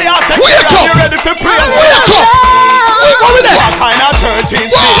 Where you say you ready for prayer? What kind of church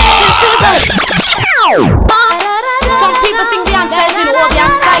is this? Some people think the answer is in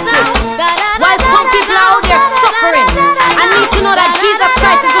Obian cycle, while some people are out there suffering. I need to know that Jesus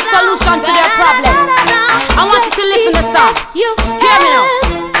Christ is the solution to their problem. I want you to listen to this. You hear me now?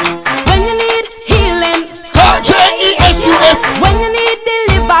 When you need healing, call J-E-S-U-S. When you need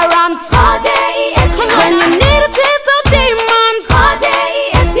deliverance, call J-E-S-U-S. When you need a chase of demons, call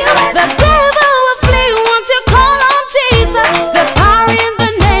J-E-S-U-S. The devil will flee once you call on Jesus. There's power in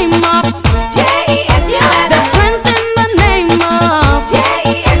the name of J-E-S-U-S. There's strength in the name of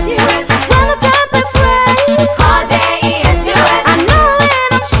J-E-S-U-S. When the tempest rages, call J-E-S-U-S. I know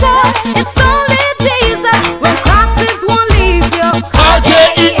and I'm sure it's only Jesus. When crosses won't leave you, call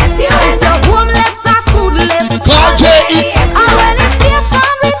J-E-S-U-S. The homeless are foodless, call J-E-S-U-S. And when inflation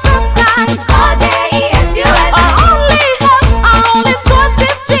reaches the sky, call J-E-S-U-S. Our only hope, our only source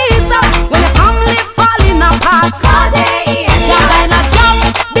is Jesus. When your family falling apart, call J-E-S-U-S. Can't find a job,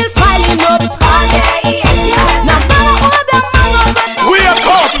 bills piling up, call J-E-S-U-S. Now gonna hold them man on the We are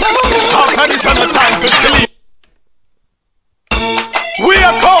caught. After this on a time for sleep. We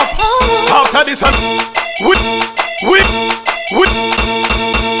are caught. After this on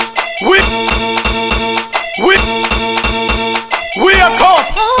we are caught.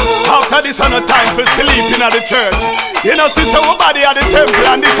 After this on a time for sleeping at the church. You know, since our body at the temple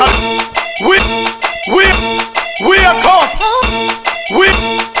and this are we are caught. We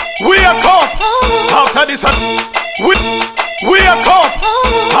are caught. After this on we are caught.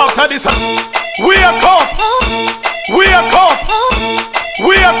 After this on we are caught. We are caught.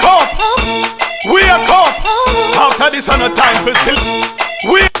 We are caught. We are caught. After this on a time for sleep.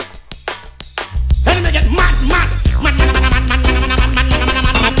 We Let me get mad.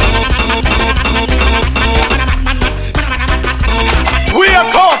 We are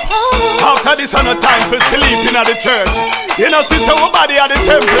caught. After this on a time for sleeping at the church. You know, since our body at the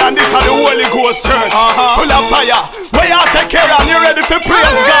temple and this are the Holy Ghost church. Full of fire. Where you take care and you ready for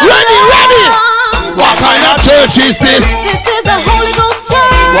praise God? Ready. What kind of church is this? This is the Holy Ghost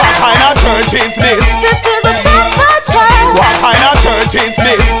church. What kind of church is this? This is the Sanctified church. What kind of church is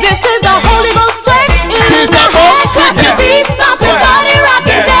this? This is the Holy Ghost church. It is the head, beat, stomping, body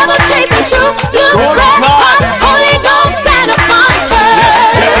rocking, devil chasing truth. Look red hot, Holy Ghost Santa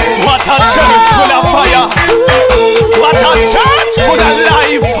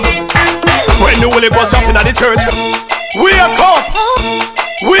church. Wake up!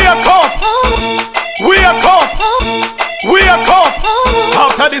 Wake up! Wake up! Wake up!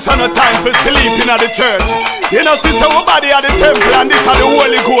 After this, no time for sleeping at the church. You know, since our body at the temple and this is the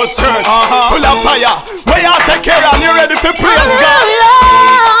Holy Ghost church, full of fire. Where you take care and you ready for praise God?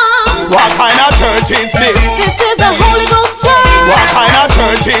 What kind of church is this? This is the Holy Ghost church. What kind of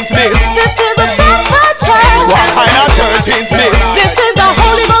church is this? This is the Sanctified church. What kind of church is this? This is the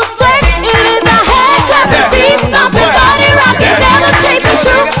Holy Ghost church. It is a head clapping, feet stomping, body rocking, never chasing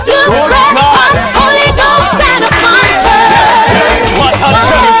truth. Look red hot, Holy Ghost Sanctified church. What a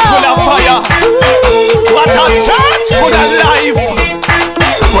church full of fire. What a church full of life.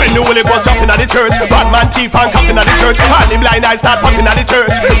 When the Holy Ghost jumping at the church, bad man thief and copping at the church, and the blind eyes start popping at the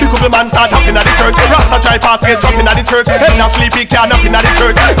church, the couple man start hopping at the church, Rasta try fast get jumping at the church, and now sleepy can't up in at the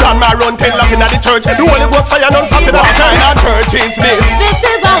church, grandma run 10 locking at the church, the Holy Ghost fire non stopping at the church. What kind of church is this? This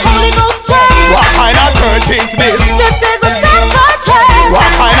is the Holy Ghost church. What kind of church is this? This is the Sanctified church. What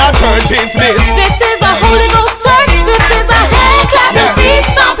kind of church is this? This is the Holy Ghost church. This is a hand clapping, feet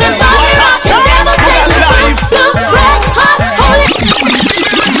stomping, body rocking, never chasing truth. Look red hot, Holy.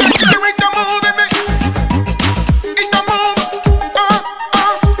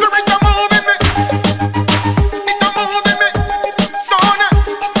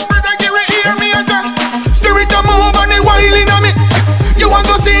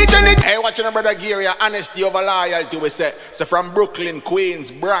 Hey, watching a brother Gary, honesty over loyalty, we say. So from Brooklyn,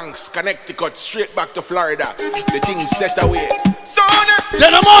 Queens, Bronx, Connecticut, straight back to Florida, the thing's set away. So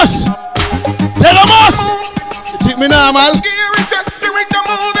Tell them us! Tell them us! You think me normal? Gary said, spirit to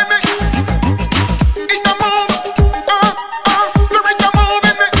move in me. It a move. Spirit to move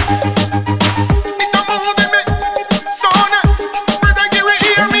in me. It a move in me. So brother Gary,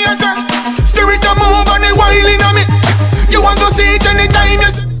 hear me, I say. Spirit to move on the wild in me. You want to see it anytime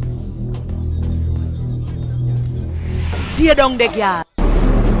you see. Stay down the girl.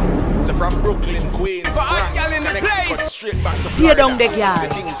 So from Brooklyn, Queens, Bronx, Connecticut, straight back to Florida. Stay down the girl.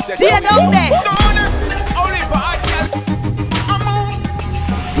 Stay down there.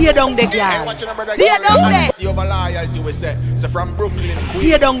 Stay down the girl. Stay down there. Stay over loyalty, we say. So from Brooklyn, Queens,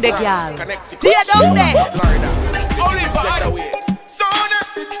 Stay down the Bronx, girl. Connecticut, Stay down straight back there. to Florida. The thing's set away.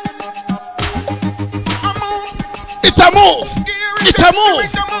 It's a move! It's a move!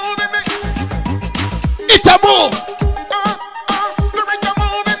 It's a move!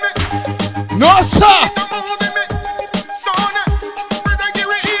 No, sir!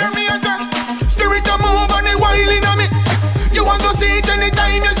 Spirit to move on the wild in me. You want to see it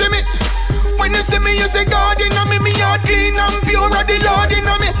anytime you see me. When you see me, you say God in me. Me heart clean and pure of the Lord in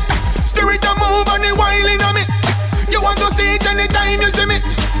me. Spirit to move on the wild in me. You want to see it anytime you see me.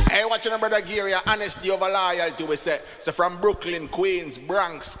 Hey, watching a brother Gary, honesty over loyalty, we say. So from Brooklyn, Queens,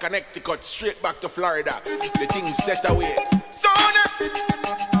 Bronx, Connecticut, straight back to Florida, the thing's set away. So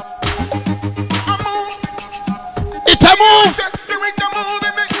it's a move! Spirit to move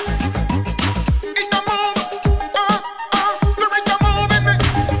in me. It's a move. Spirit to move in me.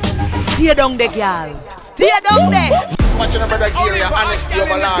 Stay down the girl. Stay down there. Watching a brother Gary, honesty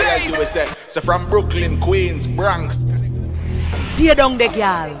over loyalty, we say. So from Brooklyn, Queens, Bronx. Stay down the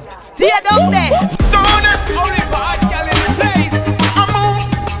girl. Stay down there. So only for a girl in the place. I move.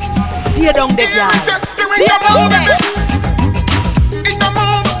 Stay down the girl. Stay down there. It's a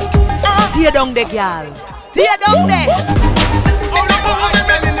move. Stay down the girl. Stay down there. Only for a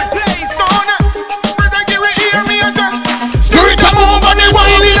girl in the place. So brother Gary, hear me, I say. Spirit to move on the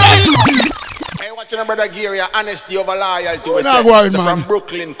wild. Hey, watching a brother Gary, honesty over loyalty, we say. So from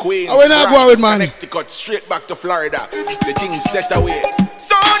Brooklyn, Queens, Bronx, Connecticut, straight back to Florida, the thing's set away.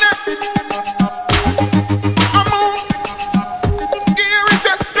 So I move. Gary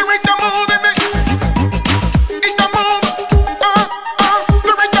said, spirit to move in me. It's a move.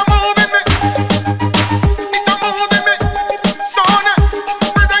 Spirit to move in me. It's a move in me. So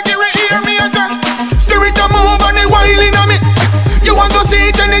brother Gary, hear me, I say. Spirit to move on the wild in me. You want to see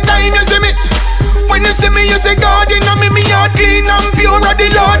it anytime you see me. When you see me, you say God in me. Me heart clean and pure of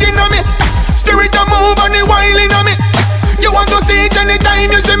the Lord in me. Spirit to move on the wild in me. You want to see it anytime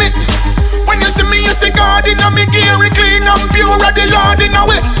you see me. When you see me, you say God in me. Gary clean and pure of the Lord in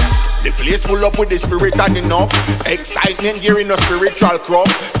me. The place full up with the spirit and enough. Excitement, Gary no spiritual crop.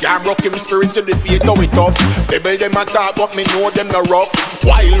 Can't rock him spirit to the faith how it tough. People them a talk but me know them no rough.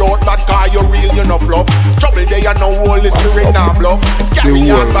 Why Lord but car you real you no fluff. Trouble there you no Holy Spirit now bluff. Carry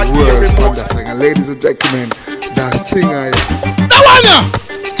on but Gary more. Ladies and gentlemen, that singer. That one ya!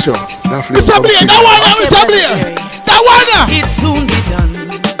 Sure, Mr. Blair, that one ya, Mr. Blair. That one ya! It soon be done.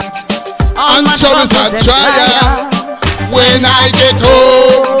 And troubles are trial when I get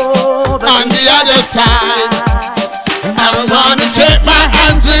home on the other side. shake my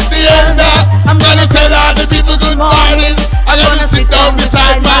hands with the elders. I'm gonna tell all the people good morning. I gotta sit down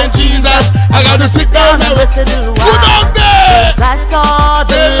beside my Jesus. I gotta sit down and listen to the word. Good on there. I saw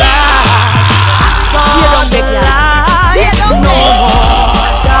the light. I saw the light. No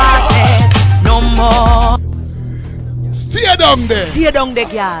more darkness. No more. Stay down there. Stay down there,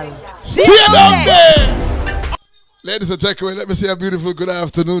 girl. Stay down there. Ladies and gentlemen, let me say a beautiful good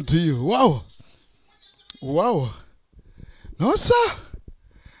afternoon to you. Wow. Wow. No, sir.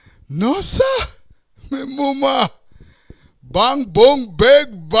 No, sir. Me mama. Bang, boom,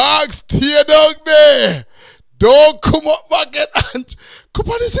 big bag. Stay down there. Don't come up back and come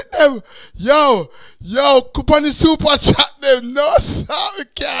on, sit them. Yo, come on the super chat them. No, sir. We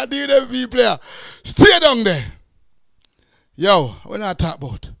can't do them people. Stay down there. Yo, what I talk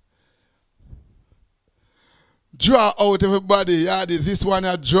about? Draw out everybody. Yeah, this one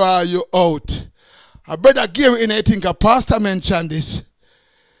I draw you out. I better give in. I think a pastor mentioned this.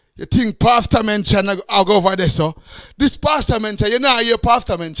 You think pastor mentioned I'll go over there, so this pastor mentioned, you know your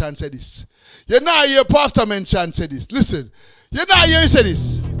pastor mentioned say this. You know your pastor mentioned say this. Listen, you know you say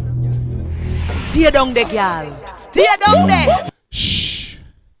this. Stay down there, girl. Stay down there. Shh.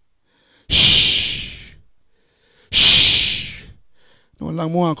 No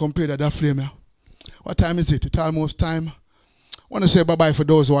long more come play that flame here. What time is it? It's almost time. I want to say bye-bye for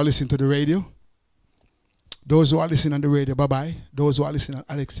those who are listening to the radio. Those who are listening on the radio, bye-bye. Those who are listening on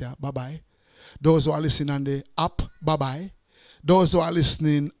Alexia, bye-bye. Those who are listening on the app, bye-bye. Those who are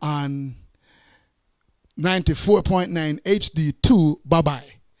listening on 94.9 HD2, bye-bye.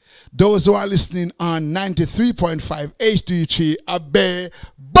 Those who are listening on 93.5 HD3,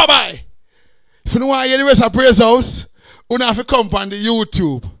 bye-bye. If you don't want to hear the rest of Praise House, you have to come on the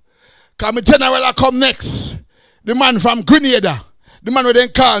YouTube. Because my general will come next. The man from Grenada. The man we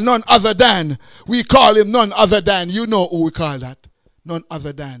didn't call none other than. We call him none other than. You know who we call that. None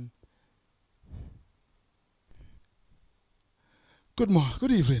other than. Good morning.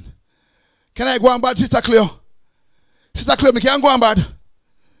 Good evening. Can I go on bad, Sister Cleo? Sister Cleo, me can't go on bad.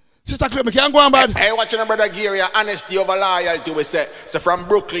 Sister Cleo, me can't go on bad. Hey, watching brother Gary, honesty over loyalty, we say. So from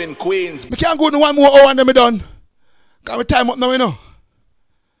Brooklyn, Queens. Me can't go no one more hour and then me done. Because my time up now, you know.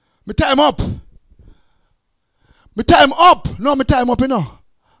 My time up. My time up. No, my time up, you know.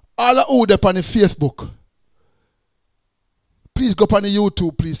 All of you up on the Facebook. Please go up on the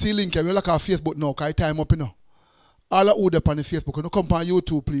YouTube, please. See link here. We look at Facebook now, because time up, you know. All of you up on the Facebook. You know, come on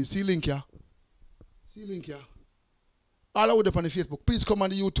YouTube, please. See link here. See link here. All of you up on the Facebook. Please come on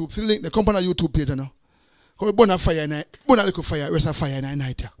the YouTube. See link. They come on the YouTube page, you know. Because we burn a fire night. Burn a little fire. Rest of fire in the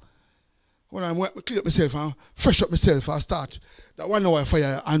night here. When I clean up myself and fresh up myself and start that 1 hour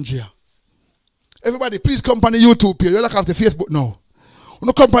fire Andrea. Everybody, please come on the YouTube page. You look after Facebook now. You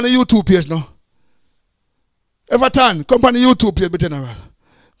know, come on the YouTube page now. Everton, come on the YouTube page, but general.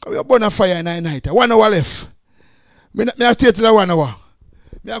 Because we burn a fire in the night. 1 hour left. I stay till 1 hour.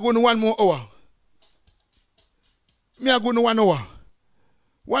 I go to 1 more hour. I go to 1 hour.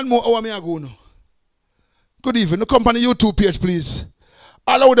 1 more hour I go now. Good evening. Come on the YouTube page, please.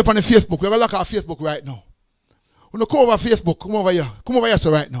 All out up on the Facebook. We're going to look at Facebook right now. We don't come over Facebook. Come over here. Come over here,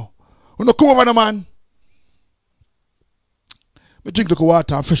 sir, right now. We don't come over the man. I drink the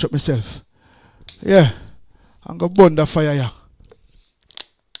water and fresh up myself. Yeah. I'm going to burn the fire here.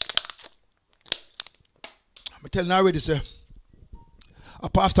 I'm telling you already, sir. A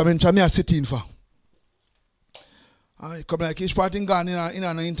pastor mentioned me a sitting for. I come like each party gone in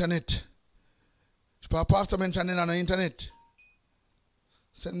on the internet. A pastor mentioned it on the internet.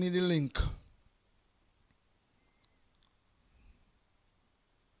 Send me the link.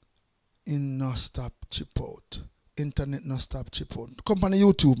 In no stop chip out. Internet no stop chip out. Come on the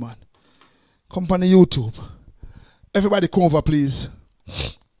YouTube, man. Come on the YouTube. Everybody come over, please.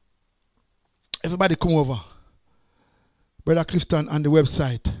 Everybody come over. Brother Clifton on the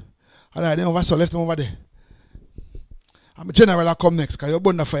website. Alright, then over so left them over there. I'm a general I'll come next because you're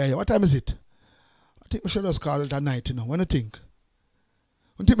burning the fire here. What time is it? I think we should just call it at night, you know. What do you think?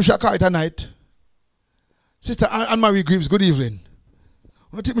 I think we should call it at night. Sister Anne-Marie Greaves, good evening.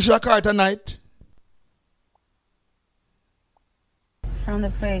 I think we should call it at night. From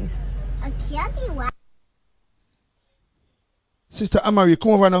the place. Sister Anne-Marie,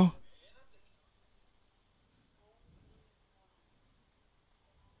 come over now.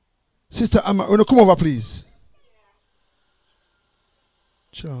 Sister Anne-Marie, come over, please.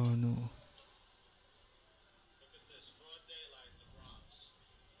 Chano.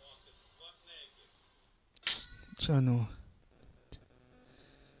 Chano.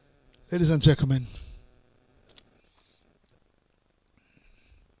 Ladies and gentlemen,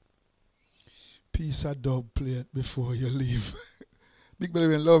 piece of dub plate before you leave. Big Belly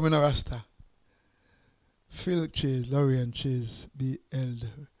Rain, love me no Rasta. Phil Chase, Lorian Chase, be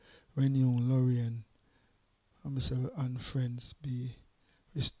Elder, Renew, Lorian, and friends, be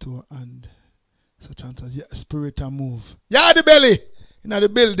restore and such and such. Yeah, spirit and move. Yeah, the belly in the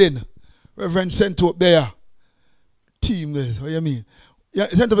building. Reverend sent up there. Team, this, what you mean? Yeah,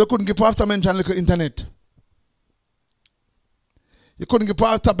 sent up, you couldn't give pastor mention look at internet. You couldn't give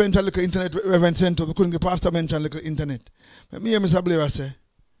pastor mention look at internet, Reverend sent up, you couldn't give pastor mention look at internet. But me and Mr. Blair say,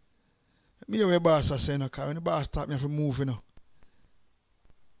 me and my boss say, no, when the boss start me to move, you know.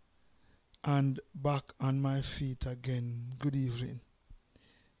 And back on my feet again. Good evening.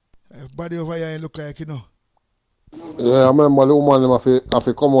 Everybody over here look like, you know. Yeah, I remember the woman have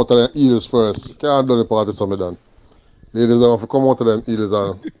to come out of them heels first. Can't do the party some done. Ladies don't have to come out of them heels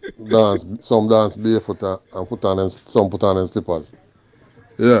and dance, some dance barefoot and put on them slippers.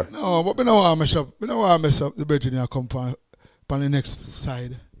 Yeah. No, but we don't want to mess up. We don't want to mess up the bedroom here come on the next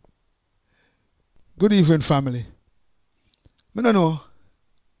side. Good evening, family. I don't know.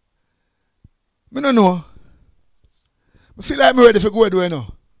 I feel like I'm ready for go do you know.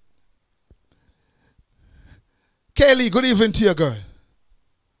 Kaylee, good evening to you, girl.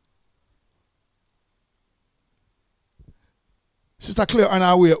 Sister Claire on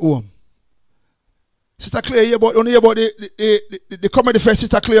our way home. Sister Claire, you about the comedy fest,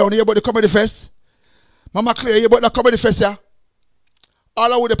 Sister Claire, you about the comedy fest? Mama Claire, you about the comedy fest, yeah?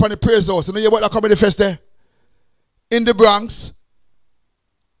 All I would upon the praise house. You know about the comedy fest there? In the Bronx.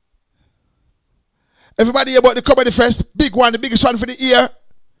 Everybody about the comedy fest. Big one, the biggest one for the year.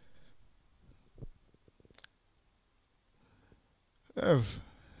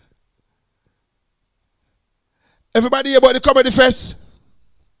 Everybody about the comedy fest.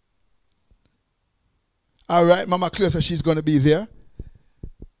 All right, Mama Claire says she's going to be there.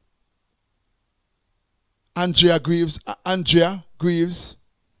 Andrea Greaves.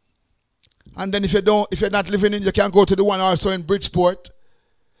 And then if you're not living in, you can go to the one also in Bridgeport.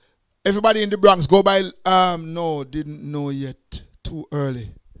 Everybody in the Bronx go by. No, didn't know yet. Too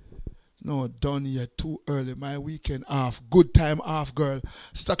early. No, done yet. Too early. My weekend off. Good time off, girl.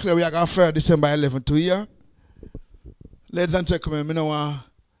 Sister Claire, we are going to December 11th to here. Ladies and gentlemen, I know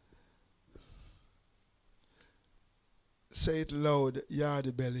say it loud. Yeah,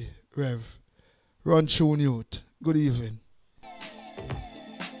 the belly. Rev. Run tune youth. Good evening.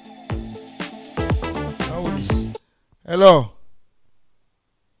 How is this? Hello.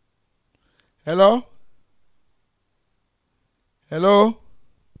 Hello? Hello?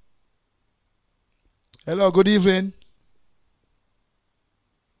 Hello, good evening.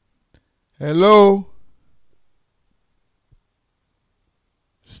 Hello?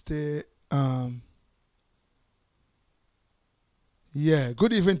 Stay, yeah,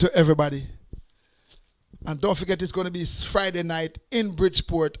 good evening to everybody. And don't forget it's going to be Friday night in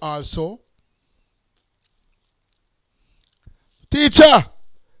Bridgeport also. Teacher!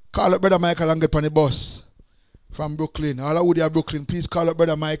 Call up Brother Michael and get on the bus from Brooklyn. All of you are Brooklyn, please call up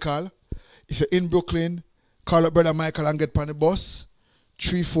Brother Michael. If you're in Brooklyn, call up Brother Michael and get on the bus.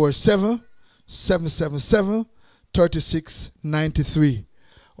 347-777-3693.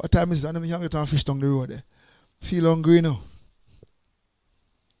 What time is it? I don't get on fish down the road there. Feel hungry now.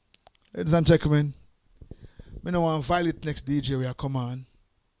 Ladies and gentlemen, I don't want Violet next DJ where I come on.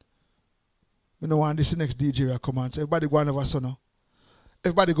 I don't want this next DJ where I come on. So everybody go on over so now.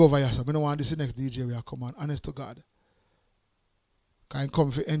 Everybody go over here, so I don't want this next DJ where I come on. Honest to God. Can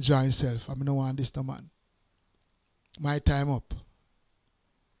come for enjoy himself. I don't want this no man. My time up.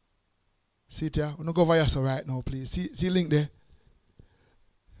 See it here? We don't go over here so right now, please. See link there.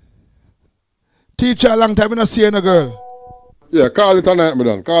 Teacher, long time I don't see no girl. Yeah, call it tonight,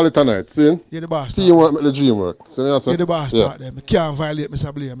 madam. Call it tonight. See? Yeah, the boss. Teamwork make the dream work. See, yeah, the boss start there. I can't violate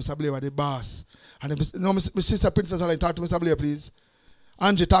Mr. Blair. Mr. Blair was the boss. And then, no, my sister Princess Allen, talk to Mr. Blair, please.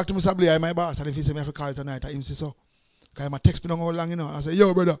 Angie, talk to Mr. Blair, my boss. And if he say me have to call it tonight, I him say so. Because he might text me down how long, you know. And I say,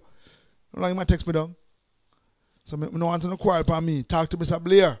 yo, brother. How long he might text me down? So I don't want to quarrel upon me. Talk to Mr.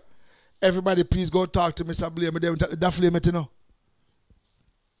 Blair. Everybody, please go talk to Mr. Blair. That flame it, you know.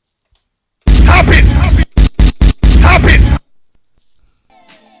 Stop it! Stop it!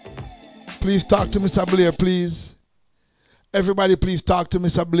 Please talk to Mr. Blair, please. Everybody, please talk to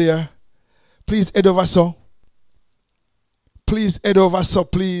Mr. Blair. Please head over so. Please head over so,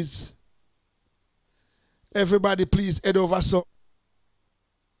 please. Everybody, please head over so.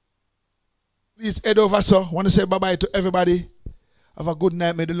 Please head over so. I want to say bye-bye to everybody. Have a good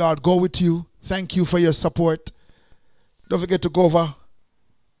night. May the Lord go with you. Thank you for your support. Don't forget to go over.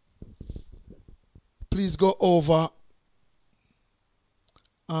 Please go over.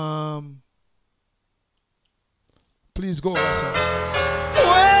 Please go over, sir.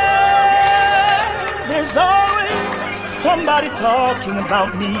 somebody talking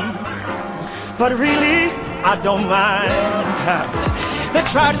about me, but really I don't mind. They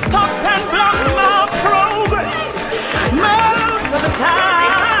try to stop and block my progress most of the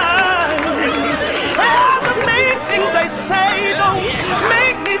time. And the main things they say don't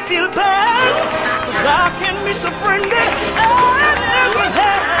make me feel bad, 'cause I can be so friendly.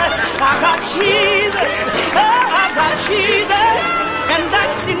 I got Jesus, I got Jesus, and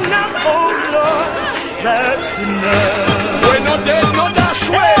that's enough, oh Lord, that's enough. We're not dead, no dash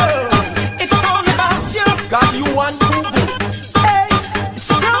way.